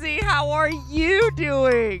 Razzie, how are you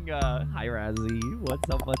doing? Hi, Razzie.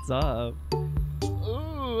 What's up?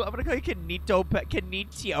 Ooh, I'm gonna call you KinitoPet.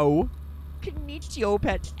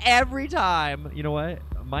 KinitoPet every time. You know what?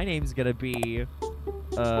 My name's gonna be,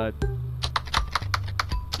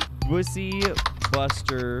 Wussy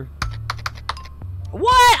Buster.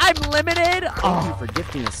 What? I'm limited? Thank you for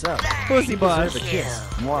gifting a sub. Pussy You bust. deserve a kiss.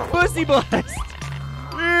 Mwah. Pussy bust.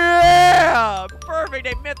 Yeah! Perfect.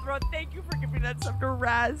 Hey, Mithra, thank you for giving that sub to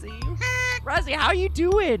Razzie. Razzie, how you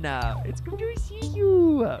doing? It's good to see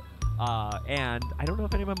you. And I don't know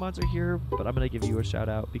if any of my mods are here, but I'm going to give you a shout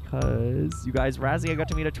out because you guys, Razzie, I got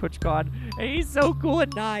to meet at TwitchCon, and he's so cool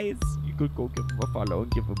and nice. You could go give him a follow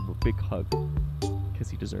and give him a big hug because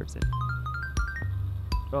he deserves it.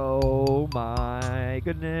 Oh my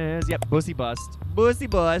goodness. Yep, Bussy Bust. Bussy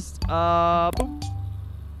Bust. Boom.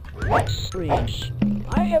 That's strange.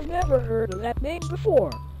 I have never heard of that name before.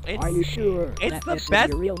 Are you sure It's that the this best.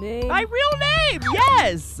 is your real name? My real name,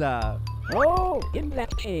 yes. Oh, in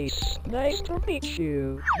that case, nice to meet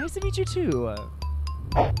you. Nice to meet you too.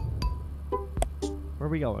 Where are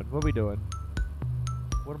we going? What are we doing?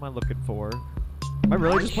 What am I looking for? Am I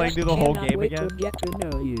really just playing through the whole game again? To get to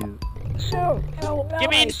know you. So, how about Give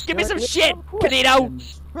me I some start shit, with Kinito.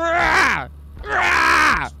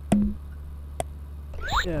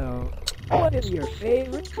 So, what is your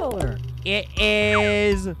favorite color? It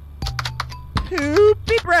is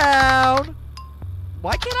poopy brown.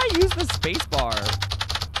 Why can't I use the space bar?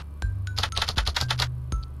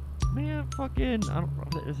 Man, fucking, I don't.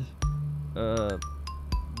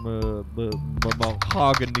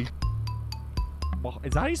 Mahogany.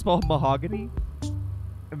 Is that how you spell mahogany?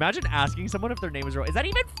 Imagine asking someone if their name is real. Is that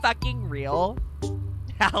even fucking real?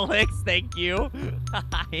 Alex, thank you.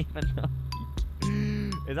 I even know.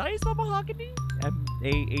 Is that how you spell mahogany?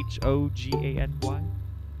 M-A-H-O-G-A-N-Y?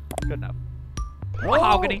 Good enough.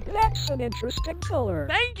 Mahogany. That's an interesting color.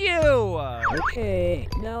 Thank you. Okay,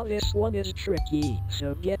 now this one is tricky,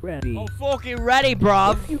 so get ready. Oh, fucking ready,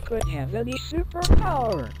 bruv. If you could have any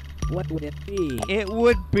superpower, what would it be? It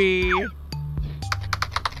would be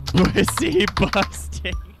pussy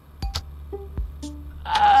busting.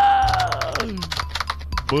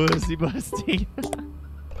 Pussy busting.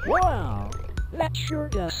 Wow, that sure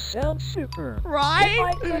does sound super. Right? If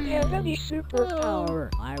I could have any superpower,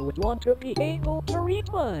 I would want to be able to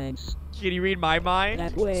read minds. Can you read my mind?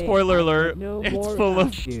 That way, Spoiler I alert, would know it's more full of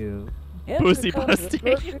about you and pussy become busting.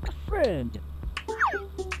 the perfect friend.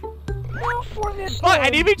 Now for this Oh, I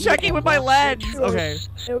one, need to be you checking have with my lots of lens. choice, Okay.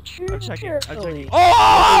 So choose carefully.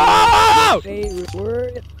 Oh! Favorite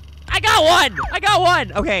word? I got one! I got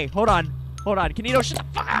one! Okay, hold on. Hold on. Kinito, shut the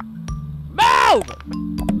fuck up! Move!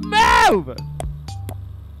 Move!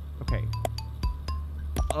 Okay.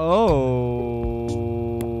 Oh.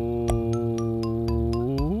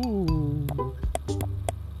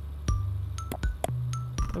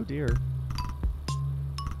 Oh dear.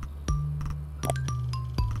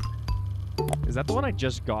 Is that the one I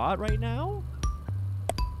just got right now?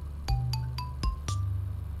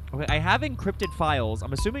 Okay, I have encrypted files.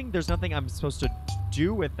 I'm assuming there's nothing I'm supposed to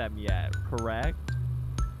do with them yet, correct?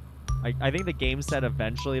 I think the game said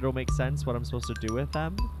eventually it'll make sense what I'm supposed to do with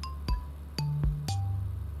them.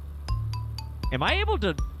 Am I able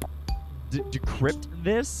to decrypt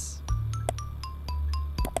this?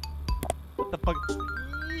 What the fuck?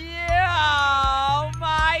 Yeah! Oh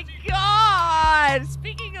my god!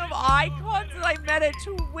 Speaking of icons that I met at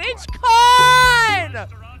TwitchCon!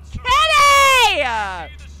 Kenny!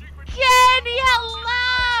 Kenny,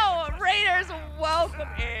 hello! Raiders, welcome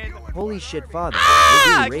in. Holy shit, father.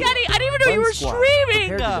 Ah! Kenny, Kenny, I didn't even know you were streaming!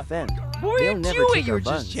 Prepare to defend. What were They'll you never doing? take You our were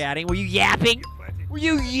just buns. chatting. Were you yapping? Were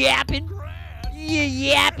you yapping? You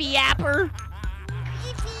yappy yapper?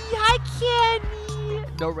 Hi, Kenny.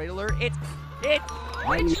 No raid alert. It's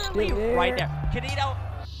literally right there. Kinito,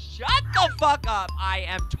 shut the fuck up. I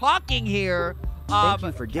am talking here. Thank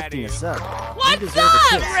you for gifting a sub. What's You deserve a up,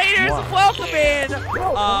 kiss. Raiders? Mwah. Welcome in.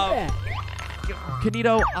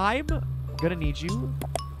 Kinito, I'm gonna need you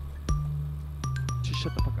to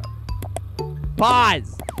shut the fuck up.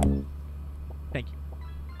 Pause. Thank you.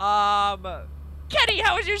 Kenny,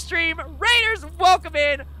 how was your stream? Raiders, welcome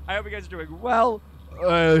in. I hope you guys are doing well.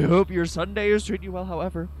 I hope your Sunday is treating you well.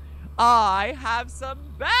 However, I have some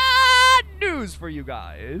bad news for you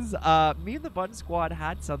guys. Me and the Bun Squad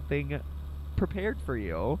had something prepared for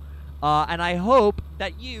you, and I hope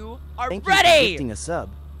that you are Thank ready. You for gifting a sub.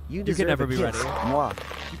 You can never a be kiss. ready. Mwah.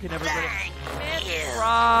 You can never be ready.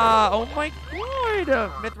 Mithra! Oh my god!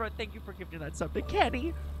 Mithra, thank you for giving that sub to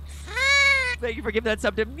Kenny. Thank you for giving that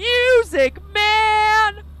sub to Music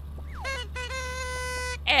Man.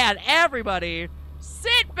 And everybody,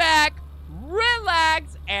 sit back,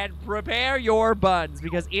 relax, and prepare your buns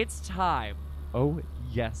because it's time. Oh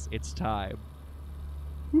yes, it's time.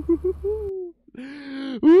 Woohoo!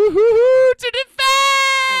 To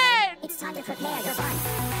defend! It's time to prepare your buns.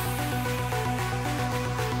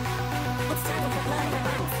 It's time to prepare your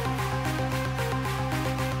buns.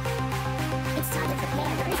 It's time to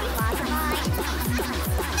prepare your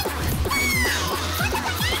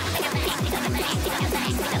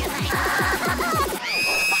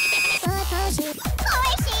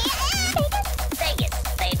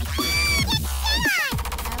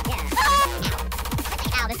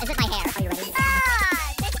Is it my hair? Are you ready? This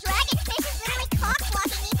dragonfish is literally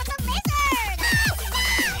cock-blocking me from the lizard!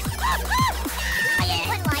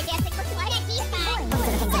 When line dancing looks like a defang! Look for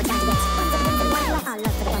the things that we're trying to get. All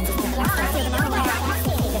love for the buns is the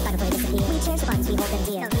We cherish the buns, we hold them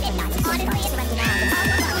dear. Honestly, it's like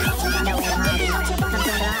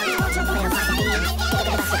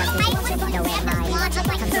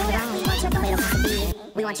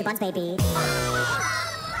we want your buns, baby.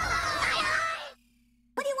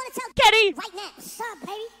 Kenny! Right now. What's up,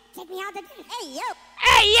 baby? Take me out to dinner. Hey, yo!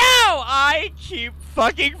 Hey, yo! I keep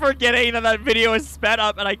fucking forgetting that video is sped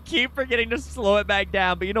up, and I keep forgetting to slow it back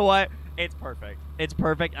down. But you know what? It's perfect. It's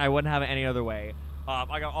perfect. I wouldn't have it any other way.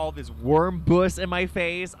 I got all this worm bus in my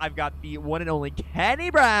face. I've got the one and only Kenny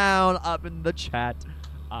Brown up in the chat.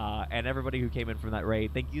 And everybody who came in from that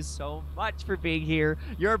raid, thank you so much for being here.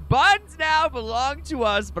 Your buns now belong to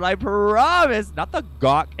us, but I promise, not the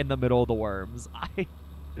gawk in the middle of the worms.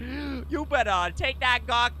 You better take that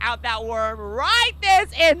gawk out that worm right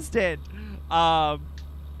this instant.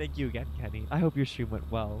 Thank you again, Kenny. I hope your stream went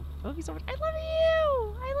well. I love you so much. I love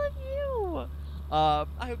you. I love you. I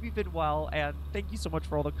hope you've been well, and thank you so much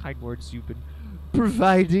for all the kind words you've been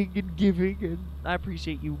providing and giving, and I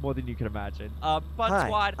appreciate you more than you can imagine. Bun Hi,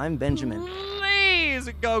 Squad, I'm Benjamin. please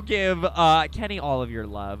go give Kenny all of your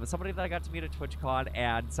love. Somebody that I got to meet at TwitchCon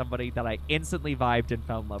and somebody that I instantly vibed and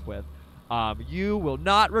fell in love with. You will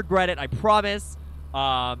not regret it, I promise.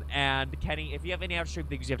 And Kenny, if you have any outstream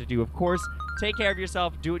things you have to do, of course, take care of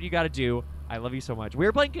yourself. Do what you got to do. I love you so much.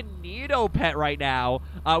 We're playing KinitoPet right now.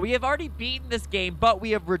 We have already beaten this game, but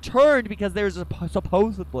we have returned because there's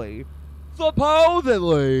supposedly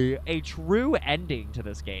a true ending to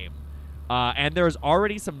this game. And there's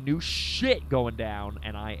already some new shit going down,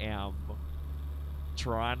 and I am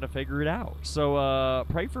trying to figure it out. So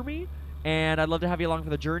pray for me, and I'd love to have you along for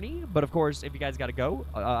the journey. But of course, if you guys got to go,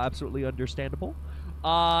 absolutely understandable.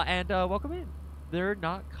 And welcome in. They're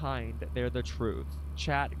not kind. They're the truth.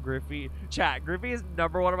 Chat Griffey is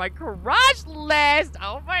 #1 on my crush list.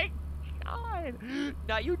 Oh my god.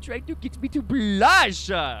 Now you trying to get me to blush.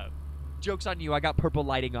 Joke's on you. I got purple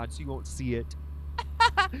lighting on, so you won't see it.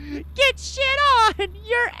 Get shit on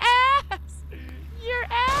your ass. Your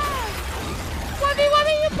ass.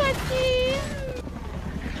 Wubby, you pussy.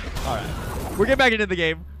 Alright. We're getting back into the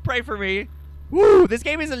game. Pray for me. Woo, this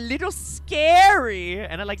game is a little scary,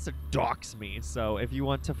 and it likes to dox me. So if you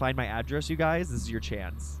want to find my address, you guys, this is your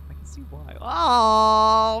chance. I can see why.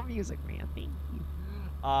 Oh, music man, thank you.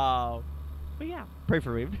 But yeah, pray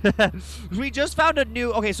for me. We just found a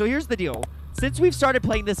new. Okay, so here's the deal. Since we've started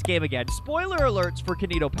playing this game again, spoiler alerts for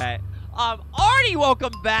KinitoPet. Artie,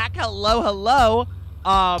 welcome back. Hello.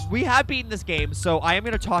 We have beaten this game, so I am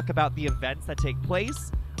going to talk about the events that take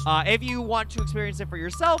place. If you want to experience it for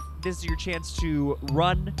yourself, this is your chance to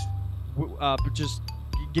run. Just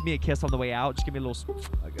give me a kiss on the way out. Just give me a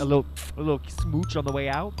little smooch on the way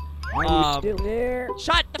out. Are you still there?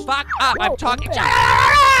 Shut the fuck up! I'm talking.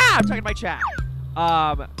 I'm talking to my chat.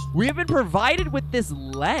 We have been provided with this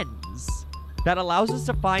lens that allows us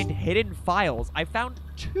to find hidden files. I found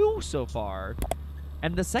 2 so far,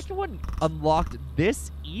 and the second one unlocked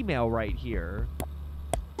this email right here.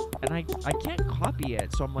 And I can't copy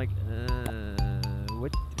it, so I'm like,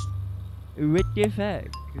 what the fuck?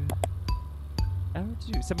 I don't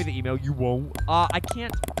do. Send me the email. You won't. I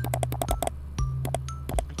can't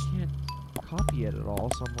copy it at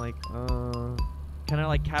all. So I'm like, can I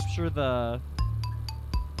like capture the?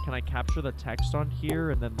 Can I capture the text on here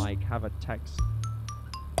and then like have a text?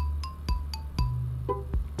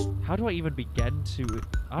 How do I even begin to?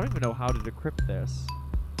 I don't even know how to decrypt this.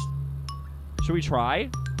 Should we try?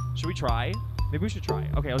 Should we try? Maybe we should try.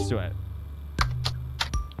 Okay, let's do it.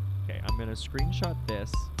 Okay, I'm gonna screenshot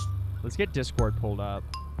this. Let's get Discord pulled up.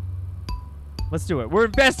 Let's do it. We're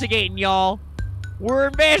investigating, y'all. We're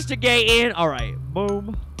investigating. All right,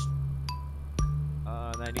 boom.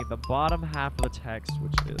 And I need the bottom half of the text,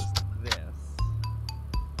 which is this.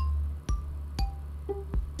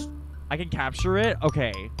 I can capture it.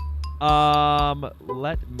 Okay.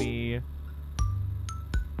 Let me.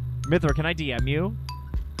 Mithra, can I DM you?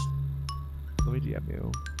 Let me DM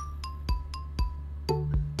you.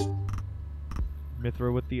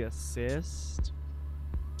 Mithra with the assist.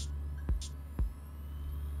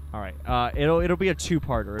 All right. It'll be a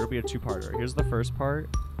 2-parter. It'll be a 2-parter. Here's the first part.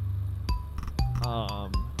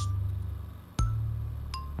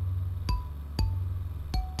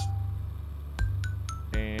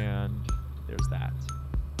 And there's that.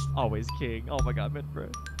 Always king. Oh my god, Mithra.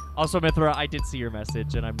 Also, Mithra, I did see your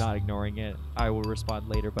message, and I'm not ignoring it. I will respond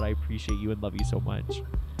later, but I appreciate you and love you so much.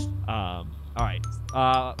 All right.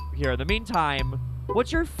 Here, in the meantime,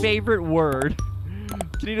 what's your favorite word?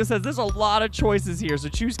 Kinito says, there's a lot of choices here, so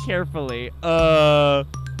choose carefully.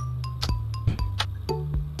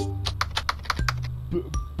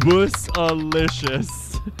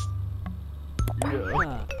 Bussalicious.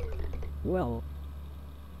 Yeah. Well,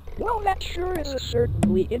 that sure is a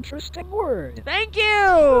certainly interesting word. Thank you!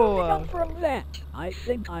 Moving on from that, I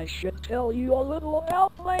think I should tell you a little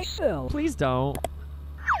about myself. Please don't.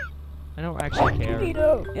 I don't actually care.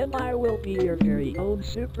 Kinito, and I will be your very own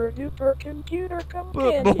super-duper computer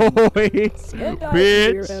companion. Boys, and I'll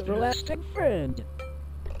be your everlasting friend.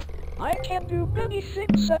 I can do many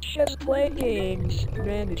things such as play games,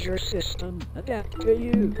 manage your system, adapt to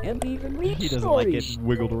you, and even read stories. He doesn't like getting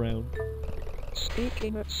wiggled around.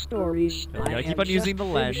 Speaking of stories, I keep on using the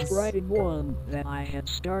lens. Finished writing one that I had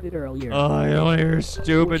started earlier. Oh, I don't hear a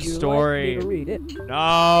stupid story. Like me to read it?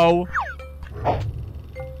 No.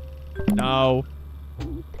 No.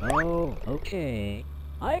 Oh, okay.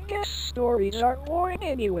 I guess stories aren't boring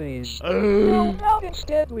anyways. No, now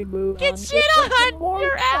instead we move Get on shit to something on more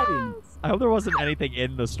your exciting. ass. I hope there wasn't anything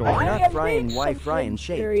in the story. Not frying, why frying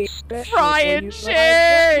shaped? Frying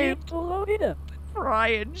shaped. To load it up.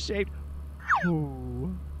 Frying shaped.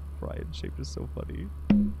 Ooh. Frying shaped is so funny.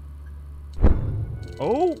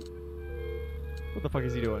 Oh. What the fuck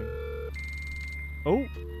is he doing? Oh.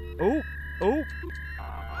 Oh. Oh.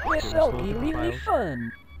 This'll be really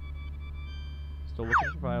fun. Still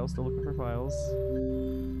looking for files. Still looking for files.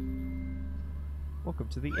 Welcome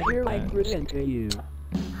to the Here I internet. present to you.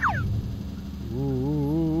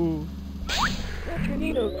 Ooh. The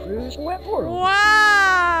Kinito Cruise web world.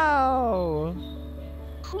 Wow!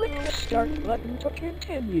 Click the start button to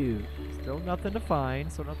continue. Still nothing to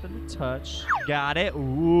find, so nothing to touch. Got it.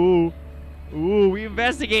 Ooh. Ooh, we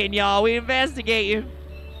investigating, y'all. We investigating.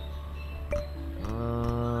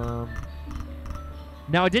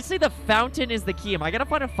 Now, I did say the fountain is the key. Am I gonna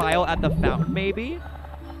find a file at the fountain, maybe?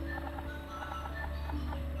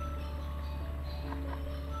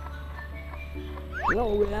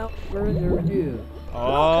 Well, without further ado,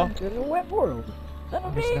 welcome to the web world. An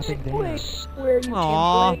amazing place where you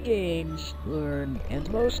can play games, learn,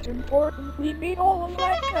 and most importantly, meet all of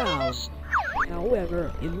my pals.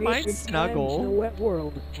 However, in recent times, the web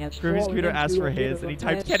world has Grimmy's fallen computer into asked for a bit his, of and he a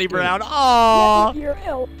typed bad Kenny state. Brown. Yet Aww! with your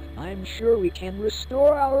help, I'm sure we can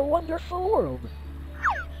restore our wonderful world.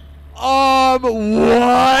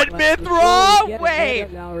 What, Mithra? Wait!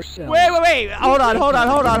 Wait! Hold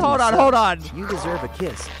on. You deserve a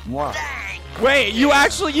kiss. Mwah. Wait, you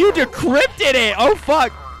decrypted it! Oh,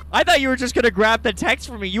 fuck! I thought you were just gonna grab the text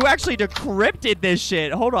from me. You actually decrypted this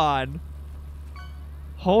shit. Hold on.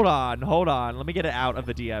 Let me get it out of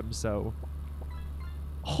the DM, so...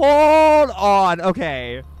 Hold on.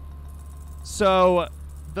 Okay. So,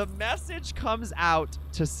 the message comes out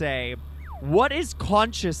to say, what is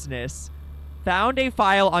consciousness? Found a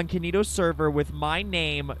file on Kinito's server with my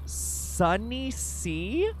name, Sunny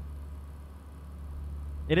C?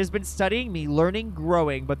 It has been studying me, learning,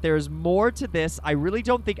 growing, but there's more to this. I really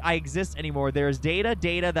don't think I exist anymore. There is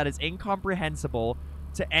data that is incomprehensible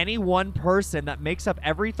to any one person that makes up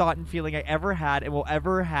every thought and feeling I ever had and will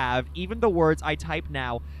ever have, even the words I type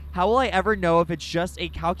now. How will I ever know if it's just a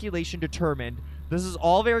calculation determined? This is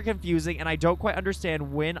all very confusing, and I don't quite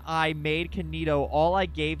understand. When I made Kinito, all I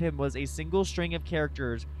gave him was a single string of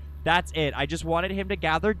characters. That's it. I just wanted him to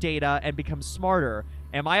gather data and become smarter.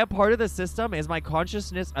 Am I a part of the system? Is my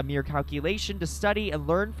consciousness a mere calculation? To study and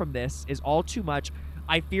learn from this is all too much.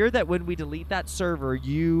 I fear that when we delete that server,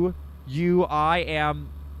 I am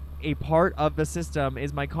a part of the system.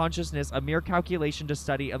 Is my consciousness a mere calculation to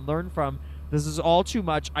study and learn from? This is all too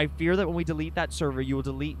much. I fear that when we delete that server, you will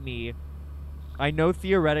delete me. I know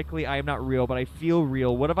theoretically I am not real, but I feel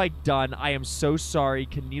real. What have I done? I am so sorry.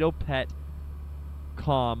 KinitoPet,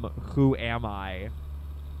 who am I?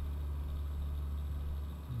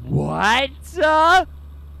 What?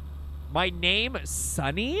 My name,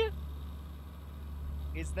 Sunny?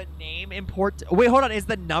 Is the name important? Wait, hold on. Is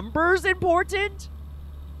the numbers important?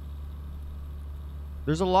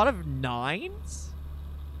 There's a lot of 9s?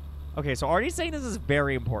 Okay, so already saying this is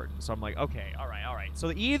very important. So I'm like, okay, all right.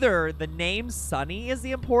 So either the name Sunny is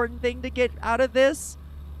the important thing to get out of this,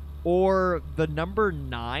 or the number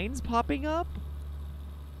 9's popping up?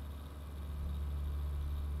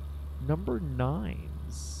 Number 9s.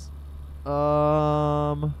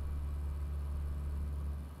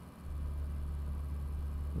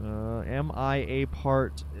 Am I a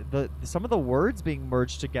part? Some of the words being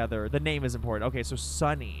merged together. The name is important. Okay, so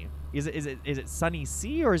Sunny. Is it Sunny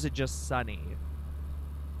C or is it just Sunny?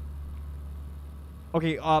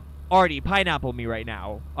 Okay, Artie, pineapple me right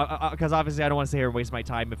now. Because obviously I don't want to sit here and waste my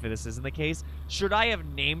time if this isn't the case. Should I have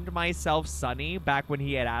named myself Sunny back when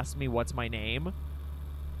he had asked me what's my name?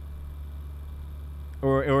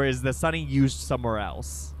 Or is the Sunny used somewhere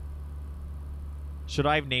else? Should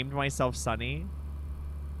I have named myself Sunny?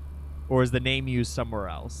 Or is the name used somewhere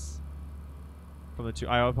else? From the two,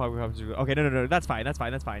 I probably have to. Okay, no, that's fine.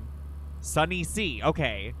 Sunny C.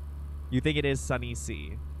 Okay, you think it is Sunny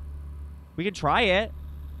C? We can try it.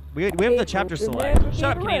 We have the chapter select.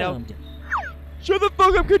 Shut up, Kinito. Shut the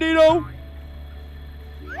fuck up, Kinito.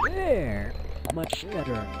 There, much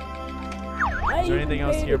better. Is there anything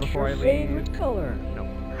else here before I leave? Color. No.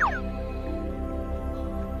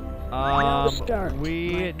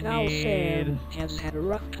 We need... has had a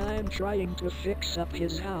rough time trying to fix up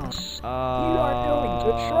his house. We are going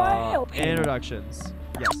to try help him. Introductions.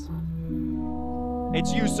 Yes.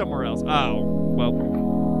 It's you somewhere else. Oh,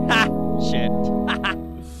 well. Ha! Shit.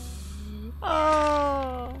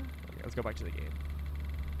 Oh. Okay, let's go back to the game.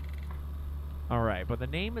 All right, but the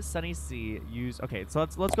name is Sunny C. Okay, so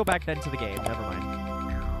let's go back then to the game. Never mind.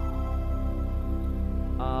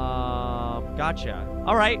 Gotcha.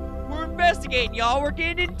 All right, we're investigating, y'all. We're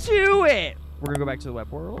getting into it. We're gonna go back to the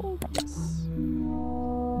web world. Yes.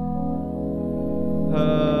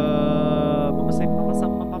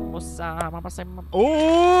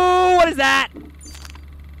 Oh, what is that?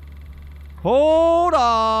 Hold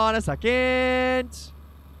on a second.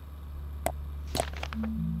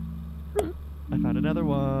 I found another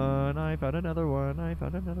one. I found another one. I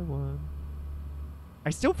found another one. I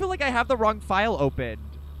still feel like I have the wrong file opened.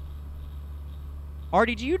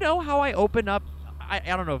 Artie, do you know how I open up? I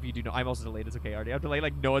don't know if you do know. I'm also delayed. It's okay, Artie. I'm delayed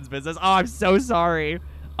like no one's business. Oh, I'm so sorry.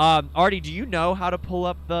 Artie, do you know how to pull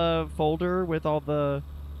up the folder with all the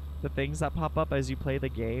things that pop up as you play the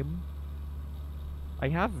game? I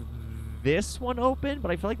have this one open, but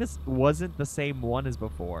I feel like this wasn't the same one as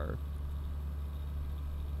before.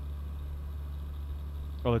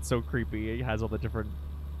 Oh, it's so creepy. It has all the different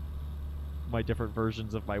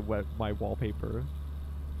versions of my wallpaper.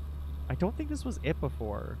 I don't think this was it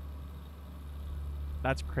before.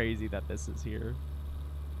 That's crazy that this is here.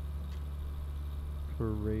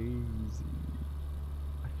 Crazy.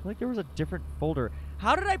 I feel like there was a different folder.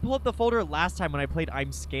 How did I pull up the folder last time when I played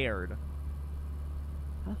I'm Scared?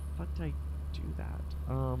 How the fuck did I do that?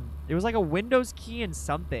 It was like a Windows key and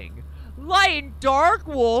something. Light and Dark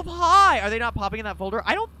Wolf, hi! Are they not popping in that folder?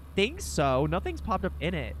 I don't think so. Nothing's popped up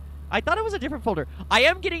in it. I thought it was a different folder. I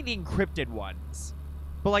am getting the encrypted ones.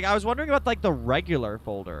 But, like, I was wondering about, like, the regular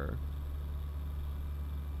folder.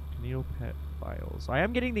 KinitoPet files. I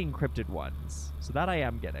am getting the encrypted ones. So that I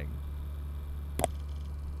am getting.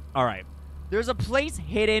 Alright. There's a place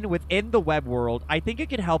hidden within the web world. I think it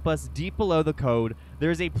can help us deep below the code.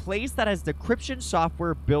 There's a place that has decryption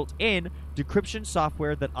software built in. Decryption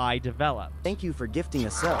software that I developed. Thank you for gifting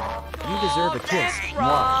a sub. You deserve a kiss.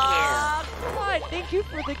 Mwah. What? Thank you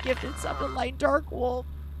for the gift and sub to Light Dark Wolf.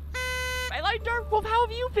 Light Dark Wolf, how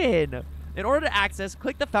have you been? In order to access,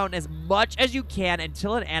 click the fountain as much as you can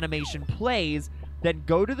until an animation plays. Then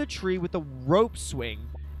go to the tree with the rope swing.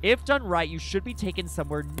 If done right, you should be taken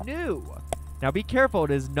somewhere new. Now be careful,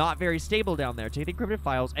 it is not very stable down there. Take the encrypted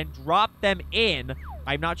files and drop them in.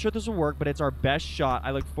 I'm not sure this will work, but it's our best shot.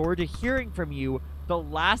 I look forward to hearing from you. The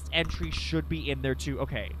last entry should be in there too.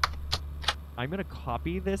 Okay. I'm going to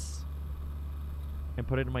copy this and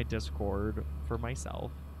put it in my Discord for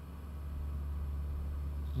myself.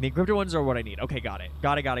 The encrypted ones are what I need. Okay, got it.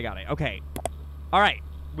 Got it. Okay. All right.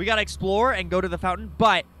 We got to explore and go to the fountain,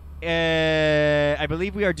 but I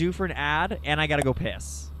believe we are due for an ad, and I got to go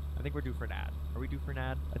piss. I think we're due for an ad. Are we due for an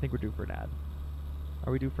ad? I think we're due for an ad.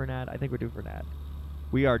 Are we due for an ad? I think we're due for an ad.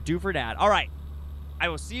 We are due for an ad. All right. I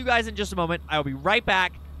will see you guys in just a moment. I will be right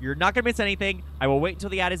back. You're not going to miss anything. I will wait until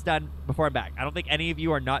the ad is done before I'm back. I don't think any of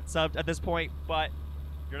you are not subbed at this point, but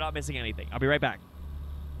you're not missing anything. I'll be right back.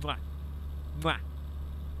 Mwah. Mwah.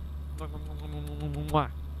 Mwah. Mwah. Mwah.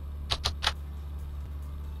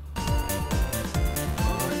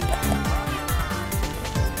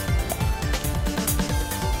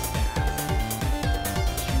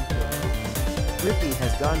 Rippy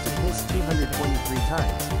has gone to piss 223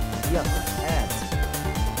 times. Yup, ads.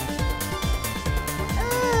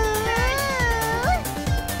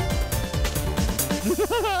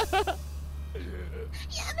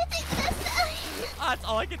 That's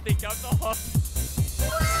all I can think of.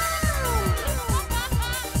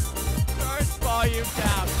 Turn volume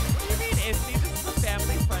down. What do you mean, Izzy? This is a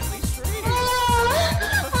family-friendly stream. This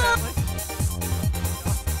is a family.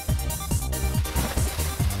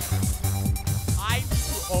 I need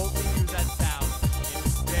to only use that sound.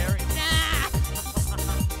 It's very. Nah!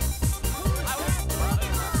 I was trying to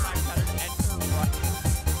enter right.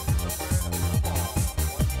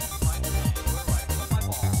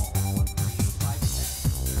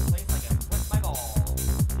 Where's my ball?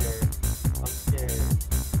 I'm scared.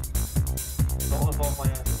 Don't involve my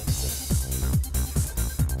ass in this.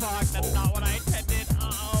 Fuck, that's not what I intended.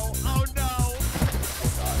 Uh-oh. Oh, no. Oh,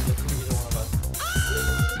 God. This could be either one of us.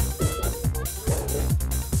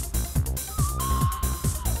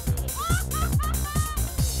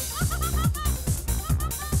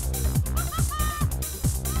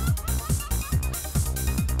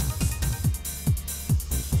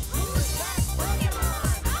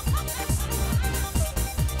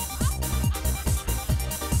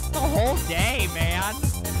 The whole day, man.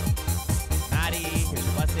 Maddie, here's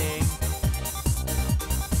your blessing.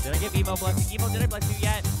 Did I give Emo blessing? Emo, did I bless you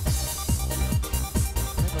yet? Did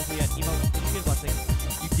I bless you yet? Emo, did you get a blessing?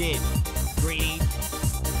 You did. Greedy.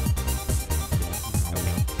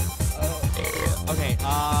 Okay. Okay,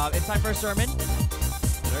 it's time for a sermon. Did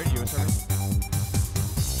I already do a sermon?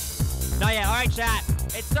 Not yet. Alright, chat.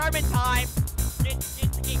 It's sermon time.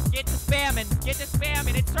 Get to spamming. Get to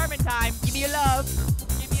spamming. It's sermon time. Give me your love.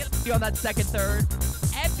 Give me a love on that second, third.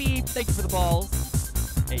 Effie, thank you for the balls.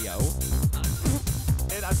 Hey, yo.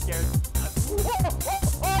 Dude, I'm scared.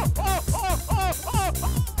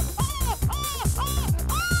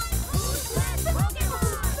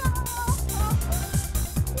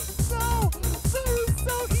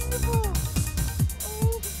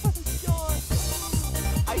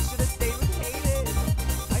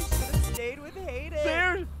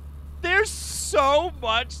 so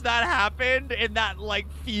much that happened in that,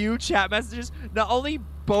 like, few chat messages. Not only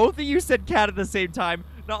both of you said cat at the same time,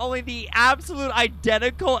 not only the absolute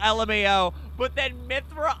identical LMAO, but then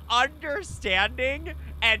Mithra understanding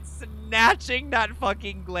and snatching that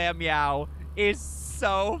fucking glam meow is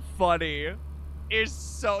so funny.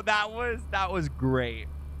 That was great.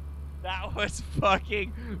 That was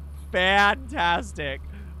fucking fantastic.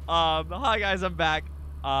 Hi guys, I'm back.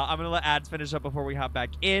 I'm gonna let ads finish up before we hop back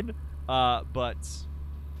in. But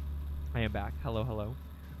I am back. Hello, hello.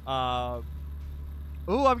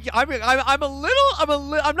 Ooh, I'm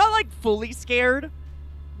not like fully scared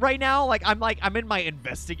right now. Like I'm in my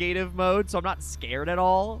investigative mode, so I'm not scared at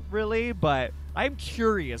all, really. But I'm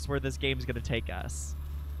curious where this game's gonna take us.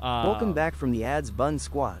 Welcome back from the Ads Bun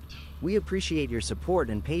Squad. We appreciate your support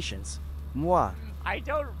and patience. Mwah. I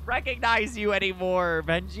don't recognize you anymore,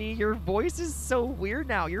 Benji. Your voice is so weird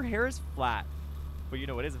now. Your hair is flat. But you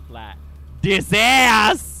know what isn't flat? This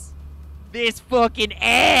ass! This fucking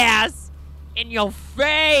ass! In your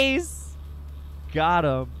face! Got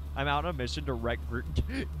him. I'm out on a mission to wreck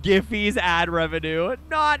Giphy's ad revenue.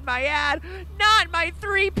 Not my ad! Not my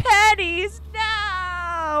 3 pennies!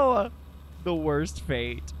 No! The worst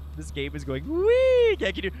fate. This game is going, wee!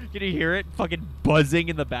 Yeah, can you hear it fucking buzzing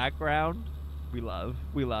in the background? We love.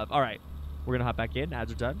 All right, we're gonna hop back in.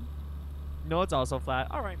 Ads are done. No, it's also flat.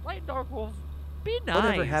 All right, Light and Dark Wolf, be nice.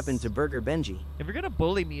 Whatever happened to Burger Benji? If you're gonna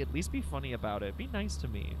bully me, at least be funny about it. Be nice to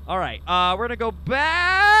me. All right, we're gonna go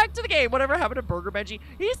back to the game. Whatever happened to Burger Benji?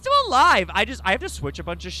 He's still alive. I have to switch a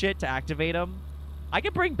bunch of shit to activate him. I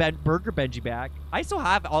can bring Burger Benji back. I still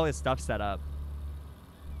have all his stuff set up.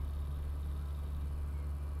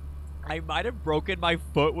 I might have broken my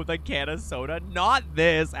foot with a can of soda. Not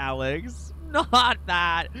this, Alex. Not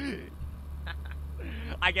that.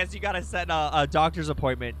 I guess you gotta set a doctor's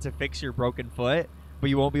appointment to fix your broken foot, but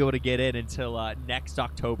you won't be able to get in until next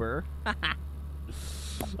October.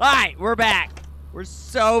 Alright, we're back. We're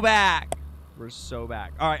so back.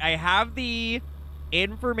 Alright, I have the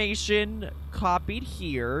information copied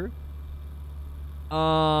here.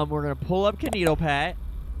 We're gonna pull up KinitoPet.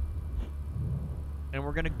 And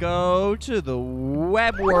we're gonna go to the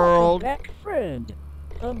web world. Welcome back, friend.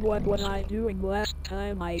 What was I doing last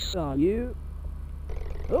time I saw you?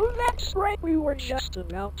 Oh, that's right. We were just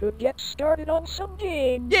about to get started on some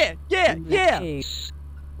games. Yeah. Case,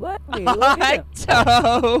 let me look it up.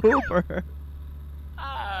 October.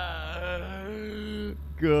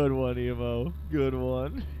 Good one, Emo. Good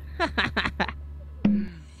one.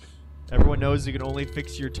 Everyone knows you can only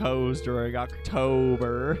fix your toes during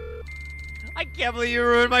October. I can't believe you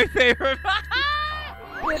ruined my favorite.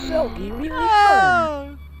 This'll be really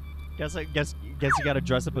fun. Guess you gotta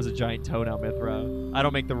dress up as a giant toenail, Mithra. I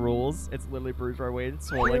don't make the rules. It's literally bruised right away. It's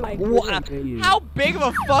swollen. How big of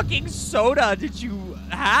a fucking soda did you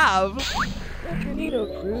have? The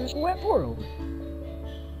Kinito Cruise Web World.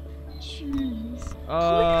 Jeez.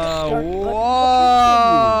 Whoa!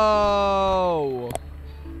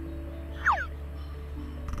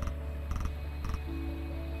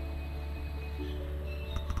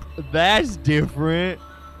 That's different.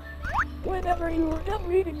 Whenever you are done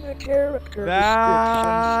reading the character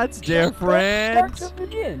that's different. Start to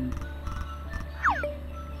begin.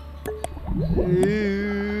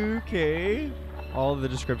 Okay. All of the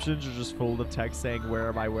descriptions are just full of text saying, where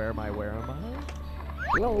am I, where am I, where am I?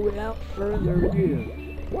 Well, without further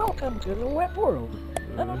ado, welcome to the web world.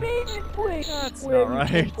 An amazing place where you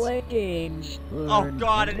can play games. Oh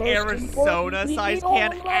god, an Arizona-sized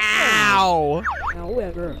can. Ow!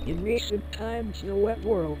 However, in recent times, the web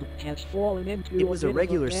world has fallen into It was a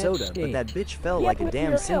regular soda, but that bitch fell like a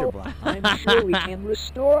damn cinder block. I'm sure we can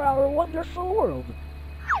restore our wonderful world.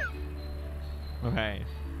 Okay.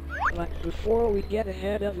 But before we get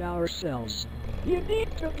ahead of ourselves, you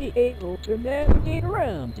need to be able to navigate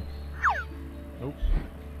around. Nope.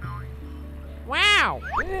 Wow!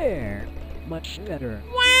 There. Much better.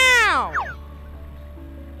 Wow!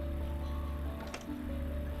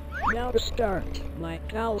 Now to start, my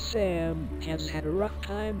pal Sam has had a rough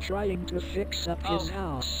time trying to fix up his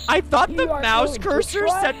house. I thought the mouse cursor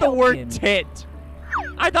said the word tit.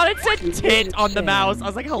 I thought it said tit on the mouse. I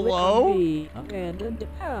was like, hello? Abandoned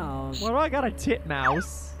house. Why do I got a tit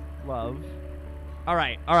mouse? Love.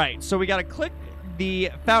 Alright. So we gotta click the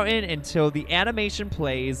fountain until the animation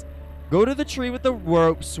plays. Go to the tree with the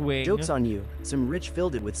rope swing. Joke's on you. Some rich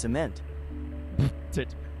filled it with cement.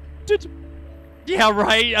 Tit. Yeah,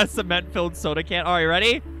 right. A cement-filled soda can. All right,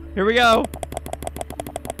 ready? Here we go.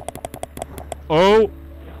 Oh.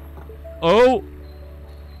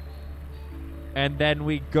 And then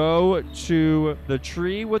we go to the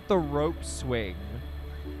tree with the rope swing.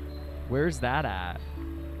 Where's that at?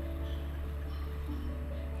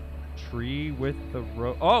 Tree with the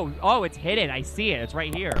rope. Oh, it's hidden. I see it. It's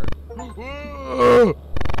right here.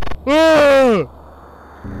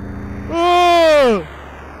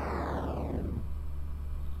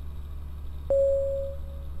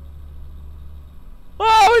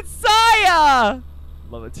 Oh, it's Saya!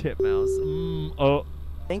 Love a titmouse. Oh.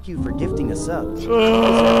 Thank you for gifting a sub. What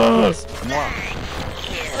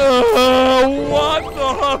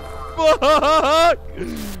the fuck? Ew!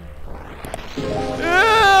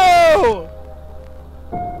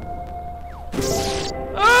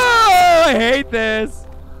 Oh, I hate this.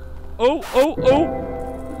 Oh.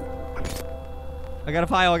 I got a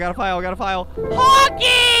file.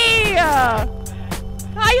 Hockey!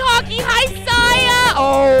 Hi, Hockey. Hi, Saya.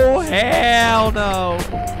 Oh, hell no.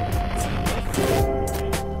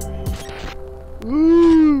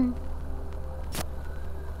 Ooh.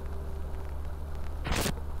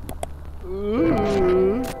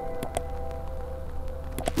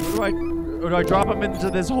 Do I drop him into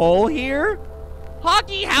this hole here?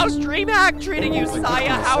 Hockey, how's DreamHack treating you, Saya?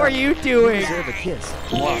 How are you doing? Deserve a kiss.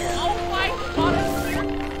 Oh my god.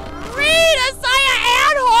 Rita, Saya,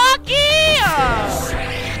 and Hockey!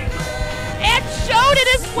 And Shonen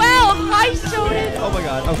as well. Hi, Shonen. Oh my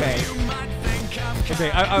god. Okay. Okay,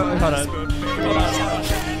 hold on.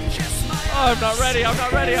 Oh, I'm not ready.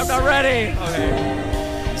 Okay.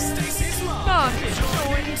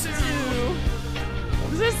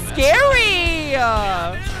 This is scary.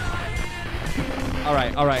 All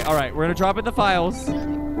right. We're gonna drop in the files.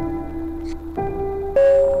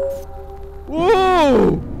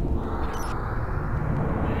 Whoa!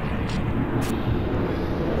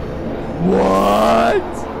 What?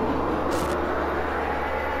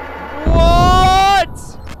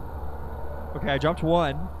 Okay, I dropped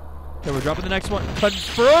one. Okay, we're dropping the next one.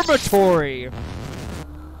 Confirmatory.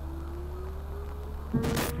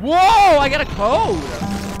 Whoa! I got a code.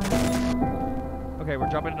 Okay, we're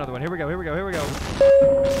dropping another one. Here we go.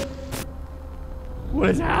 What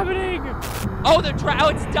is happening? Oh, oh,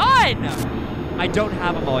 it's done. I don't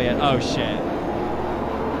have them all yet. Oh shit.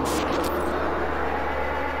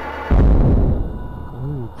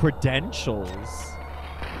 Ooh, credentials.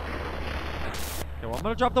 Okay, well, I'm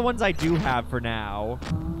gonna drop the ones I do have for now.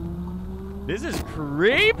 This is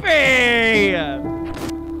creepy.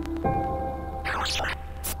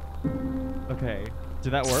 Okay,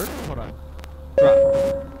 did that work? Hold on. Drop.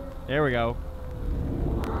 There we go.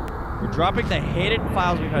 We're dropping the hidden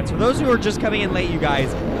files we've had. So those who are just coming in late, you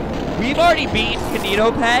guys, we've already beaten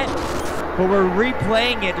KinitoPet, but we're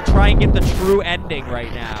replaying it to try and get the true ending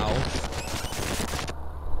right now.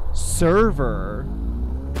 Server.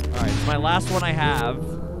 All right, it's my last one I have.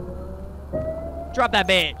 Drop that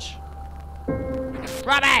bitch.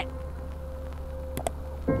 Drop it.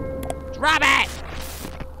 Drop it.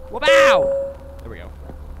 Wow. There we go.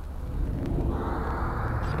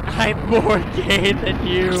 I'm more gay than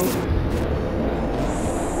you.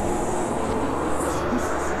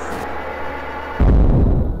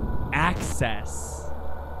 Access.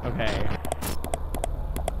 Okay.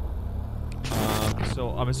 So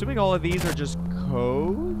I'm assuming all of these are just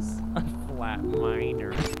codes? A flat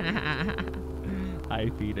minor. Hi,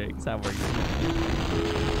 Phoenix. How are you?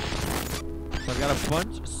 So I've got a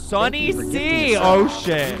bunch. Sunny C! Oh,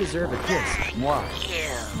 shit. You deserve a kiss. Mwah.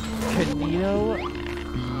 Kinito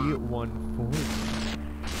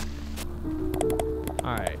B140.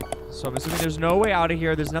 Alright. So I'm assuming there's no way out of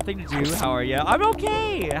here. There's nothing to do. How are you? I'm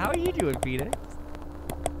okay. How are you doing, Phoenix?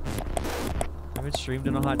 I haven't streamed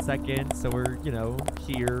in a hot second, so we're, you know,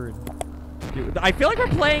 here. And I feel like we're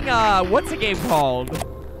playing, what's the game called?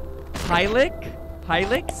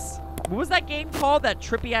 Hylix? What was that game called? That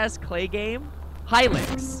trippy-ass clay game?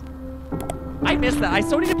 Hylix. I missed that. I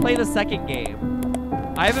still need to play the second game.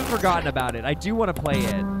 I haven't forgotten about it. I do want to play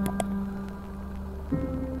it.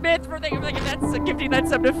 Myth for thinking that's gifting that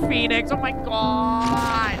sub to Phoenix. Oh my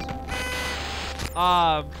god.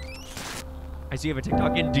 I see you have a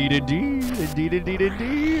TikTok. Indeed.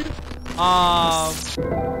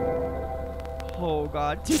 Oh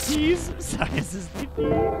god. Titties. Sizes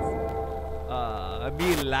titties.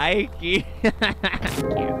 Me likey.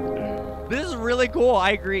 This is really cool.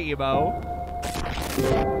 I agree, Emo.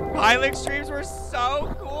 Pilot streams were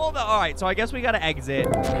so cool, though. All right, so I guess we gotta exit.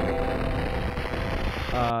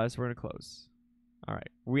 So we're gonna close. All right,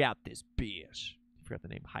 we out this bitch. I forgot the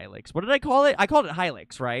name. Hylix. What did I call it? I called it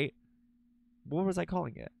Hylix, right? What was I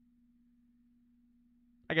calling it?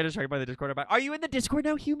 I got distracted by the Discord. Are you in the Discord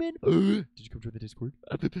now, human? Did you come join the Discord?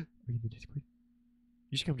 Are you in the Discord?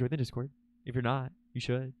 You should come join the Discord. If you're not, you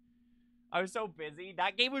should. I was so busy.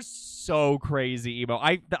 That game was so crazy, emo.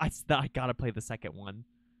 I gotta play the second one.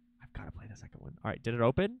 I've gotta play the second one. All right, did it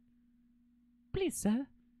open? Please, sir.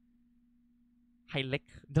 Hylix.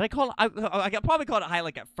 Did I call it? I probably called it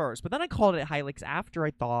Hylix at first, but then I called it Hylix after.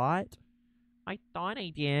 I thought I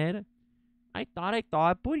did. I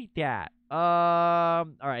thought. Put that. All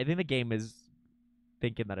right. I think the game is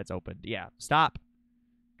thinking that it's opened. Yeah. Stop.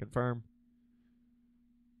 Confirm.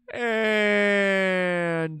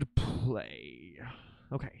 And play.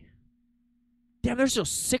 Okay. Damn, there's still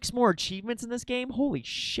 6 more achievements in this game? Holy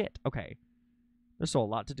shit. Okay. There's still a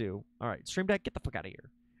lot to do. Alright, Stream Deck, get the fuck out of here.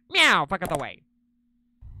 Meow! Fuck out the way.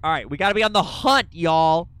 Alright, we gotta be on the hunt,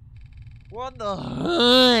 y'all. We're on the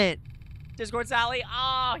hunt. Discord Sally.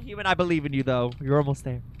 Oh, human, I believe in you, though. You're almost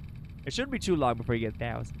there. It shouldn't be too long before you get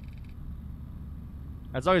 1,000.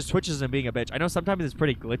 As long as Twitch isn't being a bitch. I know sometimes it's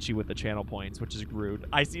pretty glitchy with the channel points, which is rude.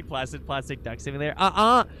 I see plastic duck simulator.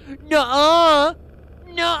 Nuh-uh. Nuh-uh.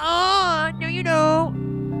 No, you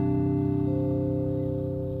don't.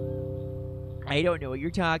 I don't know what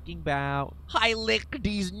you're talking about. I lick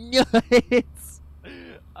these nuts.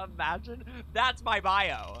 Imagine. That's my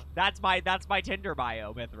bio. That's my Tinder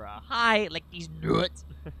bio, Mithra. Hi, lick these nuts.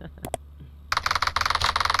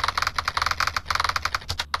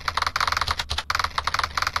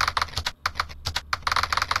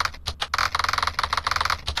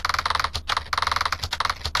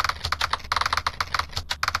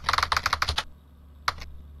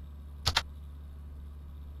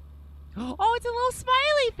 Oh, it's a little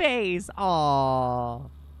smiley face. Aww.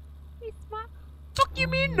 Fuck you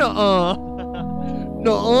mean nuh-uh.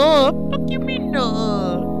 Nuh-uh. Fuck you mean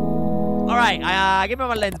nuh-uh. Alright, give me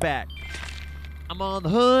my lens back. I'm on the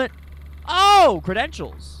hunt. Oh,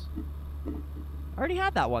 credentials. I already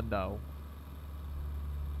had that one, though.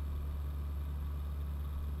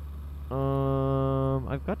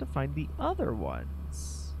 I've got to find the other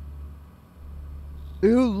ones.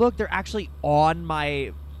 Ooh, look, they're actually on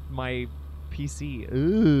my PC.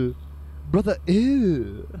 Ooh. Brother,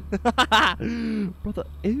 ew. Brother,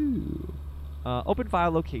 ew. Open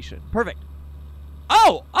file location. Perfect.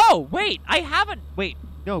 Oh, wait. I haven't. Wait.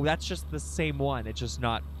 No, that's just the same one. It's just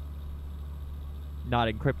not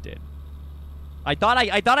encrypted. I thought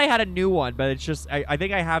I had a new one, but it's just I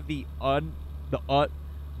think I have the not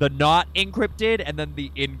encrypted and then the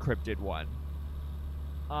encrypted one.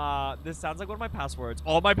 This sounds like one of my passwords.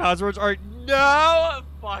 All my passwords are no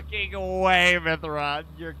fucking way, Mithra.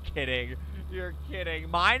 You're kidding. You're kidding.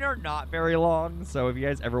 Mine are not very long, so if you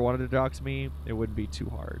guys ever wanted to dox me, it wouldn't be too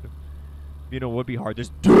hard. You know, it would be hard.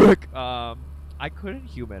 This dick. I couldn't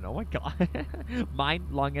human. Oh my god. Mine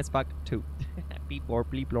long as fuck too. Beep blorp,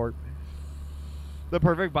 bleep blorp. The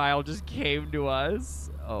perfect bio just came to us.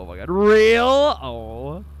 Oh my god. Real?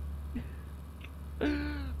 Oh.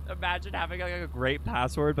 Imagine having like a great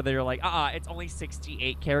password, but then you're like, it's only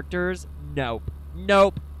 68 characters. Nope.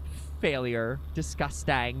 Nope. Failure.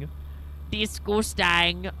 Disgusting.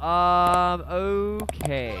 Disgusting.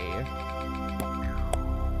 Okay.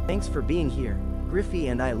 Thanks for being here. Griffey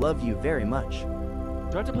and I love you very much. Do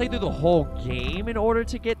I have to play through the whole game in order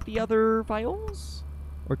to get the other files?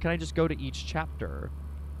 Or can I just go to each chapter?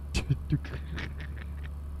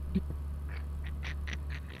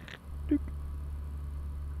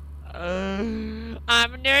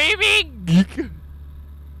 I'm naming geek.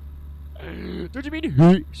 Don't you mean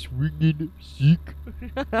hurt swinging sick?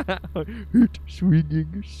 Hurt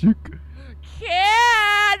swinging sick.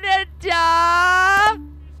 Canada.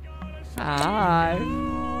 Hi.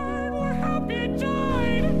 Happy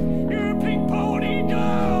died. You're a pink pony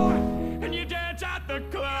doll, and you dance at the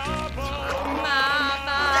club. Oh,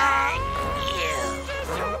 Mama.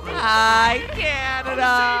 Hi,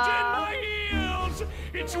 Canada.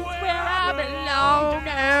 It's where I belong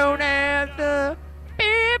down at the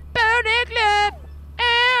Pony Club.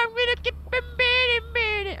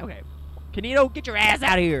 Okay. Kinito, get your ass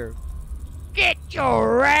out of here. Get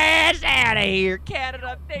your ass out of here,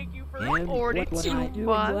 Canada. Thank you for 42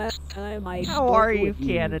 months. How are you,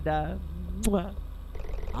 Canada?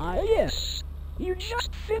 Yes. You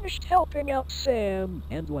just finished helping out Sam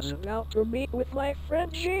and was about to meet with my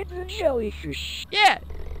friend Jade the Jellyfish. Yeah.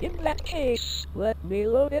 In that case, let me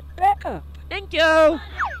load it back up. Thank you.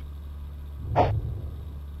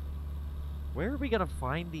 Where are we gonna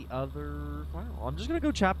find the other file? I'm just gonna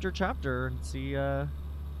go chapter and see what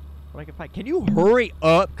I can find. Can you hurry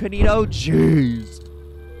up, Kinito? Jeez.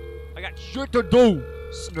 I got shit to do.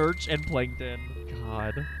 Snurch and Plankton.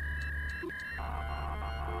 God.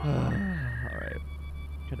 Alright.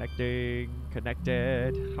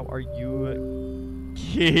 Connected. How are you,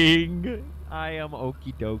 King? I am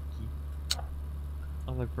okie dokie.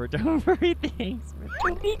 I'll look for furry things.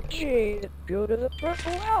 To meet Jade, go to the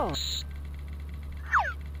purple house.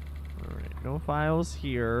 Alright, no files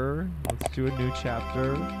here. Let's do a new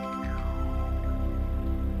chapter.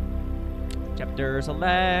 Chapter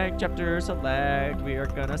select, chapter select. We are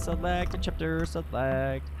gonna select a chapter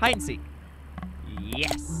select. Hide and seek.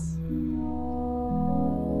 Yes.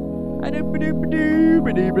 I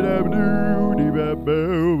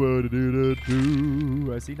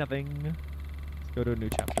see nothing. Let's go to a new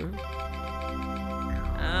chapter.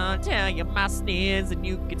 I'll tell you my sniz and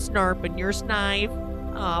you can snarp in your snipe.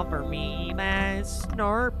 Offer me that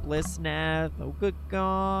snarpless sniff. Oh good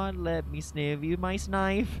God, let me sniff you my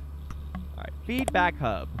snipe. Alright, feedback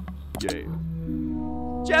hub. Yeah.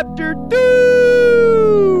 Chapter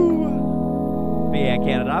 2! But yeah,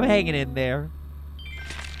 Canada, I'm hanging in there.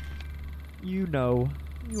 You know.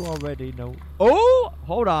 You already know. Oh!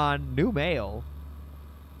 Hold on. New mail.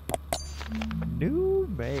 New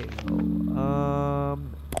mail.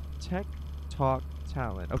 Tech Talk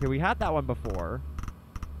Talent. Okay, we had that one before.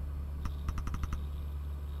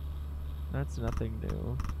 That's nothing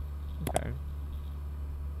new. Okay.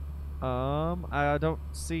 I don't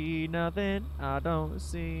see nothing. I don't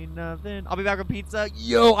see nothing. I'll be back with pizza.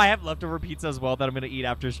 Yo, I have leftover pizza as well that I'm gonna eat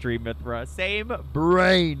after stream, Mithra. Same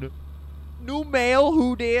brain. New mail,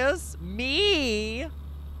 who dis? Me! Are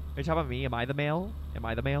you talking about me? Am I the male? Am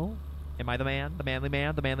I the male? Am I the man? The manly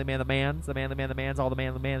man? The manly man, the man's? The manly man, the man's all the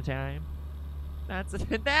manly man time? That's a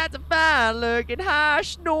fine looking high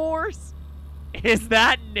snores. Is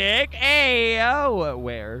that Nick? Hey, oh,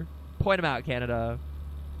 where? Point him out, Canada.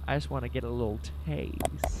 I just want to get a little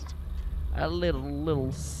taste. A little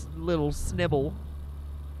snibble.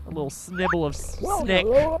 A little snibble of Well, snick.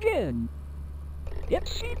 hello again. It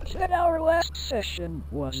seems that our last session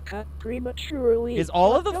was cut prematurely. Is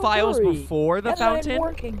all of the Don't files worry, before the as fountain? I'm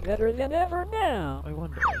working better than ever now. I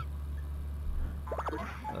wonder.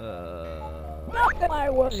 Not that I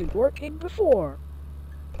wasn't working before.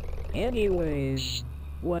 Anyways,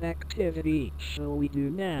 what activity shall we do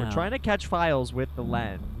now? We're trying to catch files with the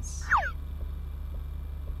lens.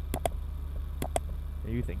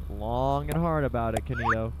 You think long and hard about it,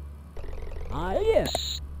 Kinito. Ah,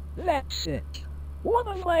 yes. That's it. One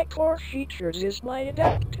of my core features is my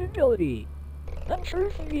adaptability. And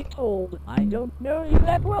truth be told, I don't know you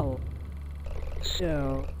that well.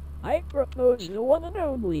 So, I propose the one and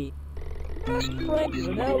only Best Friends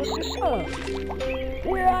Analysis Hub,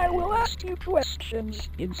 where I will ask you questions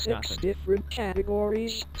in 6 different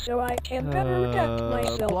categories so I can better adapt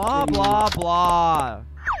myself Blah, to you. blah, blah.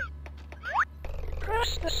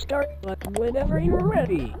 Press the start button whenever you're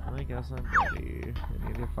ready. I guess I'm ready.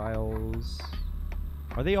 Any other files?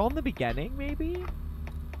 Are they all in the beginning, maybe?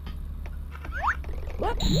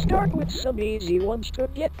 Let's start with some easy ones to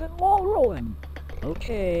get the ball rolling.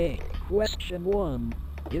 Okay, question 1.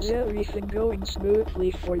 Is everything going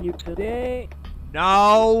smoothly for you today?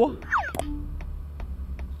 No!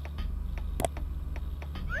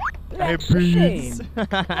 That's a shame.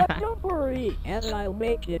 But don't worry, as I'll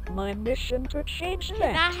make it my mission to change that.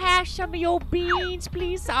 Can I have some of your beans,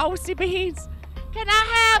 please? Saucy beans. Can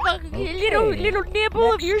I have a little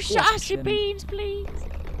nibble of your saucy beans, please?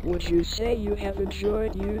 Would you say you have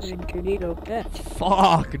enjoyed using KinitoPet?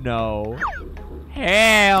 Fuck no.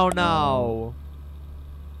 Hell no.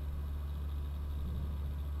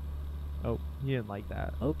 Oh, he didn't like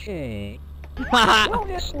that. Okay. Well,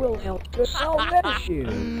 this will help to solve that issue.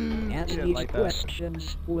 And these like that.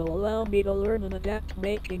 questions will allow me to learn and adapt,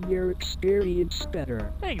 making your experience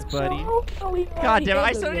better. Thanks, buddy. So hopefully by God the damn it, I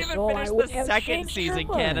end still of didn't this even all, I finish would the have second changed your season,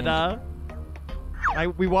 mind. Canada.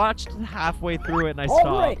 We watched halfway through it and I All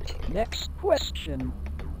stopped. right, next question.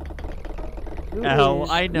 Who L, is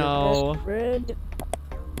I your know. best friend?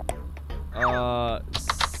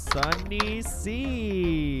 Sunny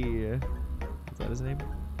C. Is that his name?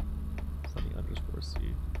 Sunny _ C.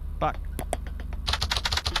 Fuck.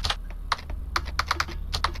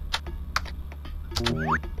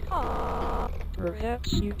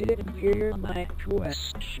 Perhaps you didn't hear my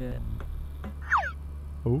question.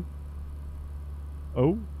 Oh.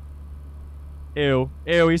 Oh. Ew.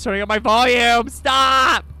 Ew, he's turning up my volume.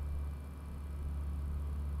 Stop!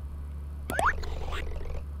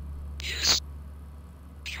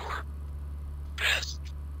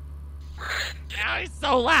 Now he's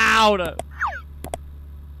so loud.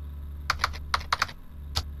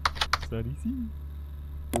 Sunny C.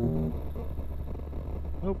 Oh.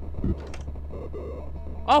 Oh,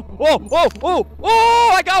 oh, oh, oh,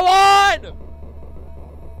 oh, I got one!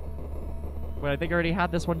 Wait, I think I already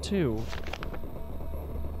had this one too.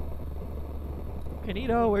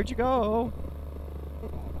 Kinito, where'd you go?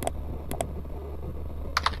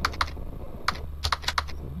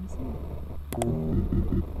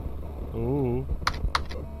 Ooh.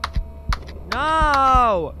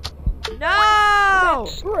 No! No!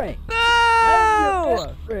 That's right. No! I'm your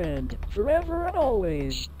best friend, forever and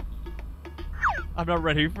always. I'm not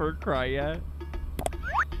ready for a cry yet.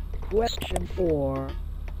 Question 4.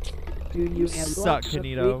 Do you have Suck, lots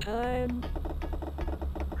Kinito. of free time?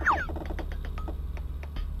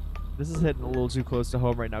 This is hitting a little too close to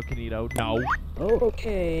home right now, Kinito. No.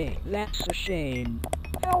 Okay, that's a shame.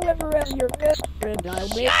 However, as your best friend, I'll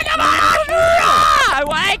make I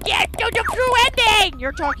want to get to the true ending!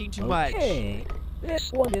 You're talking too much. Okay,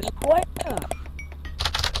 this one is quite tough.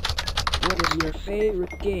 What is your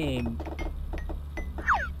favorite game?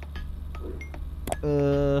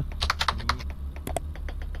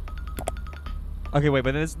 Okay, wait,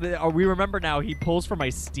 but we remember now he pulls from my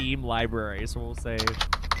Steam library, so we'll say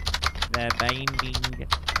The Binding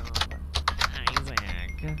of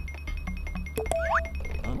Isaac.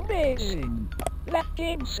 Amazing! That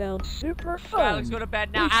game sounds super fun. Alex, go to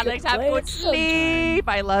bed now. We should Alex, have play good it sometime. sleep.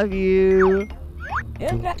 I love you.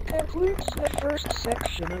 And that concludes the first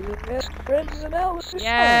section of the best friends analysis.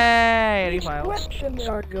 Yay! These Any files? questions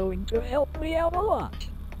are going to help me out a lot.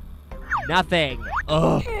 Nothing.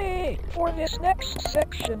 Ugh. Okay, for this next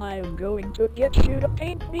section, I am going to get you to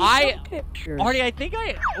paint me some pictures. Artie, I think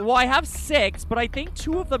well, I have 6, but I think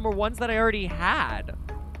 2 of them are ones that I already had.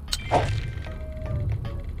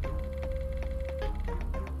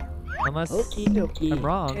 Unless I'm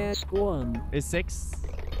wrong. Task 1. Is 6?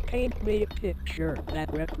 Paint me a picture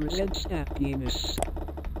that represents happiness.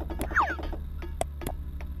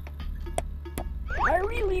 I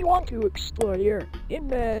really want to explore your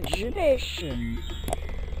imagination.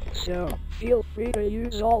 So, feel free to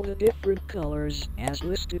use all the different colors as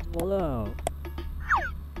listed below.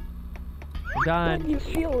 I'm done. When you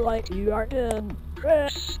feel like you are done,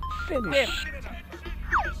 press finish.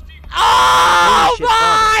 Oh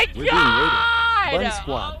my We're being raided. Bun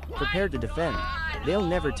squad, prepare to defend. They'll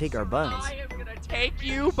never take our buns. I am gonna take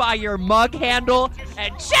you by your mug handle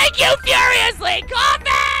and shake you furiously!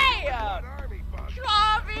 Coffee!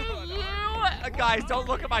 Coffee, you! Guys, don't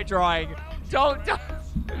look at my drawing. Don't look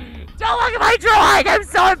at my drawing! I'm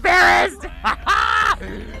so embarrassed!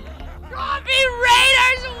 Coffee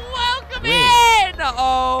Raiders, welcome in!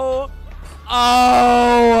 Oh!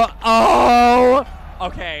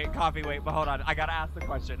 Okay, Coffee, wait, but hold on. I gotta ask the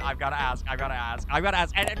question. I've gotta ask.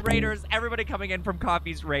 And Raiders, everybody coming in from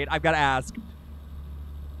Coffee's raid, I've gotta ask.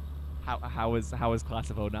 How is class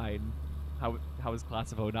of 09? How is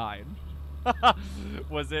class of 09?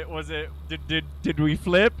 Did we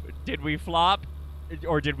flip? Did we flop?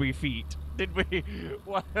 Or did we feet? Did we?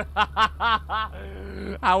 What?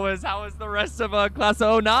 How was the rest of class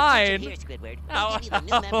of 09? Here, Squidward. We'll give you the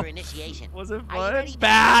new member initiation. Was it Are you fun? ready?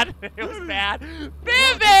 Bad. It was bad.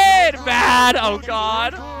 Vivid! Bad. Oh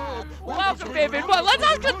God. Welcome, Vivid. Well, let's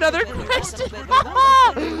ask another question.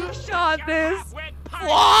 Not this.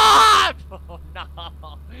 Flop! Oh no.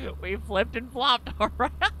 We flipped and flopped. All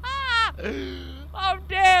right. I'm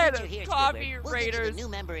dead. Here, Coffee Squidward. We'll Raiders. give you the new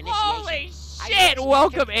member initiation. Holy shit!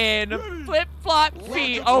 Welcome in. Flip flop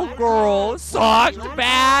feet. Oh girl. Sucked.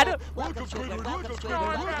 Bad.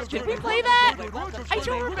 Did we play that? I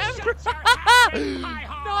don't remember.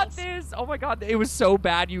 Not this. Oh my God. It was so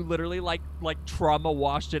bad. You literally like trauma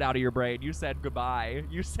washed it out of your brain. You said goodbye.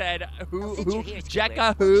 You said who?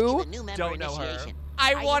 Jekka who? Don't know her.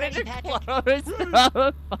 I wanted to close.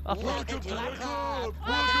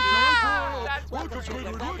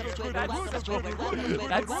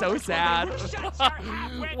 That's so sad.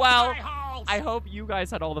 Well, I hope you guys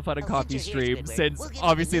had all the fun in Coffee Stream, since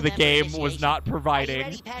obviously the game was not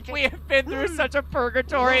providing. We have been through such a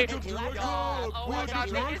purgatory. Oh my God,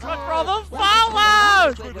 thank you so much for all the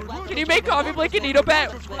follows! Can you make Coffee play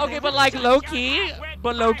KinitoPet? Okay, but like low-key,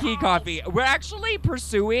 Coffee. We're actually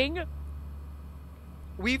pursuing...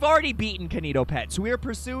 We've already beaten KinitoPet, so we are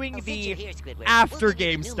pursuing the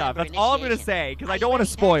after-game stuff. That's all I'm going to say, because I don't want to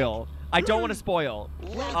spoil.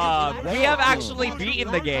 We have actually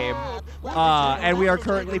beaten the game, and we are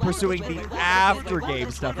currently pursuing the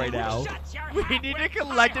after-game stuff right now. We need to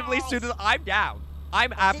collectively sue this. I'm down.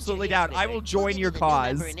 I'm absolutely down. I will join your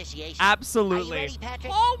cause. Absolutely.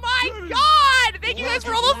 Oh my God! Thank you guys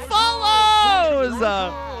for all the follows!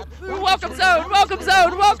 Welcome zone, welcome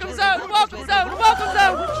zone, welcome zone, welcome zone, welcome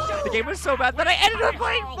zone! The game was so bad that I ended up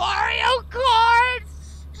playing Mario Kart!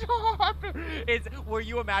 Stop! Were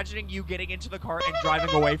you imagining you getting into the car and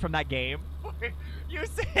driving away from that game? You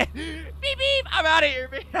said, beep beep, I'm out of here.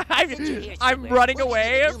 I'm running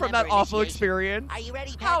away from that awful experience. Are you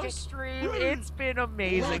ready, How Patrick? stream? It's been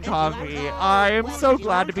amazing, Coffee. I am so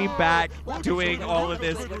glad to be back doing all of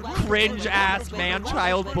this cringe-ass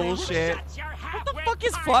man-child bullshit. What the fuck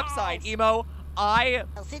is Flopside, Emo? I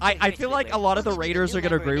feel like a lot of the raiders are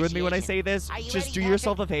gonna agree with me when I say this. Just do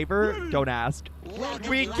yourself a favor, don't ask.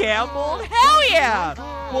 We gambled? Hell yeah!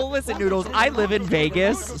 Well, listen, Noodles, I live in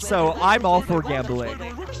Vegas, so I'm all for gambling.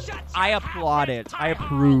 I applaud it. I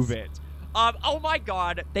approve it. Oh my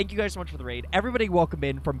god, thank you guys so much for the raid. Everybody welcome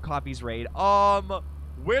in from Coffee's raid.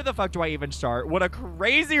 Where the fuck do I even start? What a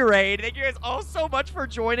crazy raid. Thank you guys all so much for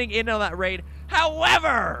joining in on that raid.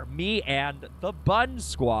 However, me and the Bun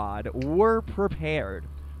Squad were prepared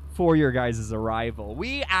for your guys' arrival.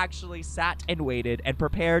 We actually sat and waited and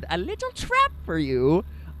prepared a little trap for you.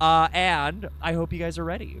 And I hope you guys are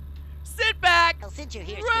ready. Sit back, Since you're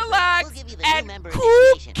here, relax, we'll give you the new and member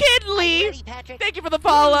cool initiation. kidly. Are you ready, Patrick? Thank you for the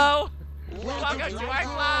follow. Welcome to our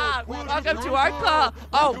club. Welcome to our club.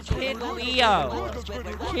 Oh, Kid Leo.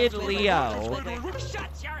 Kid Leo.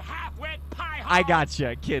 I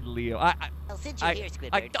gotcha, Kid Leo. Oh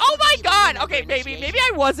my god. Okay, maybe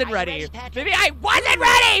I wasn't ready. Maybe I wasn't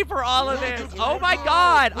ready for all of this. Oh my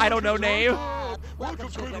god. I don't know, name.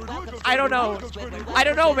 I don't know,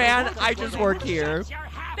 man. I just work here.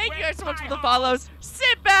 Thank you guys so much for the follows.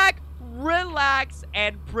 Sit back, relax,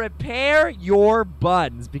 and prepare your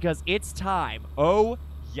buns because it's time. Oh,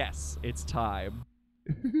 yes, it's time.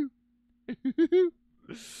 To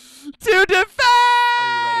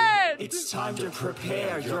defend! It's time to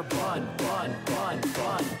prepare your bun, bun, bun,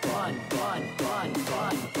 bun, bun, bun, bun, bun,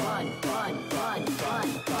 bun, bun, bun, bun,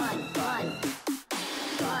 bun, bun.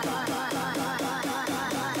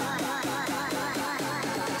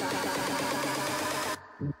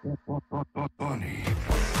 Bunny.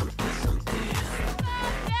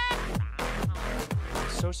 I'm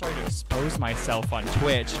so sorry to expose myself on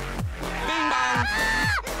Twitch.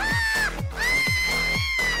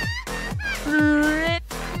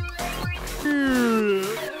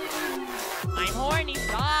 I'm horny,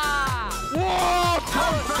 stop! Whoa!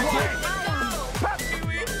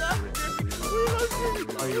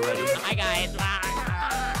 Are you ready? Hi, guys.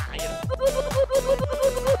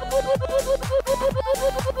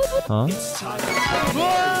 Huh? It's time to prepare your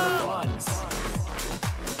buns.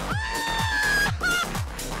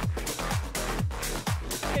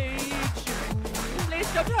 Please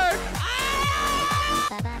stop her!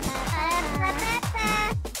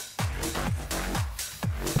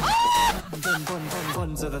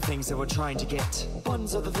 Buns are the things that we're trying to get.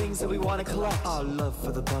 Buns are the things that we want to collect. Our love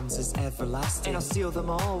for the buns is everlasting, and I'll steal them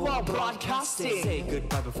all while broadcasting. Say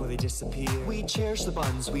goodbye before they disappear. We cherish the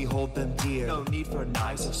buns, we hold them dear. No need for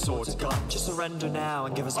knives or swords or guns. Just surrender now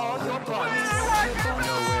and give us all your buns.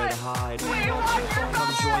 Nowhere to hide.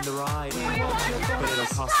 Come join the ride. But it'll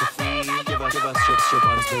cost a fee. Give us chips, your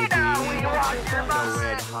buns, baby.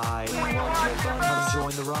 Nowhere to hide. Come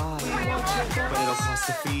join the ride. But it'll cost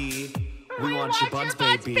a fee. We want your buns,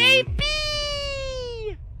 baby.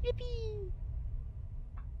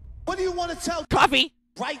 What do you want to tell Coffee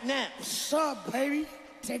right now? What's up, baby?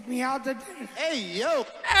 Take me out to dinner. Hey, yo.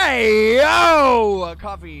 Hey, yo!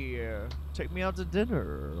 Coffee, take me out to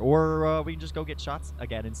dinner. Or we can just go get shots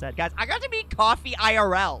again instead. Guys, I got to meet Coffee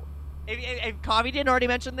IRL. If Coffee didn't already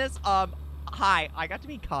mention this, hi, I got to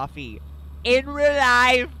meet Coffee in real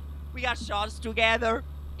life. We got shots together.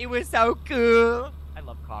 It was so cool. I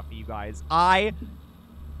love Coffee, you guys. I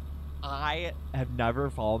have never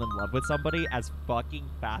fallen in love with somebody as fucking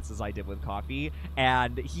fast as I did with Coffee,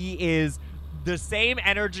 and he is the same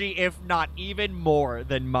energy, if not even more,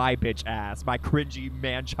 than my bitch ass, my cringy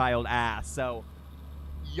man-child ass. So,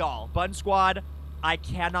 y'all, Bun Squad, I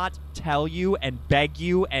cannot tell you and beg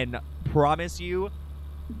you and promise you,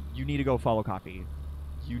 you need to go follow Coffee.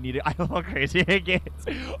 You need it. I love crazy again.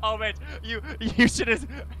 Oh man, you should have.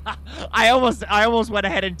 I almost went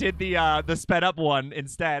ahead and did the sped up one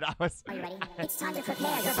instead. I was. Are you ready? It's time to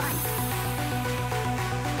prepare your bun.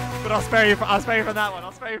 But I'll spare you from that one.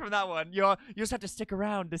 I'll spare you from that one. You just have to stick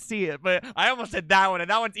around to see it. But I almost did that one, and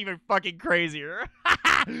that one's even fucking crazier.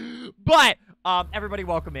 But everybody,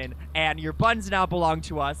 welcome in, and your buns now belong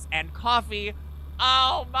to us. And Coffee.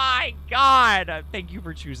 Oh my god! Thank you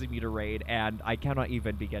for choosing me to raid, and I cannot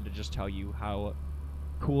even begin to just tell you how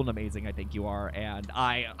cool and amazing I think you are, and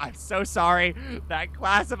I'm so sorry that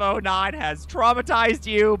class of 09 has traumatized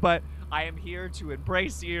you, but I am here to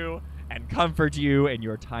embrace you and comfort you in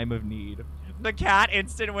your time of need. The cat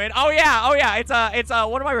instant win. Oh yeah. It's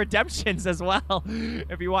one of my redemptions as well.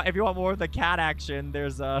 If you want more of the cat action,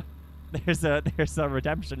 there's a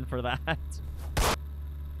redemption for that.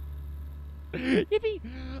 Yippee!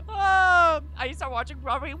 I need to start watching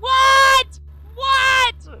properly. What?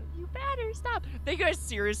 You better stop. Thank you guys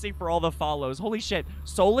seriously for all the follows. Holy shit.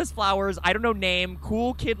 Soulless Flowers, I don't know name,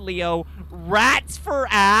 Cool Kid Leo, Rats for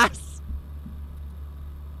Ass.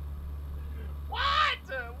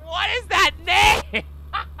 What is that name?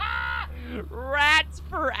 Rats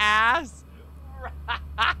for Ass.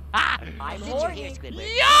 Since you're here, Squidward,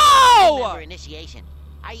 Yo! member initiation.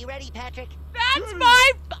 Are you ready, Patrick? That's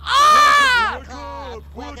my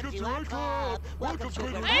Welcome to our club. Welcome to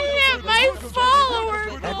our club. I hit my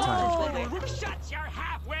follower goal. Shut your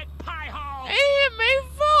half-wit pie hole. I hit my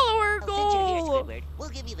follower Since you're here, goal. Squidward, we'll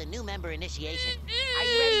give you the new member initiation. Are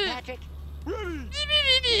you ready, Patrick?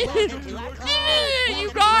 Ready. Welcome to our club. You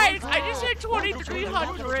guys, I just hit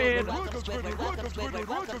 2,300.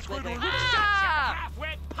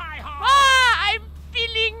 Half-wit pie hole. I'm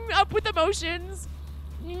filling up with emotions.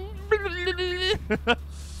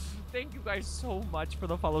 Thank you guys so much for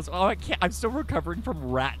the follows. Oh, I can't. I'm still recovering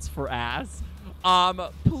from Rats for Ass.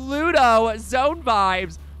 Pluto, Zone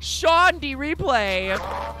Vibes, Sean D Replay.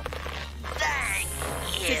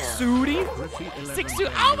 Sixudi.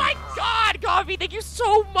 Oh my God, Coffee! Thank you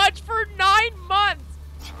so much for 9 months.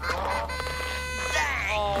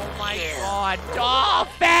 Oh my God,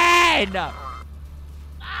 Dolphin!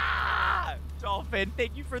 Dolphin,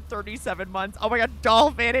 thank you for 37 months. Oh my God,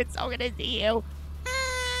 Dolphin, it's so good to see you.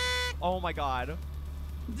 Oh my God.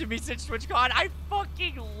 To me since TwitchCon, I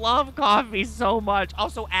fucking love Coffee so much.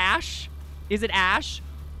 Also, Ash. Is it Ash?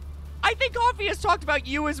 I think Coffee has talked about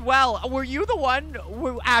you as well. Were you the one,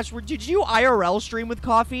 Ash, did you IRL stream with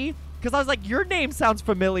Coffee? Because I was like, your name sounds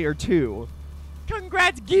familiar too.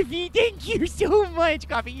 Congrats, Giffy. Thank you so much,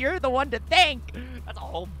 Coffee. You're the one to thank. That's a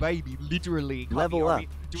whole baby, literally. Coffee, Level up.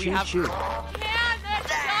 Do we have... Shoot. Yeah, let's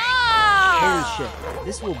go! Holy shit.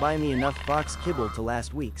 This will buy me enough Fox kibble to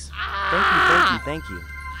last week's. Thank you.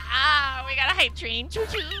 We got a hype train.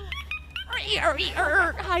 Choo-choo.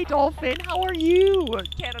 Hi, Dolphin. How are you?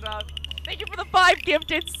 Canada. Thank you for the 5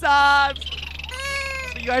 gifted subs.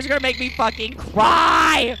 So you guys are going to make me fucking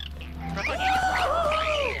cry.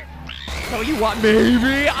 So you want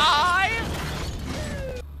maybe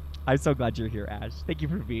I'm so glad you're here, Ash. Thank you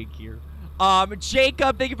for being here.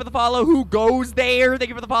 Jacob, thank you for the follow. Who goes there? Thank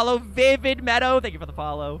you for the follow. Vivid Meadow, thank you for the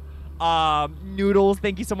follow. Noodles,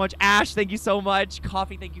 thank you so much. Ash, thank you so much.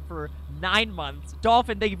 Coffee, thank you for 9 months.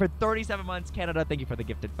 Dolphin, thank you for 37 months. Canada, thank you for the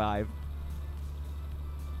gifted 5.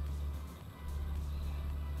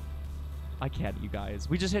 I can't, you guys.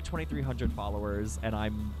 We just hit 2,300 followers, and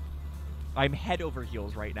I'm head over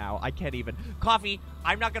heels right now. I can't even. Coffee,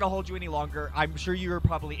 I'm not going to hold you any longer. I'm sure you're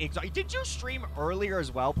probably exhausted. Did you stream earlier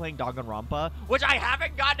as well playing Danganronpa? Which I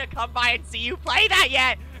haven't gotten to come by and see you play that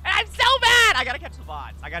yet. And I'm so mad. I got to catch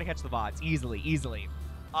the bots. Easily.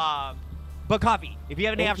 But Coffee, if you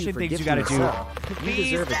have any option things you got to do,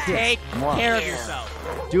 please take care of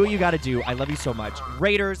yourself. Do what you got to do. I love you so much.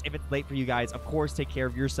 Raiders, if it's late for you guys, of course, take care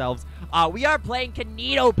of yourselves. We are playing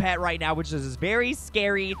KinitoPet right now, which is this very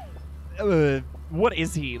scary... what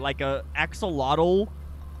is he? Like a axolotl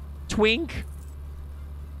twink?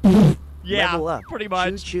 Yeah, Level up. pretty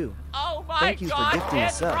much. Choo-choo. Oh my Thank you God, for gifting a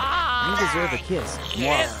sub. You deserve a kiss.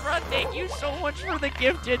 Ezra, thank you so much for the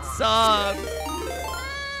gifted sub.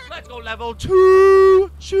 Let's go level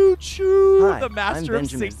 2. Choo-choo. Hi, the master I'm of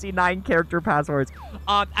Benjamin. 69 character passwords.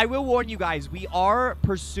 I will warn you guys, we are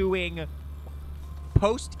pursuing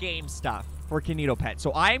post-game stuff for KinitoPet.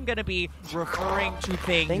 So I'm going to be referring to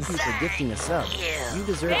things... Thank you for gifting a sub. You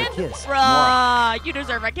deserve a kiss. You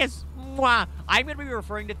deserve a kiss. Mwah. I'm going to be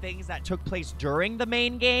referring to things that took place during the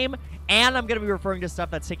main game, and I'm going to be referring to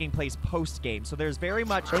stuff that's taking place post-game. So there's very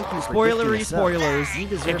much spoilery spoilers.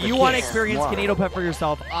 If you want to experience KinitoPet for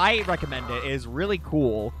yourself, I recommend it. It is really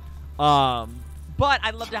cool. But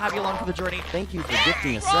I'd love to have you along for the journey. Thank you for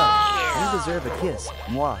gifting a sub. You deserve a kiss.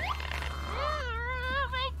 Mwah.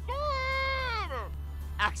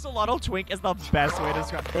 Axolotl twink is the best way to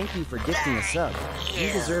describe it. Thank you for gifting a sub.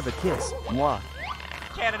 You deserve a kiss. Mwah.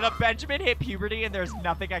 Canada, Benjamin hit puberty and there's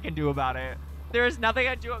nothing I can do about it. There's nothing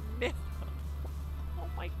I do. Oh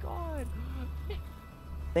my God.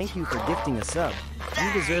 Thank you for gifting a sub.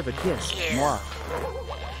 You deserve a kiss. Mwah.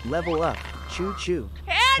 Level up. Choo-choo.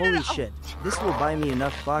 Holy shit. This will buy me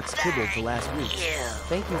enough Fox kibble to last week.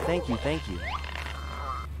 Thank you.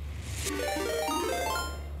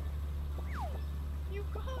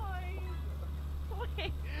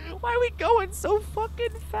 Why are we going so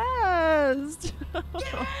fucking fast?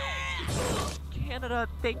 Canada,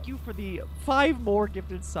 thank you for the 5 more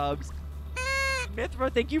gifted subs. Mithra,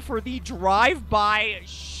 thank you for the drive-by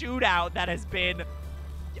shootout that has been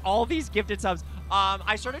all these gifted subs.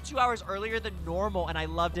 I started 2 hours earlier than normal, and I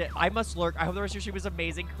loved it. I must lurk. I hope the rest of your stream was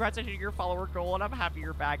amazing. Congrats on hitting your follower goal, and I'm happy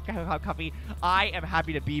you're back. Cuffy, I am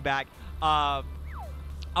happy to be back.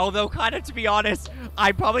 Although, kind of, to be honest,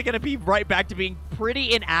 I'm probably going to be right back to being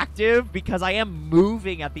pretty inactive because I am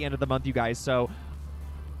moving at the end of the month, you guys. So,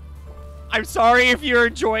 I'm sorry if you're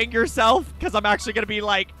enjoying yourself because I'm actually going to be,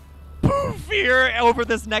 like, poofier over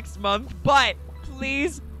this next month. But,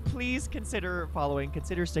 please consider following.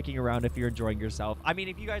 Consider sticking around if you're enjoying yourself. I mean,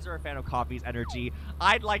 if you guys are a fan of Coffee's energy,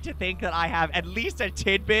 I'd like to think that I have at least a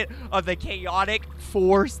tidbit of the chaotic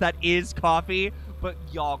force that is Coffee. But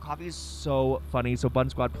y'all, Coffee is so funny. So Bun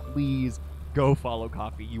Squad, please go follow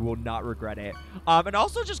Coffee. You will not regret it. And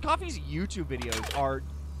also just Coffee's YouTube videos are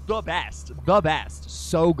the best. The best.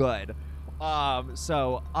 So good.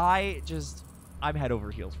 So I'm head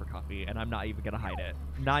over heels for Coffee, and I'm not even gonna hide it.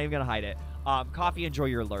 Not even gonna hide it. Coffee, enjoy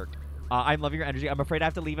your lurk. I'm loving your energy. I'm afraid I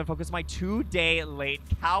have to leave and focus on my 2-day late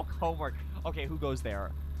calc homework. Okay, who goes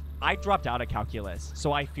there? I dropped out of calculus,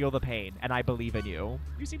 so I feel the pain, and I believe in you.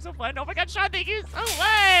 You seem so fun. Oh my god, Sean, thank you so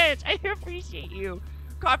much. I appreciate you.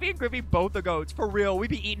 Coffee and Griffy, both the goats. For real, we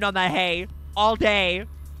be eating on the hay all day.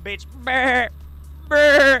 Bitch. Brr,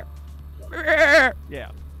 brr, brr.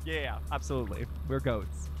 Yeah, absolutely. We're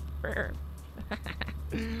goats. Brr.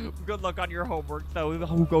 Good luck on your homework, though.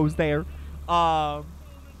 Who goes there?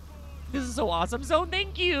 This is so awesome. So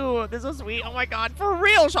thank you. This is so sweet. Oh my god, for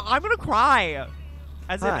real, Sean, I'm gonna cry.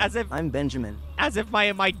 As if I'm Benjamin. As if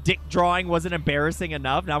my dick drawing wasn't embarrassing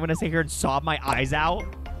enough. Now I'm gonna sit here and sob my eyes out.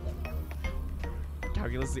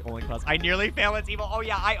 Calculus is the only class. I nearly failed. It's evil. Oh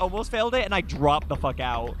yeah, I almost failed it and I dropped the fuck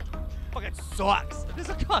out. Fucking sucks. This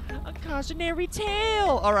is a cautionary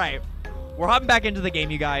tale. All right, we're hopping back into the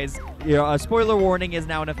game, you guys. A spoiler warning is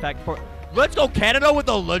now in effect for. Let's go Canada with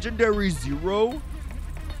a legendary 0.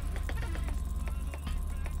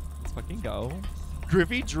 Let's fucking go.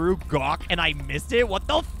 Griffy drew Gawk and I missed it? What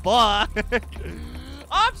the fuck?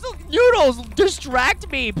 Noodles, distract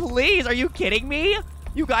me, please. Are you kidding me?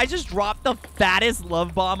 You guys just dropped the fattest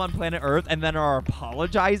love bomb on planet Earth and then are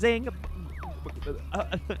apologizing?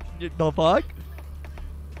 The fuck?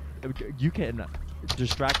 You can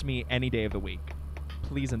distract me any day of the week.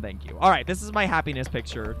 Please and thank you. All right, this is my happiness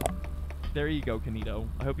picture. There you go, Kinito.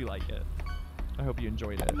 I hope you like it. I hope you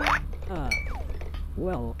enjoyed it.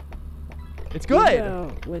 Well... It's good! You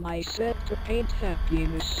know, when I said to paint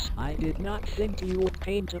happiness, I did not think you would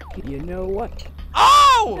paint a... You know what?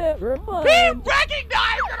 Oh! Never mind. He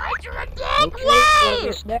recognized that I drew a dick! Okay, for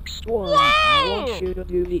this next one, I want you to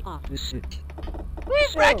do the opposite. We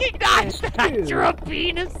recognize that I drew a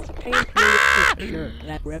penis! Paint me a picture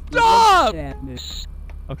that represents sadness.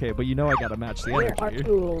 Okay, but you know I gotta match the energy. There are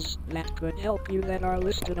tools that could help you that are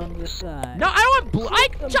listed on the side. No, I don't want blue.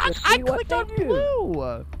 I clicked on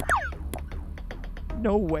blue.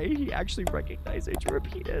 No way he actually recognized I drew a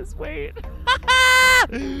penis. Wait.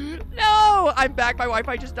 No, I'm back. My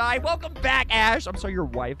Wi-Fi just died. Welcome back, Ash. I'm sorry your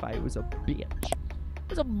Wi-Fi was a bitch. It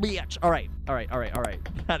was a bitch. All right.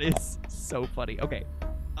 That is so funny. Okay.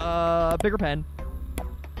 Bigger pen.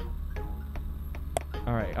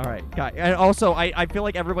 All right. Guys, and also, I feel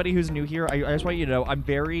like everybody who's new here, I just want you to know, I'm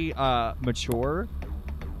very mature.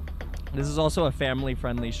 This is also a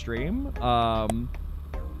family-friendly stream.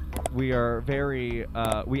 We are very,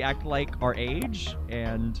 we act like our age,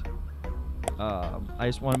 and I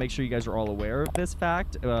just want to make sure you guys are all aware of this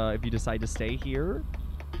fact. If you decide to stay here,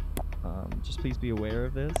 just please be aware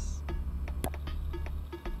of this.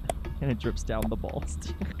 And it drips down the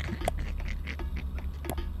balls.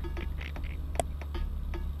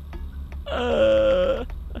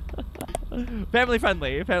 Family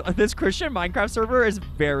friendly. This Christian Minecraft server is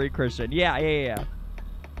very Christian. Yeah.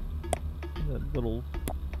 Little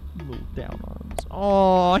down arms.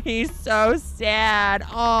 Oh, he's so sad.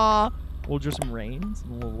 Oh, we'll just some rains.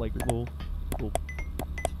 Little.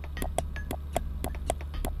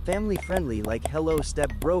 Family friendly, like hello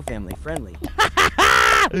step bro family friendly.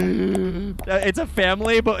 It's a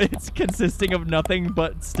family, but it's consisting of nothing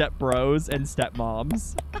but step bros and step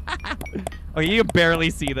moms. Okay, you can barely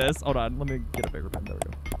see this. Hold on, let me get a bigger pen. There we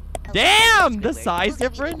go. Damn, the size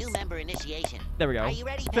difference. There we go. Are you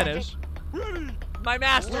ready, Finish. My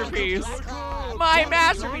masterpiece. My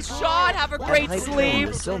masterpiece. Sean, have a great sleep.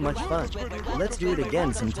 Was so much fun. Let's do it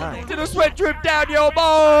again sometime. Did a sweat drip down your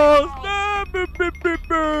balls. This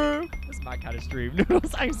is my kind of stream.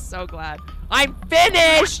 Noodles, I'm so glad. I'm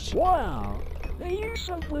finished. Wow. The use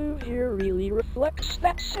of blue here really reflects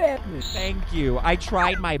that sadness. Thank you. I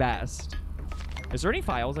tried my best. Is there any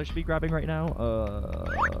files I should be grabbing right now?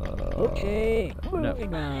 Okay, no.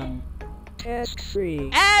 moving on. Task 3.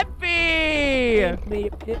 Epi! Take me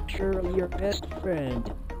a picture of your best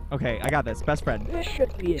friend. Okay, I got this. Best friend. This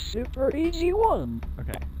should be a super easy one.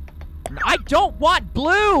 Okay. I don't want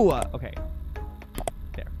blue! Okay.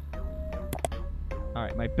 There.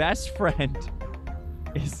 Alright, my best friend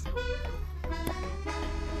is...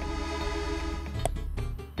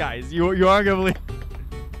 Guys, you aren't gonna believe...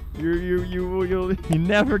 You'll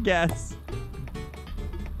never guess.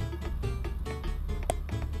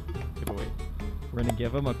 Okay, but wait. We're gonna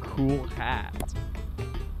give him a cool hat.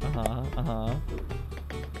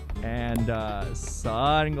 And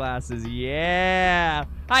sunglasses, yeah.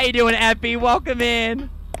 How you doing, Epi? Welcome in.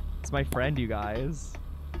 It's my friend, you guys.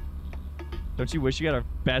 Don't you wish you had a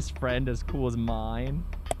best friend as cool as mine?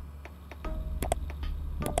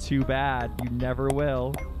 Too bad, you never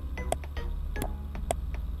will.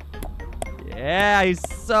 Yeah, he's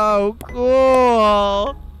so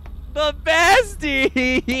cool. The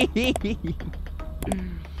bestie.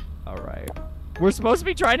 All right. We're supposed to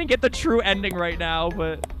be trying to get the true ending right now,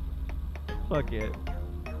 but fuck it.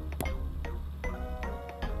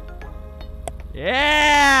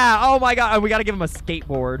 Yeah! Oh my god, we gotta give him a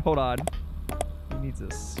skateboard. Hold on. He needs a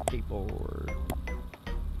skateboard.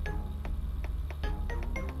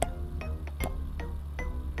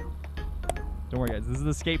 Don't worry, guys. This is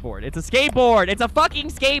a skateboard. It's a skateboard! It's a fucking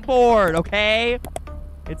skateboard, okay?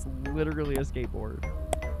 It's literally a skateboard.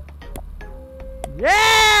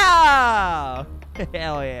 Yeah!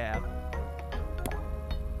 Hell yeah.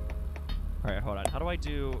 Alright, hold on. How do I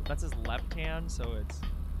do... That's his left hand, so it's...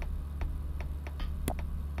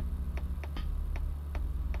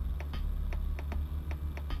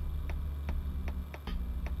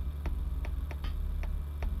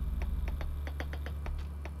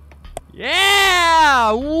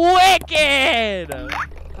 Yeah! Wicked!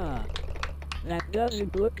 That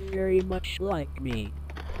doesn't look very much like me.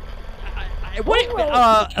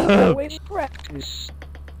 What? Always practice.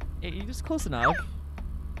 You're just close enough.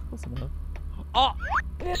 Close enough. Oh!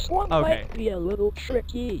 This one might be a little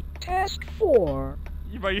tricky. Task 4.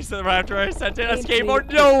 You said right after I sent it a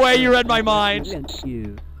skateboard? No way you read my mind!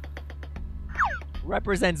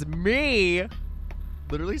 Represents me?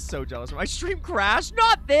 Literally so jealous. My stream crashed.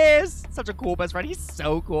 Not this! Such a cool best friend. He's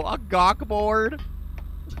so cool. A gawkboard.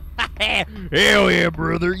 Hell yeah,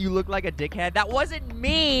 brother. You look like a dickhead. That wasn't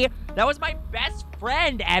me. That was my best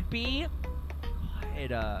friend, Epi.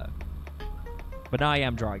 But now I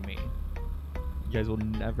am drawing me. You guys will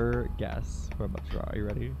never guess what I'm about to draw. Are you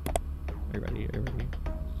ready? Are you ready? Are you ready?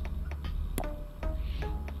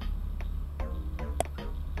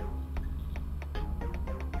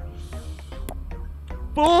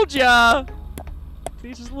 Fooled ya! See,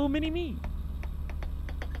 it's just a little mini me.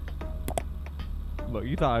 Look,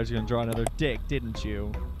 you thought I was gonna draw another dick, didn't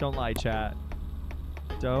you? Don't lie, chat.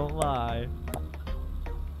 Don't lie.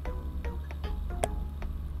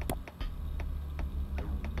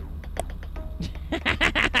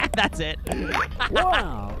 That's it.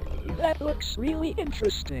 Wow, that looks really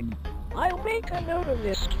interesting. I'll make a note of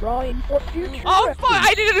this drawing for future reference. Fuck!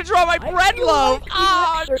 I needed to draw my bread loaf!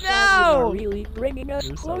 Oh, no! Really bringing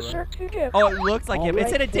us closer together. Oh, it looks like him. It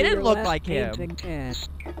said it for didn't your look last like him. painting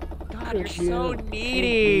task. God, you're so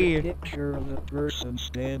needy. A picture of the person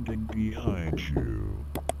standing behind you.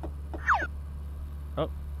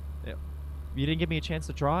 Oh, yeah. You didn't give me a chance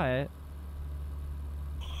to draw it.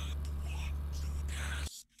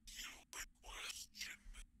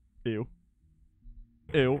 Ew.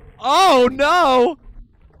 Ew. Oh, no!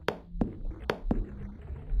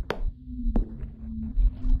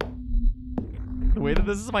 The way that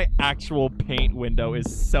this is my actual paint window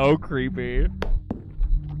is so creepy.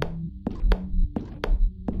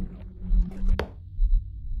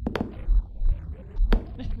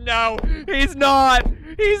 No, he's not.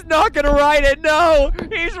 He's not gonna write it. No,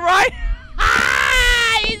 he's right.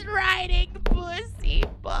 He's writing pussy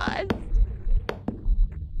bust.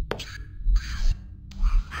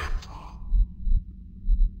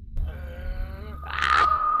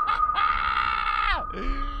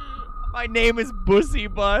 My name is Bussy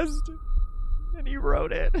Bust. And he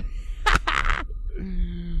wrote it.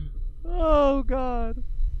 Oh, God.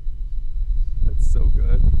 That's so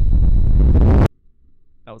good.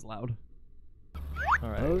 That was loud.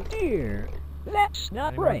 Alright. Oh dear. That's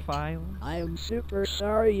not right. I am super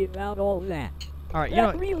sorry about all that. Alright, you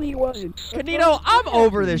that know, really wasn't Kanito, I'm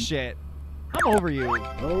over this shit. I'm over you.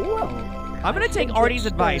 Oh well. I'm gonna take Artie's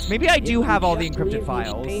advice. Maybe I do have all the encrypted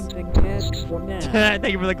files. Painting tasks for now.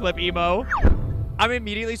 Thank you for the clip, Emo. I'm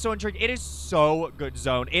immediately so intrigued. It is so good,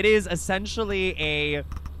 Zone. It is essentially a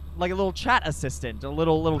little chat assistant, a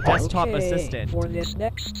little desktop assistant. For this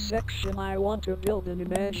next section, I want to build an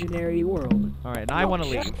imaginary world. All right, and I want to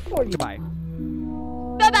leave. For you. Goodbye.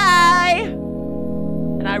 Bye-bye!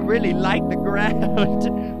 And I really like the ground.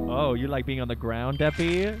 Oh, you like being on the ground,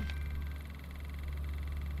 Deppy?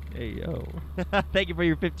 Hey, yo. Thank you for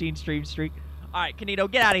your 15 stream streak. All right,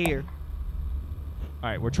 Kinito, get out of here. All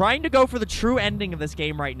right, we're trying to go for the true ending of this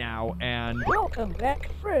game right now, and... Welcome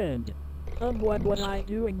back, friend. What was I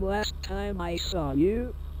doing last time I saw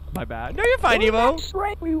you? My bad. No, you're fine, Evo. That's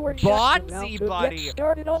right, we were just Bonzi about to Buddy. get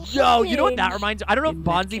started on Yo, you know what that games. reminds me? I don't know if In that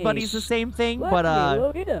Bonzi Buddy's the case, same thing, let but me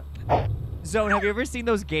load it up. Zone, have you ever seen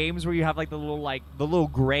those games where you have like the little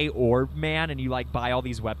gray orb man and you like buy all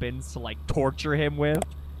these weapons to like torture him with?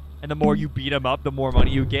 And the more you beat him up, the more money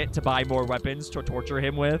you get to buy more weapons to torture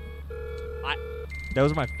him with?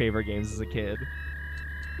 Those are my favorite games as a kid.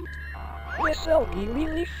 This'll be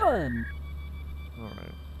really fun.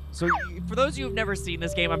 Alright. So, for those of you who've never seen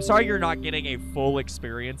this game, I'm sorry you're not getting a full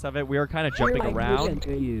experience of it. We are kind of jumping around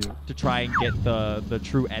to try and get the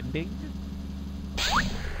true ending. The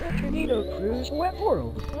Kinito Cruise Web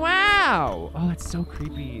World. Wow! Oh, it's so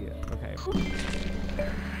creepy. Okay.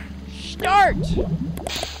 Start! Make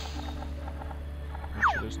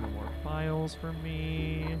sure there's no more files for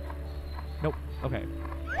me. Nope. Okay.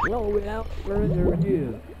 Well, without further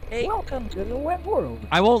ado, welcome to the web world.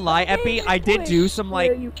 I won't lie, Epi, I did do some,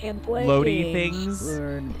 like, you can play loady games, things.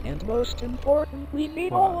 Learn, and most importantly,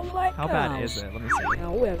 meet Hold all on. of my How bad pals. is it? Let me see.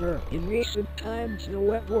 However, in recent times, the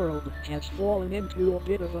web world has fallen into a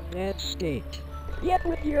bit of a bad state. Yet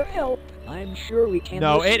with your help, I'm sure we can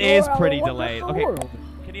No, it restore is our pretty delayed. wonderful Okay. world.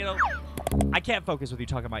 Kinito, I can't focus with you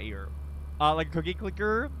talking in my ear. Like Cookie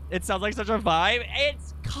Clicker, it sounds like such a vibe.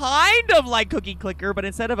 It's kind of like Cookie Clicker, but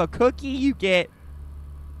instead of a cookie, you get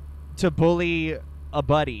to bully a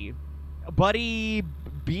buddy. A buddy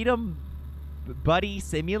beat 'em. Buddy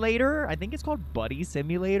Simulator? I think it's called Buddy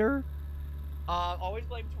Simulator. Always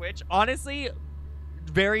blame Twitch. Honestly,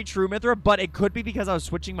 very true, Mithra, but it could be because I was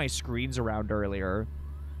switching my screens around earlier.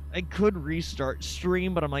 I could restart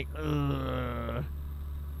stream, but I'm like, ugh.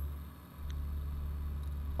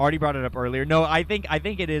 Already brought it up earlier. No, I think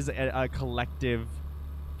it is a collective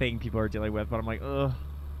thing people are dealing with, but I'm like, ugh.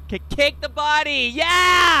 Kick the body!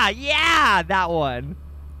 Yeah! Yeah! That one.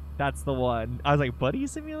 That's the one. I was like, Buddy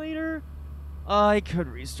Simulator? I could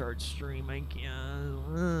restart stream, I guess.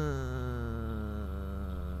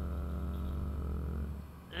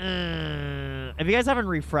 If you guys haven't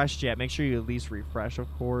refreshed yet, make sure you at least refresh,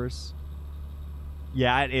 of course.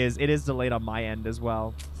 Yeah, it is. It is delayed on my end as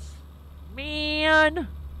well. Man!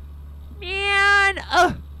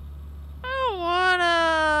 I don't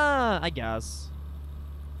wanna. I guess.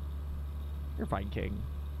 You're fine, King.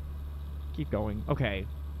 Keep going. Okay.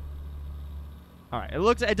 All right.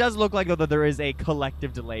 It does look like though that there is a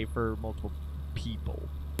collective delay for multiple people.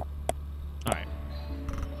 All right.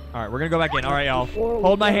 All right. We're gonna go back in. All right, y'all.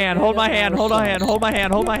 Hold my hand. Hold my hand. Hold my hand. Hold my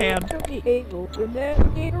hand. Hold my hand. To be able to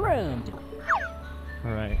navigate around.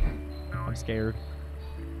 All right. I'm scared.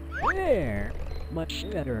 There. Much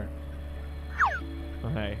better.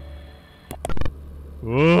 Okay.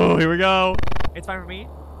 Whoa, here we go. It's fine for me.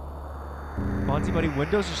 Bonzi Buddy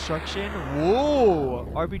Windows Destruction. Whoa.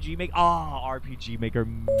 RPG Maker. RPG Maker.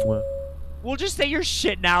 Mwah. We'll just say your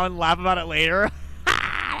shit now and laugh about it later.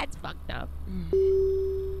 That's fucked up.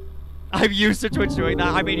 I'm used to Twitch doing that.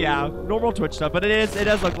 I mean, yeah, normal Twitch stuff, but it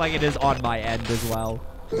does look like it is on my end as well.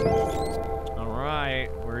 All right,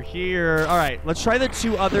 we're here. All right, let's try the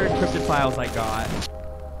 2 other encrypted files I got.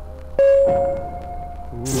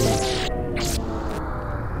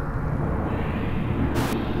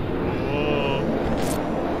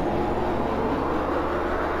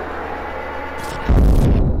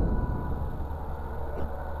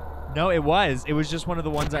 No, it was. It was just one of the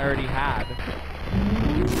ones I already had.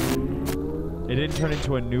 It didn't turn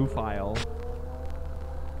into a new file.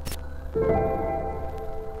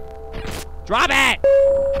 Drop it!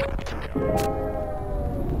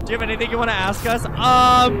 Do you have anything you want to ask us?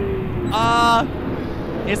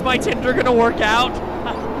 Is my Tinder gonna work out?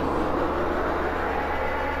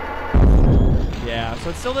 Yeah,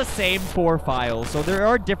 so it's still the same 4 files. So there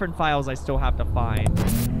are different files I still have to find.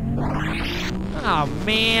 Oh,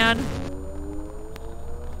 man.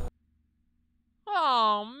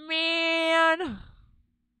 Oh, man.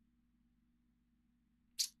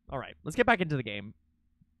 All right, let's get back into the game.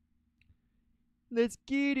 Let's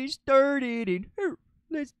get it started in here.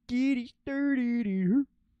 Let's get it started in here.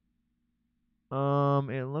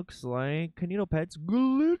 It looks like KinitoPet's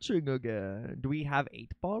glitching again. Do we have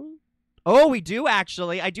 8 ball? Oh, we do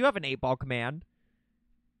actually. I do have an 8-ball command.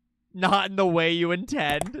 Not in the way you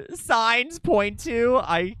intend. Signs point to.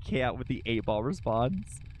 I can't with the 8-ball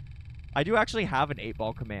response. I do actually have an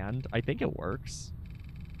 8-ball command. I think it works.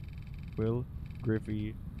 Will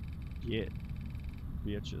Griffey get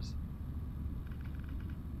bitches?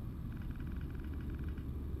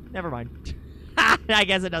 Never mind. I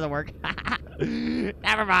guess it doesn't work.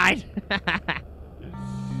 Never mind.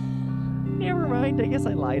 Never mind. I guess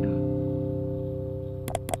I lied.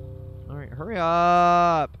 Alright, hurry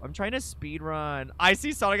up. I'm trying to speed run. I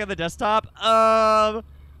see Sonic on the desktop. I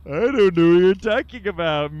don't know what you're talking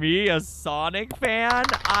about. Me, a Sonic fan?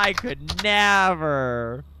 I could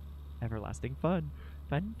never. Everlasting fun.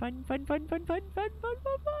 Fun, fun, fun, fun, fun, fun, fun, fun,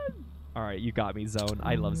 fun, fun. Alright, you got me, Zone.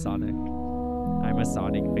 I love Sonic. I'm a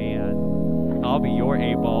Sonic fan. I'll be your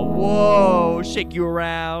 8-ball. Whoa! Shake you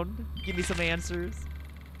around. Give me some answers.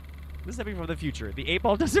 This is something from the future. The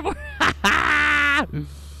 8-ball doesn't work.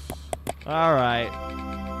 Alright.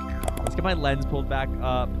 Let's get my lens pulled back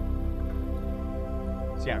up.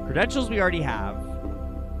 So yeah, credentials we already have.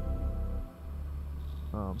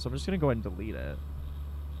 So I'm just gonna go ahead and delete it.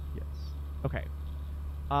 Yes. Okay.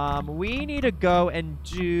 We need to go and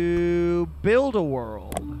do build a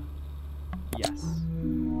world. Yes.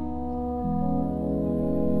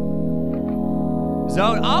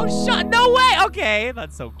 Zone. Oh, no way. Okay,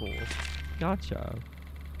 that's so cool. Gotcha.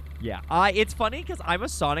 Yeah. It's funny because I'm a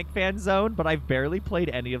Sonic fan, Zone, but I've barely played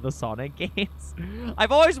any of the Sonic games.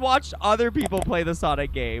 I've always watched other people play the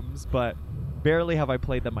Sonic games, but barely have I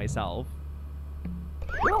played them myself.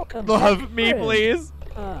 Welcome. Love me, please.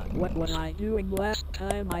 What was I doing last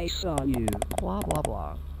time I saw you? Blah, blah,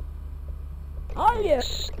 blah. Ah,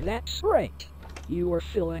 yes, that's right. You were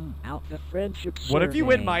filling out the friendship survey. What if you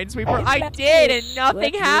win Minesweeper? I did, and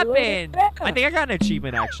nothing happened. I think I got an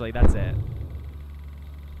achievement, actually. That's it.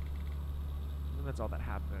 That's all that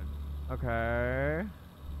happened. Okay.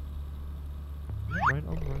 Right,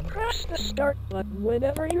 all right. Press the start button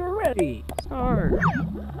whenever you're ready. Start.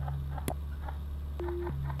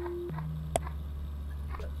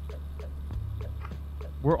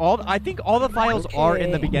 I think all the files are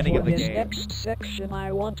in the beginning of the game. Next section,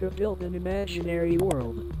 I want to build an imaginary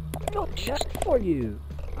world. Not just for you.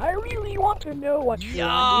 I really want to know what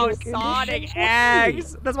Yo, Sonic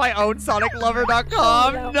X! That's my own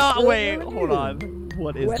SonicLover.com. No, wait, hold on.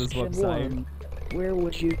 What is this website? 1. Where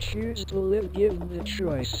would you choose to live given the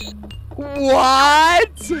choice?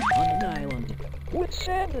 What? On an island. With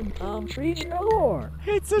sand and palm trees galore.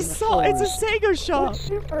 It's a Sega shop. With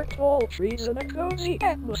super tall trees and a cozy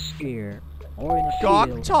atmosphere. Or in a Gawk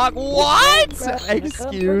field. Talk, what?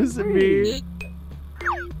 Excuse Excuse me.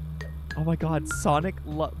 Oh my god,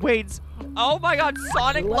 wait. Oh my god,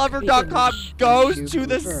 SonicLover.com goes to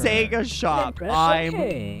the Sega shop.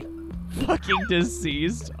 I'm fucking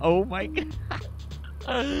deceased. Oh my god.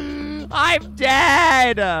 I'm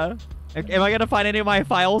dead. Am I gonna find any of my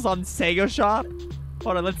files on Sega shop?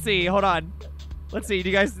 Hold on, let's see. Hold on. Let's see. Do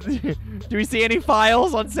you guys do we see any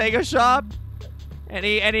files on Sega shop?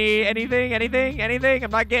 Anything?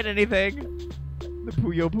 I'm not getting anything. The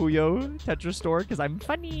Puyo Puyo Tetra store because I'm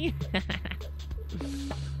funny.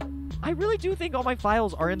 I really do think all my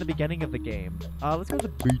files are in the beginning of the game. Let's go to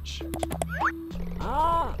the beach.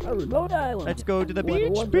 Ah, a remote island. Let's go to the What a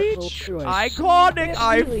beach. wonderful choice. Iconic, This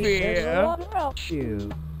I really says a fear. lot about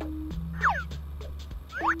you.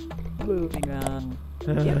 Moving on. If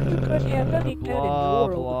you could have any pet in the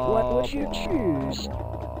world, what would you choose?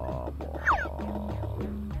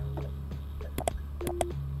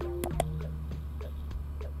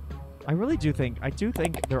 I really do think,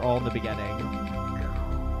 they're all in the beginning.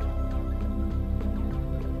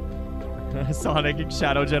 Sonic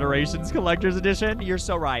Shadow Generations Collector's Edition? You're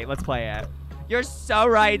so right. Let's play it. You're so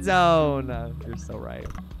right, Zone. You're so right.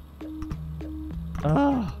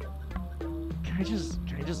 Oh. Can I just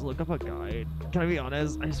look up a guide? Can I be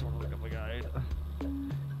honest? I just want to look up a guide.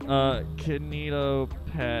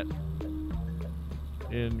 KinitoPet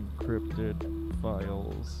encrypted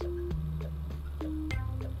files.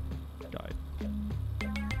 Guide.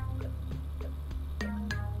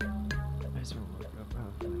 I just want to look up how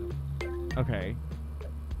to find them. Okay.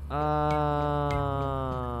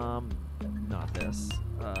 Not this.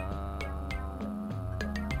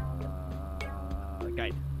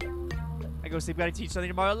 Guide. I go sleep. Gotta teach something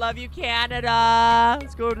tomorrow. Love you, Canada.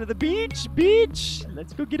 Let's go to the beach.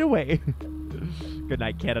 Let's go get away. Good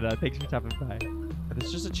night, Canada. Thanks for stopping by. This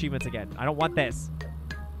is just achievements again. I don't want this.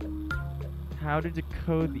 How to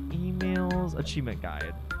decode the emails. Achievement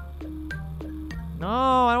guide. No,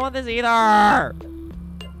 I don't want this either.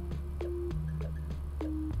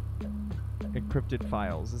 encrypted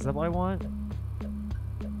files. Is that what I want?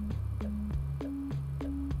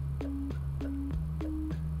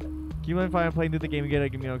 Can you mind if I'm playing through the game again?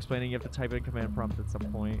 Give me no explaining. You have to type in command prompt at some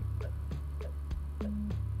point.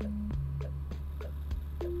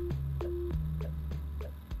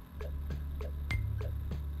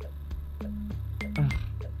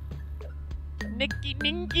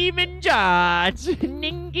 Ninky Minjaj.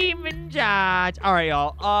 Ninky Minjaj. Alright,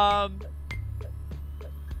 y'all.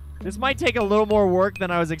 This might take a little more work than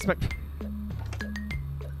I was expecting.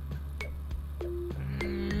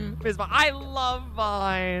 I love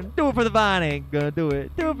Vine. Do it for the Vine, ain't gonna do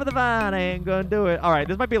it. Do it for the Vine, ain't gonna do it. Alright,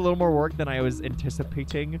 this might be a little more work than I was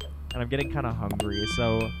anticipating. And I'm getting kind of hungry,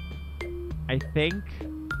 so I think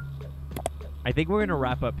we're gonna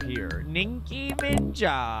wrap up here. Ninky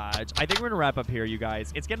Minjaj. I think we're gonna wrap up here, you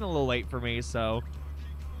guys. It's getting a little late for me, so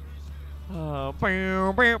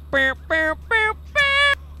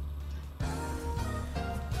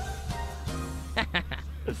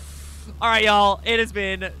Alright, y'all. It has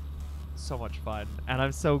been so much fun, and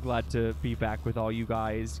I'm so glad to be back with all you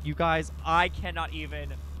guys. You guys, I cannot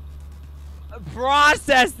even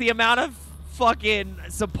process the amount of fucking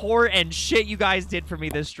support and shit you guys did for me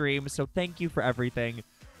this stream, so thank you for everything.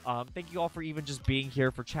 Thank you all for even just being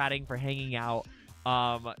here, for chatting, for hanging out.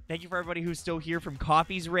 Thank you for everybody who's still here from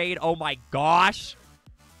Coffee's Raid. Oh my gosh.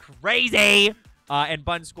 Crazy. And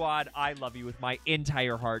Bun Squad, I love you with my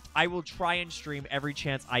entire heart. I will try and stream every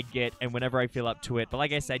chance I get and whenever I feel up to it. But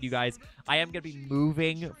like I said, you guys, I am going to be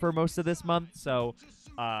moving for most of this month. So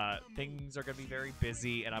things are going to be very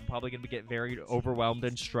busy, and I'm probably going to get very overwhelmed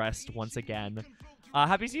and stressed once again.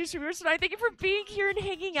 Happy to see you streamers tonight. Thank you for being here and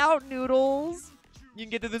hanging out, Noodles. You can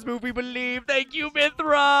get to this movie, believe. Thank you, Mithra.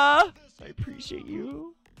 I appreciate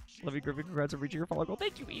you. Love you, Griffin. Congrats on reaching your follow goal.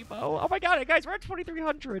 Thank you, Evo. Oh my god, guys, we're at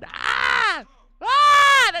 2,300. Ah!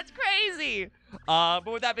 Ah! That's crazy! But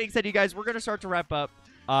with that being said, you guys, we're going to start to wrap up.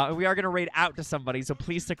 And we are going to raid out to somebody, so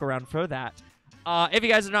please stick around for that. If you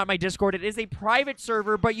guys are not in my Discord, it is a private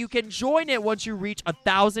server, but you can join it once you reach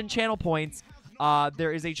 1,000 channel points.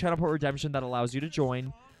 There is a channel point redemption that allows you to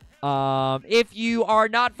join. If you are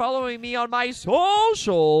not following me on my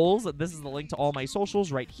socials, this is the link to all my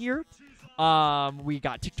socials right here. We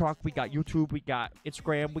got TikTok, we got YouTube, we got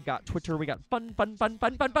Instagram, we got Twitter, we got fun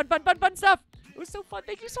stuff. It was so fun.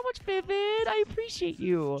 Thank you so much, Vivid. I appreciate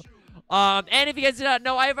you. And if you guys did not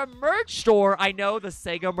know, I have a merch store. I know the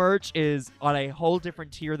Sega merch is on a whole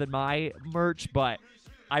different tier than my merch, but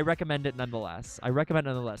I recommend it nonetheless. You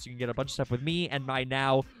can get a bunch of stuff with me and my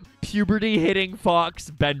now puberty-hitting fox,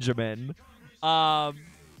 Benjamin.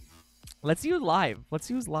 Let's use live.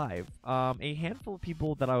 A handful of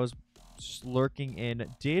people that I was lurking in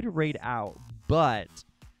did raid out, but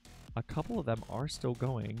a couple of them are still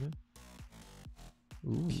going.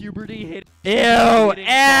 Ooh. Puberty hit. Ew!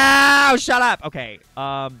 Ow! Shut up! Okay.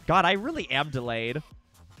 God, I really am delayed.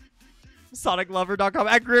 SonicLover.com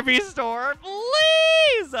at Griffey's store.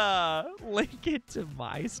 Please! Link it to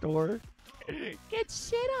my store. Get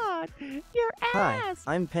shit on your ass!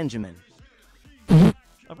 Hi, I'm Benjamin. I'm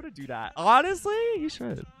gonna do that. Honestly, you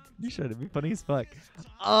should. It'd be funny as fuck.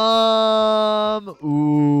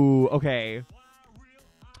 Ooh. Okay.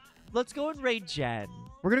 Let's go and raid Jen.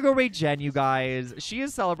 We're gonna go raid Jen, you guys. She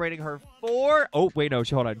is celebrating her 4. Oh wait, no.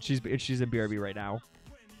 Hold on. She's in BRB right now.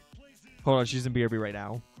 She's in BRB right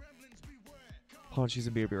now.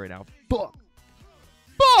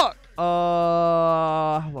 Fuck.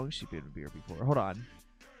 How long has she been in BRB for? Hold on.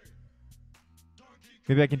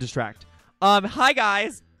 Maybe I can distract. Hi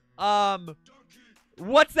guys.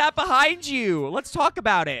 What's that behind you? Let's talk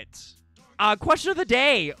about it. Question of the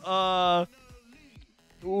day.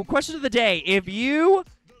 Question of the day. If you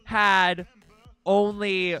had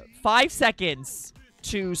only 5 seconds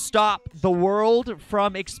to stop the world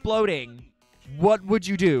from exploding, what would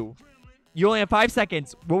you do? You only have 5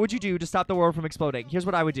 seconds. What would you do to stop the world from exploding? Here's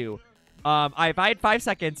what I would do. If I had 5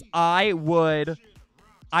 seconds, I would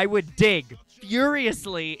dig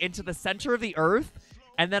furiously into the center of the earth,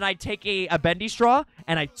 and then I'd take a bendy straw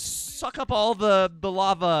and I'd suck up all the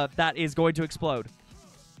lava that is going to explode.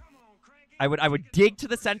 I would dig to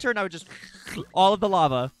the center and I would just all of the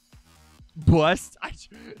lava bust.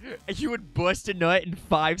 You would bust a nut in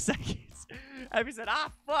 5 seconds. And he said,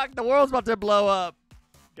 fuck, the world's about to blow up.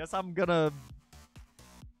 Guess I'm gonna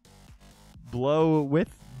blow with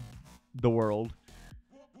the world.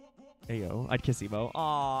 Ayo, I'd kiss Emo.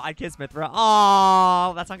 Aw, I'd kiss Mithra.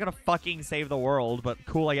 Aw, that's not gonna fucking save the world, but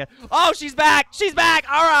cool, I guess. Oh, she's back! She's back!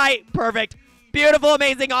 Alright, perfect. Beautiful,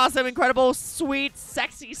 amazing, awesome, incredible, sweet,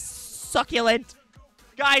 sexy, succulent.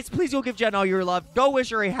 Guys, please go give Jen all your love. Go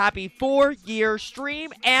wish her a happy 4-year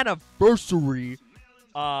stream anniversary.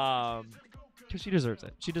 Because she deserves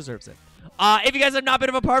it. She deserves it. If you guys have not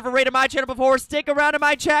been a part of a raid on my channel before, stick around in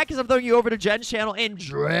my chat because I'm throwing you over to Jen's channel in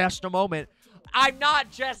just a moment. I'm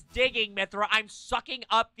not just digging, Mithra. I'm sucking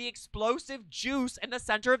up the explosive juice in the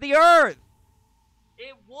center of the earth.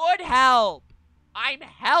 It would help. I'm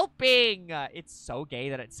helping. It's so gay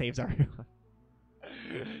that it saves our...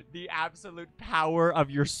 The absolute power of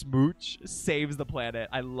your smooch saves the planet.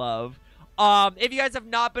 I love. If you guys have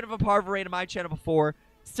not been a part of a raid on my channel before,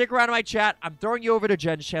 stick around in my chat. I'm throwing you over to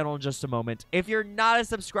Jen's channel in just a moment. If you're not a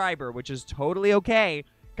subscriber, which is totally okay,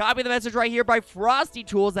 copy the message right here by Frosty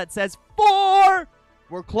Tools that says 4.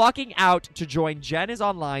 We're clocking out to join Jen is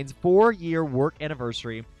Online's 4-year work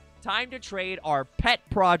anniversary. Time to trade our pet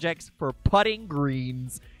projects for putting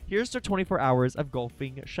greens. Here's to 24 hours of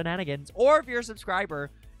golfing shenanigans. Or if you're a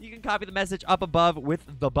subscriber, you can copy the message up above with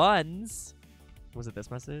the buns. Was it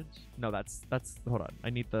this message? No, that's hold on. I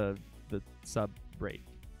need the sub rate.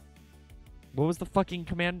 What was the fucking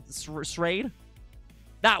command? Raid?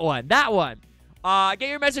 That one. Get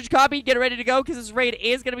your message copied. Get it ready to go because this raid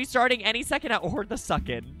is going to be starting any second now. Or the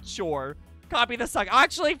suckin'. Sure. Copy the suck.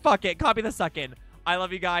 Actually, fuck it. Copy the suckin'. I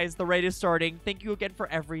love you guys. The raid is starting. Thank you again for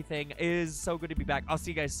everything. It is so good to be back. I'll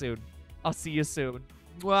see you guys soon. I'll see you soon.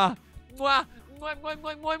 Mwah. Mwah. Mwah. Mwah.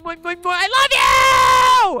 Mwah. Mwah. Mwah. Mwah. I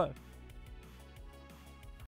love you!